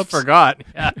 wake-ups. I almost forgot.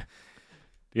 Yeah.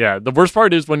 Yeah, the worst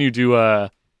part is when you do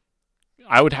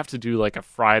I would have to do like a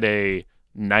Friday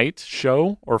night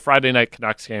show or Friday night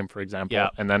Canucks game, for example,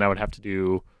 and then I would have to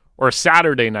do, or a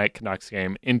Saturday night Canucks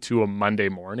game into a Monday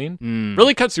morning.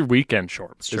 Really cuts your weekend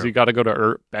short because you got to go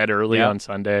to bed early on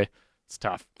Sunday. It's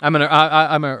tough. I'm an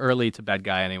early to bed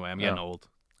guy anyway. I'm getting old.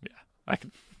 Yeah, I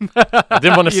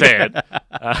didn't want to say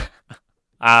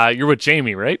it. You're with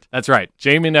Jamie, right? That's right.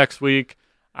 Jamie next week.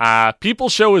 People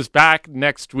Show is back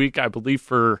next week, I believe,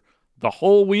 for the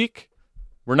whole week.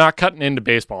 We're not cutting into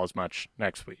baseball as much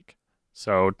next week.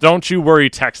 So don't you worry,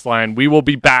 text line. We will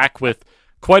be back with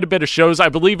quite a bit of shows. I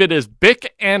believe it is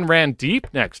Bick and Randeep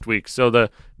next week. So the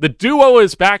duo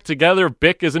is back together.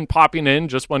 Bick isn't popping in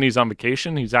just when he's on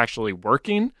vacation. He's actually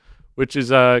working, which is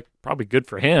probably good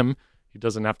for him. He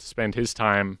doesn't have to spend his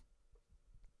time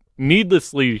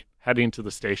needlessly heading to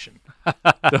the station,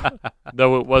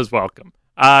 though it was welcome.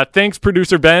 Thanks,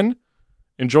 producer Ben.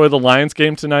 Enjoy the Lions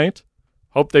game tonight.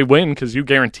 Hope they win because you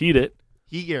guaranteed it.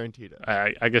 He guaranteed it.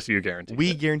 I guess you guaranteed it.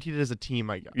 We guaranteed it as a team,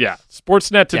 I guess. Yeah.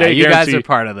 Sportsnet today. Yeah, you guys are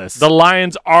part of this. The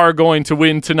Lions are going to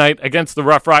win tonight against the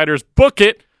Rough Riders. Book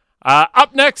it.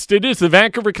 Up next, it is the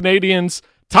Vancouver Canadians.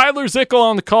 Tyler Zickel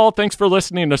on the call. Thanks for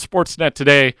listening to Sportsnet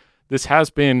today. This has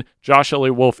been Josh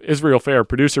Elliott Wolf, Israel Fair,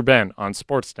 producer Ben on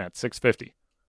Sportsnet 650.